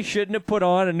probably shouldn't have put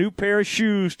on a new pair of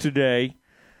shoes today.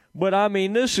 But, I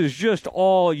mean, this is just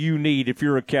all you need if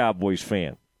you're a Cowboys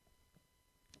fan,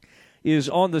 is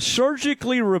on the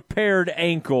surgically repaired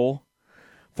ankle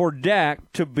for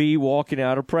Dak to be walking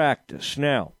out of practice.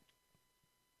 Now,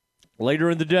 later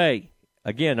in the day,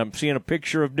 again, I'm seeing a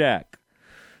picture of Dak.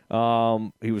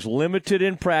 He was limited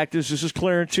in practice. This is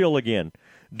Clarence Hill again,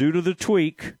 due to the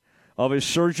tweak of his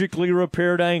surgically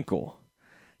repaired ankle.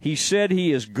 He said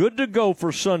he is good to go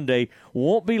for Sunday,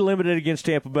 won't be limited against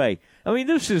Tampa Bay. I mean,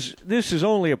 this is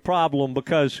only a problem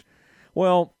because,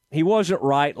 well, he wasn't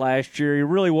right last year. He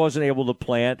really wasn't able to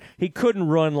plant. He couldn't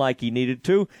run like he needed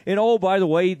to. And, oh, by the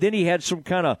way, then he had some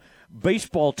kind of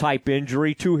baseball-type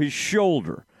injury to his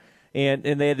shoulder. And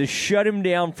they had to shut him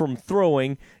down from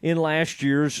throwing in last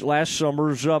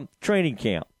summer's training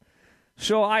camp.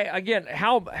 So,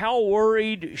 how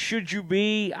worried should you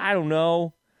be? I don't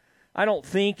know. I don't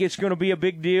think it's going to be a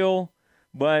big deal.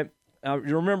 But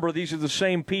remember, these are the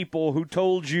same people who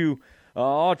told you,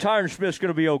 Tyron Smith's going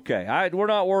to be okay. We're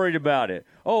not worried about it.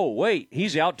 Oh, wait,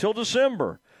 he's out till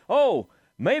December. Oh,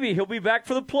 maybe he'll be back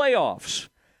for the playoffs.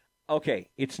 Okay,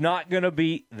 it's not going to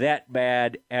be that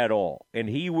bad at all. And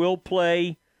he will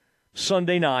play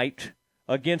Sunday night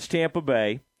against Tampa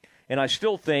Bay. And I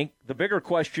still think the bigger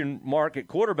question mark at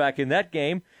quarterback in that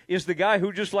game is the guy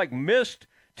who just missed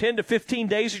 10 to 15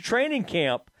 days of training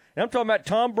camp. And I'm talking about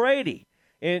Tom Brady.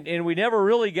 And we never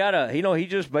really got he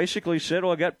just basically said,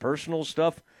 I got personal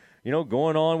stuff,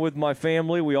 going on with my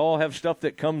family. We all have stuff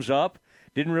that comes up.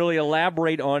 Didn't really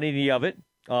elaborate on any of it.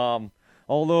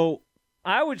 Although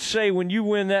I would say when you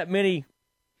win that many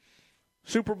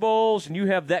Super Bowls and you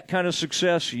have that kind of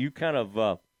success, you kind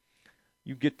of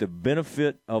you get the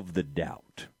benefit of the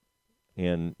doubt.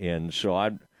 And so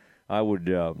I would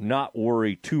not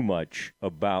worry too much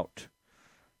about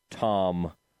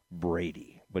Tom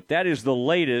Brady. But that is the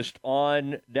latest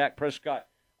on Dak Prescott.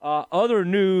 Other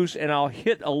news, and I'll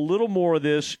hit a little more of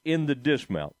this in the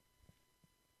dismount.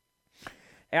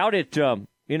 Out at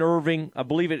in Irving, I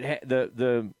believe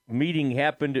the meeting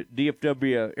happened at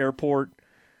DFW Airport.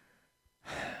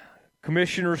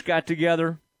 Commissioners got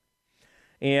together.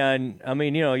 And, I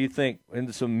mean, you think in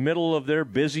the middle of their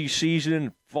busy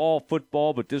season, fall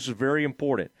football, but this is very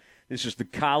important. This is the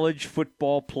college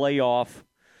football playoff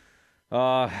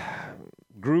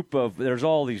group of, there's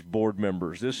all these board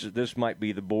members. This might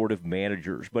be the board of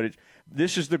managers, but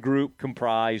this is the group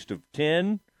comprised of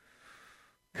 10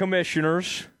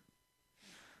 commissioners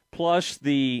plus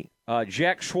the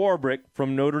Jack Swarbrick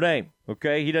from Notre Dame.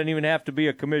 Okay, he doesn't even have to be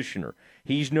a commissioner.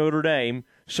 He's Notre Dame,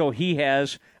 so he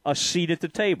has a seat at the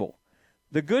table.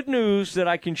 The good news that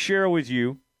I can share with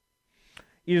you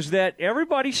is that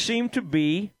everybody seemed to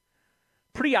be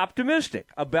pretty optimistic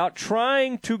about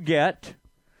trying to get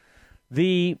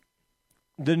the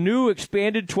new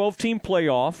expanded 12-team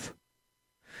playoff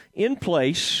in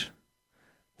place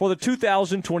for the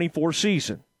 2024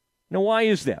 season. Now, why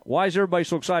is that? Why is everybody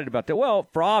so excited about that? Well,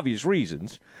 for obvious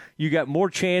reasons. You got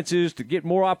more chances to get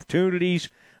more opportunities.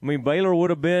 I mean, Baylor would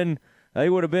have been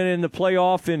in the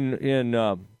playoff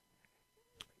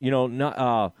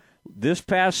this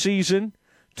past season,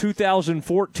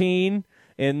 2014,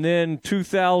 and then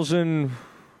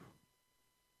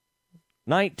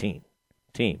 2019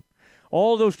 team.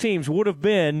 All those teams would have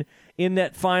been in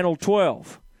that final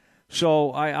 12.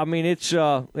 So, I mean, it's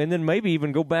and then maybe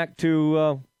even go back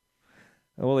to,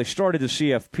 they started the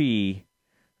CFP.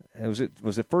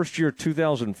 Was it first year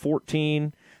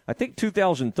 2014? I think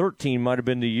 2013 might have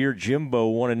been the year Jimbo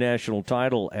won a national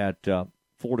title at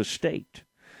Florida State.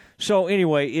 So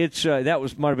anyway, it's might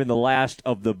have been the last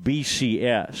of the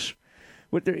BCS.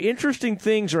 But the interesting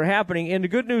things are happening, and the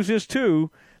good news is too,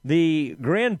 the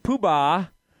Grand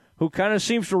Poobah, who kind of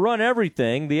seems to run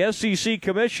everything, the SEC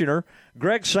commissioner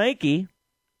Greg Sankey,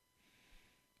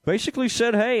 basically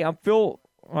said, "Hey, I feel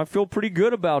pretty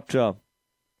good about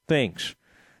things."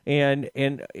 And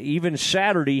even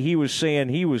Saturday, he was saying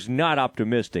he was not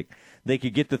optimistic they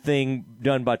could get the thing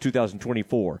done by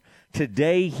 2024.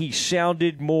 Today, he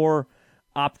sounded more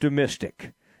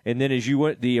optimistic. And then as you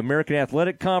went, the American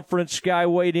Athletic Conference guy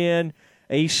weighed in,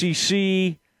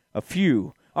 ACC, a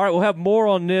few. All right, we'll have more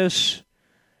on this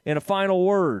in a final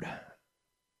word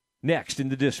next in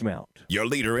the Dismount. Your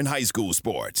leader in high school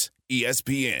sports,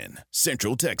 ESPN,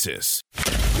 Central Texas.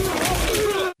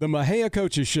 The Mahia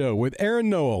Coaches Show with Aaron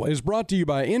Noel is brought to you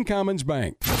by Incommons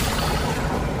Bank.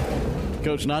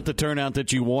 Coach, not the turnout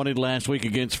that you wanted last week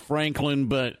against Franklin,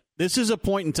 but this is a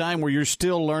point in time where you're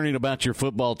still learning about your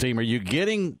football team. Are you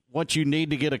getting what you need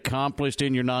to get accomplished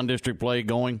in your non-district play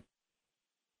going?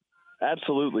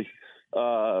 Absolutely.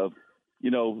 The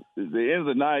end of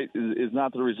the night is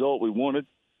not the result we wanted.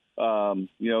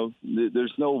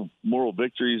 There's no moral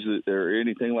victories or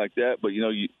anything like that, but,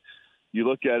 you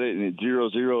look at it and it's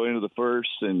 0-0 into the first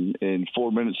and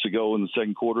 4 minutes to go in the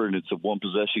second quarter, and it's a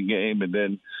one-possession game. And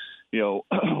then,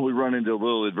 we run into a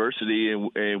little adversity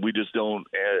and we just don't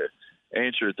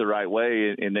answer it the right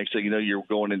way. And next thing you know, you're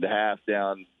going into half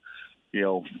down,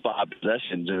 5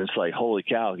 possessions, and it's like, holy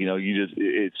cow,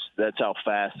 that's how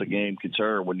fast the game can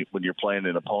turn when you're playing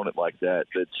an opponent like that.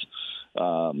 That's,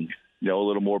 a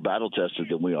little more battle tested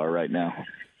than we are right now.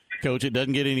 Coach, it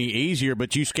doesn't get any easier,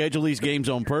 but you schedule these games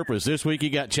on purpose. This week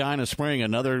you got China Spring,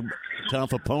 another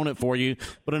tough opponent for you,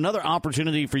 but another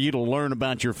opportunity for you to learn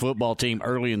about your football team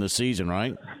early in the season,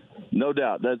 right? No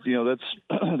doubt. That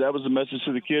was the message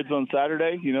to the kids on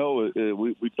Saturday.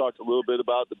 We talked a little bit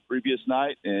about the previous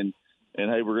night, and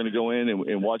hey, we're going to go in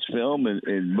and watch film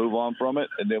and move on from it.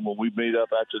 And then when we meet up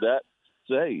after that,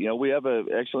 say, we have an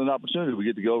excellent opportunity. We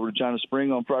get to go over to China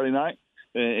Spring on Friday night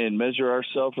and measure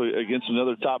ourselves against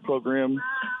another top program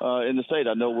in the state.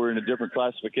 I know we're in a different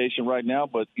classification right now,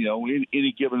 but in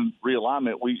any given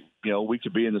realignment, we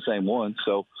could be in the same one.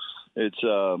 So it's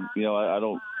I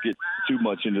don't get too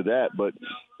much into that, but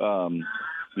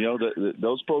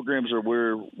those programs are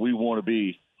where we want to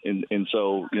be, and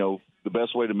so the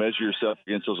best way to measure yourself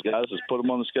against those guys is put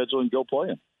them on the schedule and go play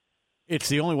them. It's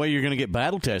the only way you're going to get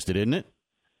battle tested, isn't it?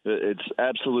 It's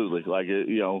absolutely like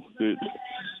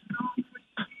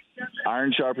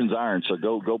iron sharpens iron, so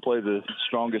go play the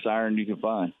strongest iron you can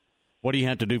find. What do you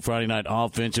have to do Friday night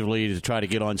offensively to try to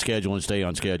get on schedule and stay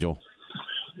on schedule?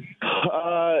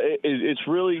 It's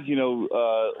really,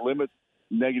 limit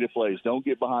negative plays. Don't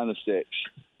get behind the sticks.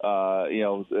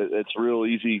 It's real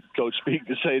easy coach speak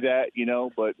to say that,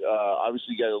 but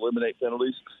obviously you got to eliminate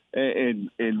penalties and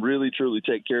really truly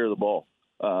take care of the ball.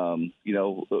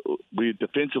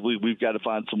 Defensively, we've got to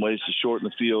find some ways to shorten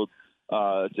the field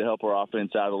to help our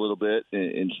offense out a little bit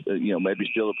and maybe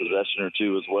steal a possession or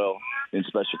two as well in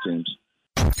special teams.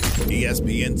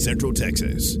 ESPN Central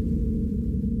Texas.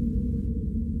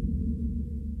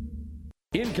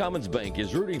 Incommons Bank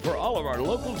is rooting for all of our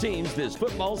local teams this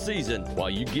football season. While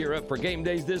you gear up for game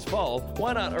days this fall,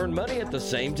 why not earn money at the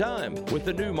same time? With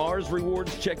the new Mars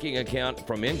Rewards checking account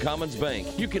from Incommons Bank,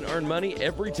 you can earn money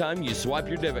every time you swipe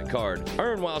your debit card.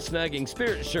 Earn while snagging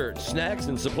Spirit shirts, snacks,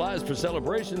 and supplies for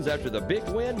celebrations after the big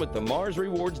win with the Mars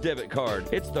Rewards debit card.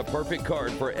 It's the perfect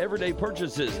card for everyday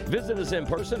purchases. Visit us in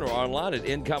person or online at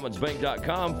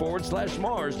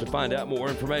incommonsbank.com/Mars to find out more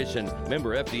information.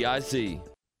 Member FDIC.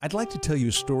 I'd like to tell you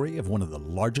a story of one of the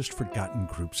largest forgotten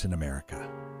groups in America.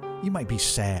 You might be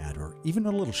sad or even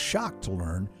a little shocked to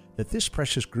learn that this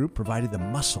precious group provided the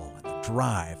muscle and the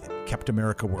drive that kept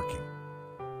America working.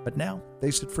 But now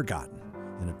they sit forgotten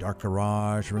in a dark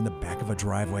garage or in the back of a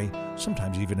driveway,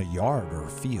 sometimes even a yard or a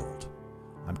field.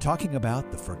 I'm talking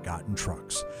about the forgotten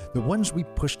trucks, the ones we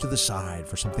push to the side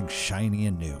for something shiny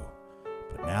and new.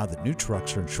 But now that new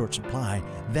trucks are in short supply,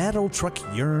 that old truck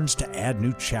yearns to add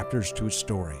new chapters to its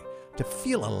story, to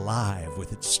feel alive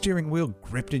with its steering wheel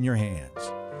gripped in your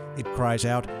hands. It cries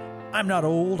out, "I'm not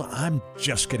old, I'm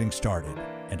just getting started."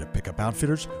 And at Pickup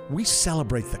Outfitters, we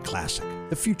celebrate the classic,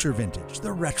 the future vintage,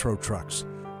 the retro trucks,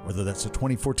 whether that's a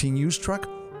 2014 used truck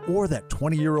or that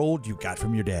 20-year-old you got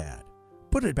from your dad.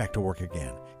 Put it back to work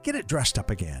again, get it dressed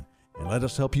up again, and let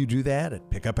us help you do that at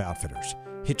Pickup Outfitters.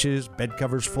 Hitches, bed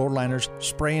covers, floor liners,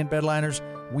 spray and bed liners,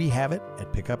 we have it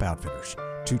at Pickup Outfitters,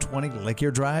 220 Lake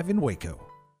Air Drive in Waco.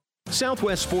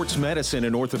 Southwest Sports Medicine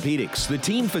and Orthopedics, the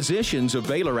team physicians of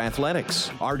Baylor Athletics.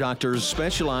 Our doctors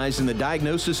specialize in the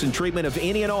diagnosis and treatment of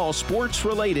any and all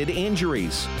sports-related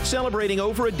injuries. Celebrating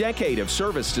over a decade of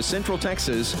service to Central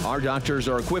Texas, our doctors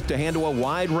are equipped to handle a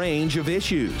wide range of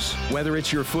issues. Whether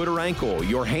it's your foot or ankle,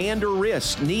 your hand or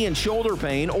wrist, knee and shoulder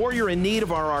pain, or you're in need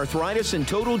of our arthritis and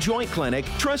total joint clinic,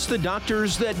 trust the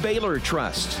doctors that Baylor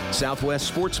trusts. Southwest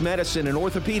Sports Medicine and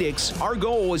Orthopedics, our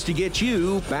goal is to get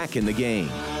you back in the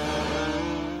game.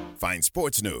 Find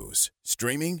sports news,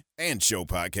 streaming, and show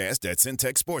podcast at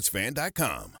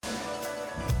syntechsportsfan.com.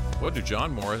 What do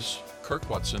John Morris, Kirk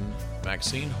Watson,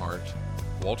 Maxine Hart,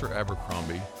 Walter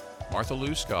Abercrombie, Martha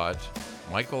Lou Scott,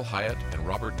 Michael Hyatt, and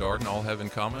Robert Darden all have in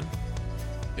common?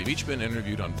 They've each been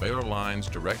interviewed on Baylor Line's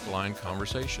Direct Line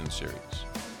Conversation series.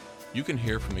 You can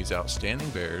hear from these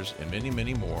outstanding Bears and many,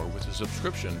 many more with a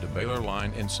subscription to Baylor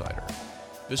Line Insider.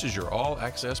 This is your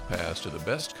all-access pass to the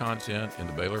best content in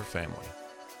the Baylor family.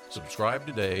 Subscribe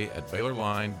today at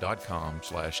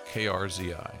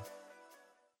BaylorLine.com/KRZI.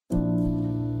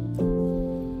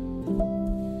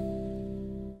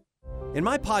 In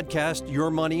my podcast, Your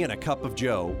Money in a Cup of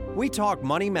Joe, we talk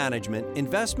money management,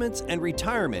 investments, and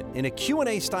retirement in a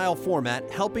Q&A style format,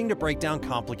 helping to break down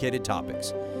complicated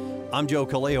topics. I'm Joe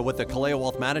Kaleo with the Kaleo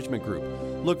Wealth Management Group.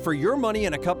 Look for Your Money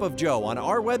in a Cup of Joe on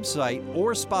our website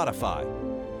or Spotify.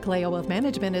 Kaleo Wealth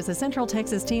Management is a Central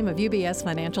Texas team of UBS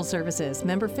Financial Services,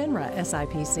 member FINRA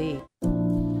SIPC.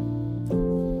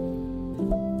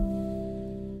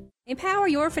 Empower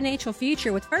your financial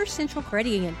future with First Central Credit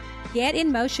Union. Get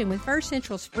in motion with First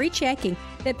Central's free checking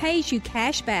that pays you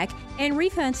cash back and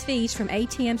refunds fees from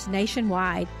ATMs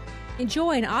nationwide.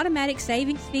 Enjoy an automatic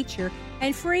savings feature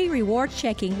and free rewards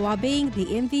checking while being the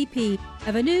MVP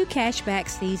of a new cashback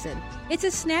season. It's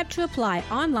a snap to apply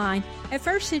online at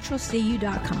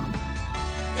firstcentralcu.com.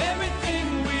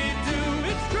 Everything we do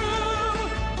is true.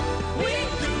 We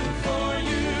do for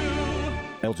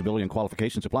you. Eligibility and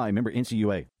qualifications apply. Member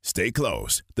NCUA. Stay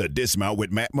close. The Dismount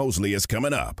with Matt Mosley is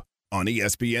coming up on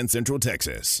ESPN Central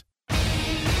Texas.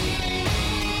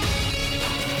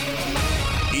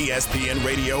 ESPN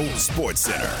Radio Sports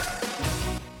Center.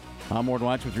 I'm Ward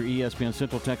Watch with your ESPN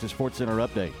Central Texas Sports Center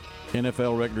update.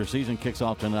 NFL regular season kicks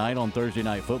off tonight on Thursday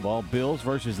Night Football. Bills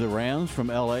versus the Rams from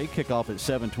L.A. kickoff at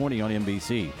 7:20 on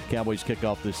NBC. Cowboys kick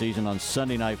off the season on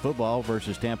Sunday Night Football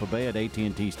versus Tampa Bay at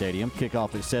AT&T Stadium.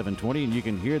 Kickoff at 7:20, and you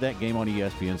can hear that game on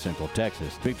ESPN Central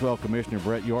Texas. Big 12 Commissioner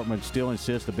Brett Yorkman still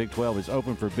insists the Big 12 is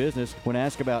open for business when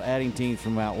asked about adding teams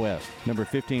from out west. Number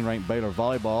 15 ranked Baylor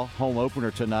Volleyball, home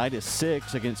opener tonight at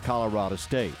 6 against Colorado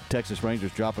State. Texas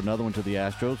Rangers drop another one to the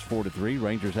Astros, 4-3.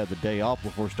 Rangers have the day off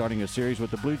before starting a series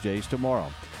with the Blue Jays tomorrow.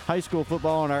 High school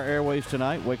football on our airwaves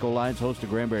tonight. Waco Lions host the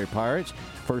Granbury Pirates.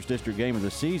 First district game of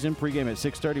the season. Pregame at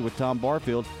 6:30 with Tom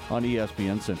Barfield on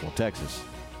ESPN Central Texas.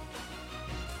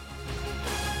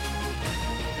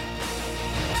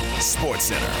 Sports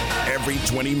Center, every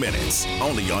 20 minutes,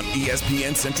 only on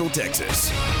ESPN Central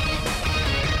Texas.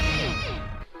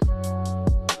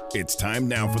 It's time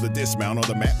now for the Dismount on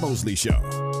the Matt Mosley Show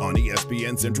on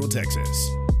ESPN Central Texas.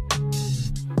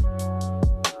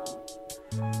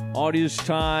 It is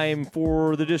time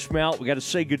for the Dismount. We got to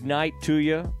say goodnight to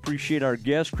you. Appreciate our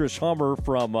guest, Chris Hummer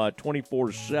from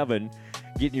 24/7,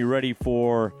 getting you ready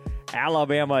for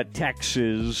Alabama,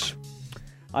 Texas.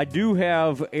 I do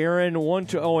have Aaron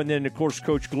and then, of course,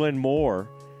 Coach Glenn Moore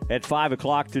at 5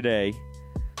 o'clock today.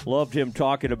 Loved him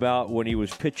talking about when he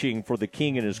was pitching for the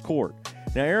King in his court.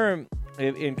 Now, Aaron,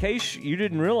 in case you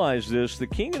didn't realize this, the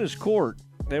King in his court,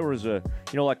 there was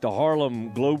like the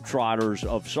Harlem Globetrotters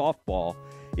of softball.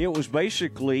 It was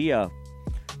basically the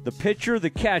pitcher, the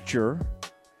catcher.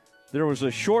 There was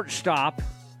a shortstop.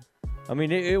 I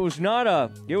mean, it was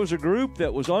a group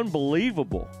that was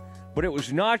unbelievable, but it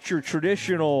was not your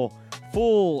traditional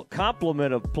full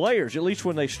complement of players, at least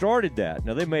when they started that.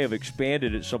 Now, they may have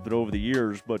expanded it something over the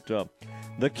years, but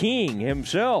the King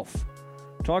himself,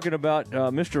 talking about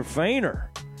Mr.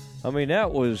 Feiner. I mean,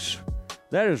 that was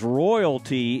That is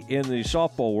royalty in the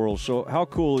softball world. So how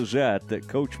cool is that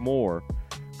Coach Moore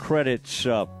credits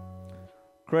the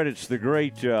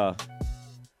great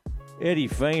Eddie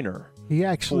Feiner. He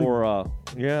actually brought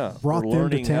them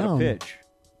learning to town how to pitch.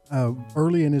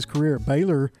 Early in his career at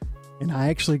Baylor, and I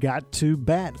actually got to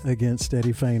bat against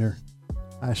Eddie Feiner.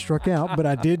 I struck out, but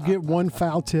I did get one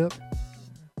foul tip.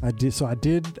 I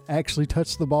did actually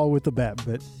touch the ball with the bat,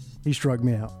 but he struck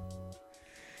me out.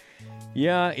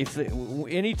 Yeah,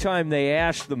 anytime they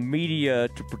ask the media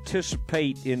to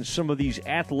participate in some of these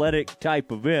athletic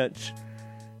type events,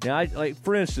 now,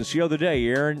 for instance, the other day,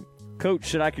 Aaron, Coach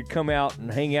said I could come out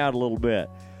and hang out a little bit.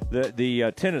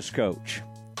 The tennis coach,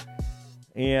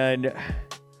 and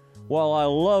while I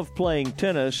love playing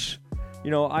tennis,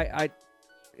 and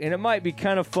it might be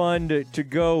kind of fun to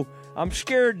go. I'm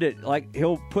scared that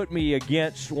he'll put me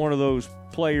against one of those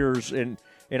players and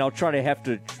I'll try to have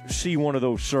to see one of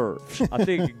those serves. I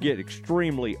think it could get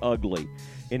extremely ugly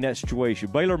in that situation.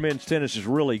 Baylor men's tennis is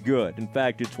really good. In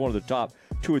fact, it's one of the top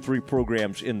 2 or 3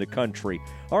 programs in the country.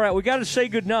 All right, we got to say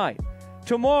goodnight.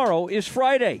 Tomorrow is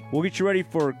Friday. We'll get you ready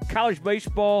for college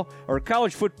baseball or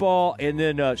college football, and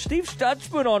then Steve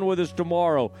Stutzman on with us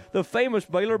tomorrow, the famous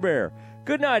Baylor Bear.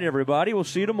 Good night, everybody. We'll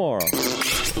see you tomorrow.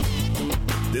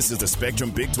 This is the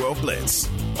Spectrum Big 12 Blitz,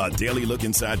 a daily look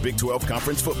inside Big 12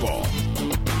 conference football.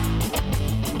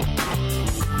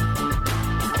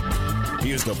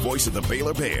 Here's the voice of the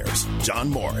Baylor Bears, John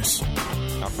Morris.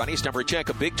 Our funniest number check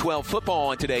of Big 12 football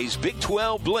on today's Big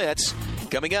 12 Blitz.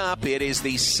 Coming up, it is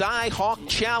the Cy-Hawk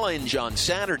Challenge on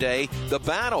Saturday, the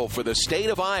battle for the state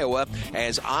of Iowa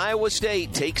as Iowa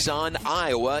State takes on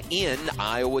Iowa in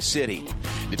Iowa City.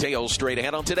 Details straight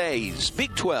ahead on today's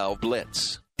Big 12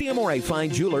 Blitz. DMRA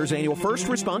Fine Jewelers annual First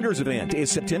Responders event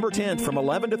is September 10th from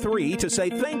 11 to 3 to say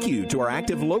thank you to our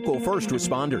active local first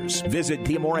responders. Visit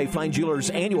DMRA Fine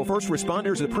Jewelers annual First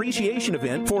Responders appreciation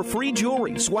event for free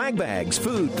jewelry, swag bags,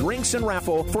 food, drinks, and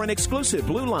raffle for an exclusive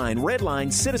Blue Line, Red Line,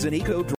 Citizen Eco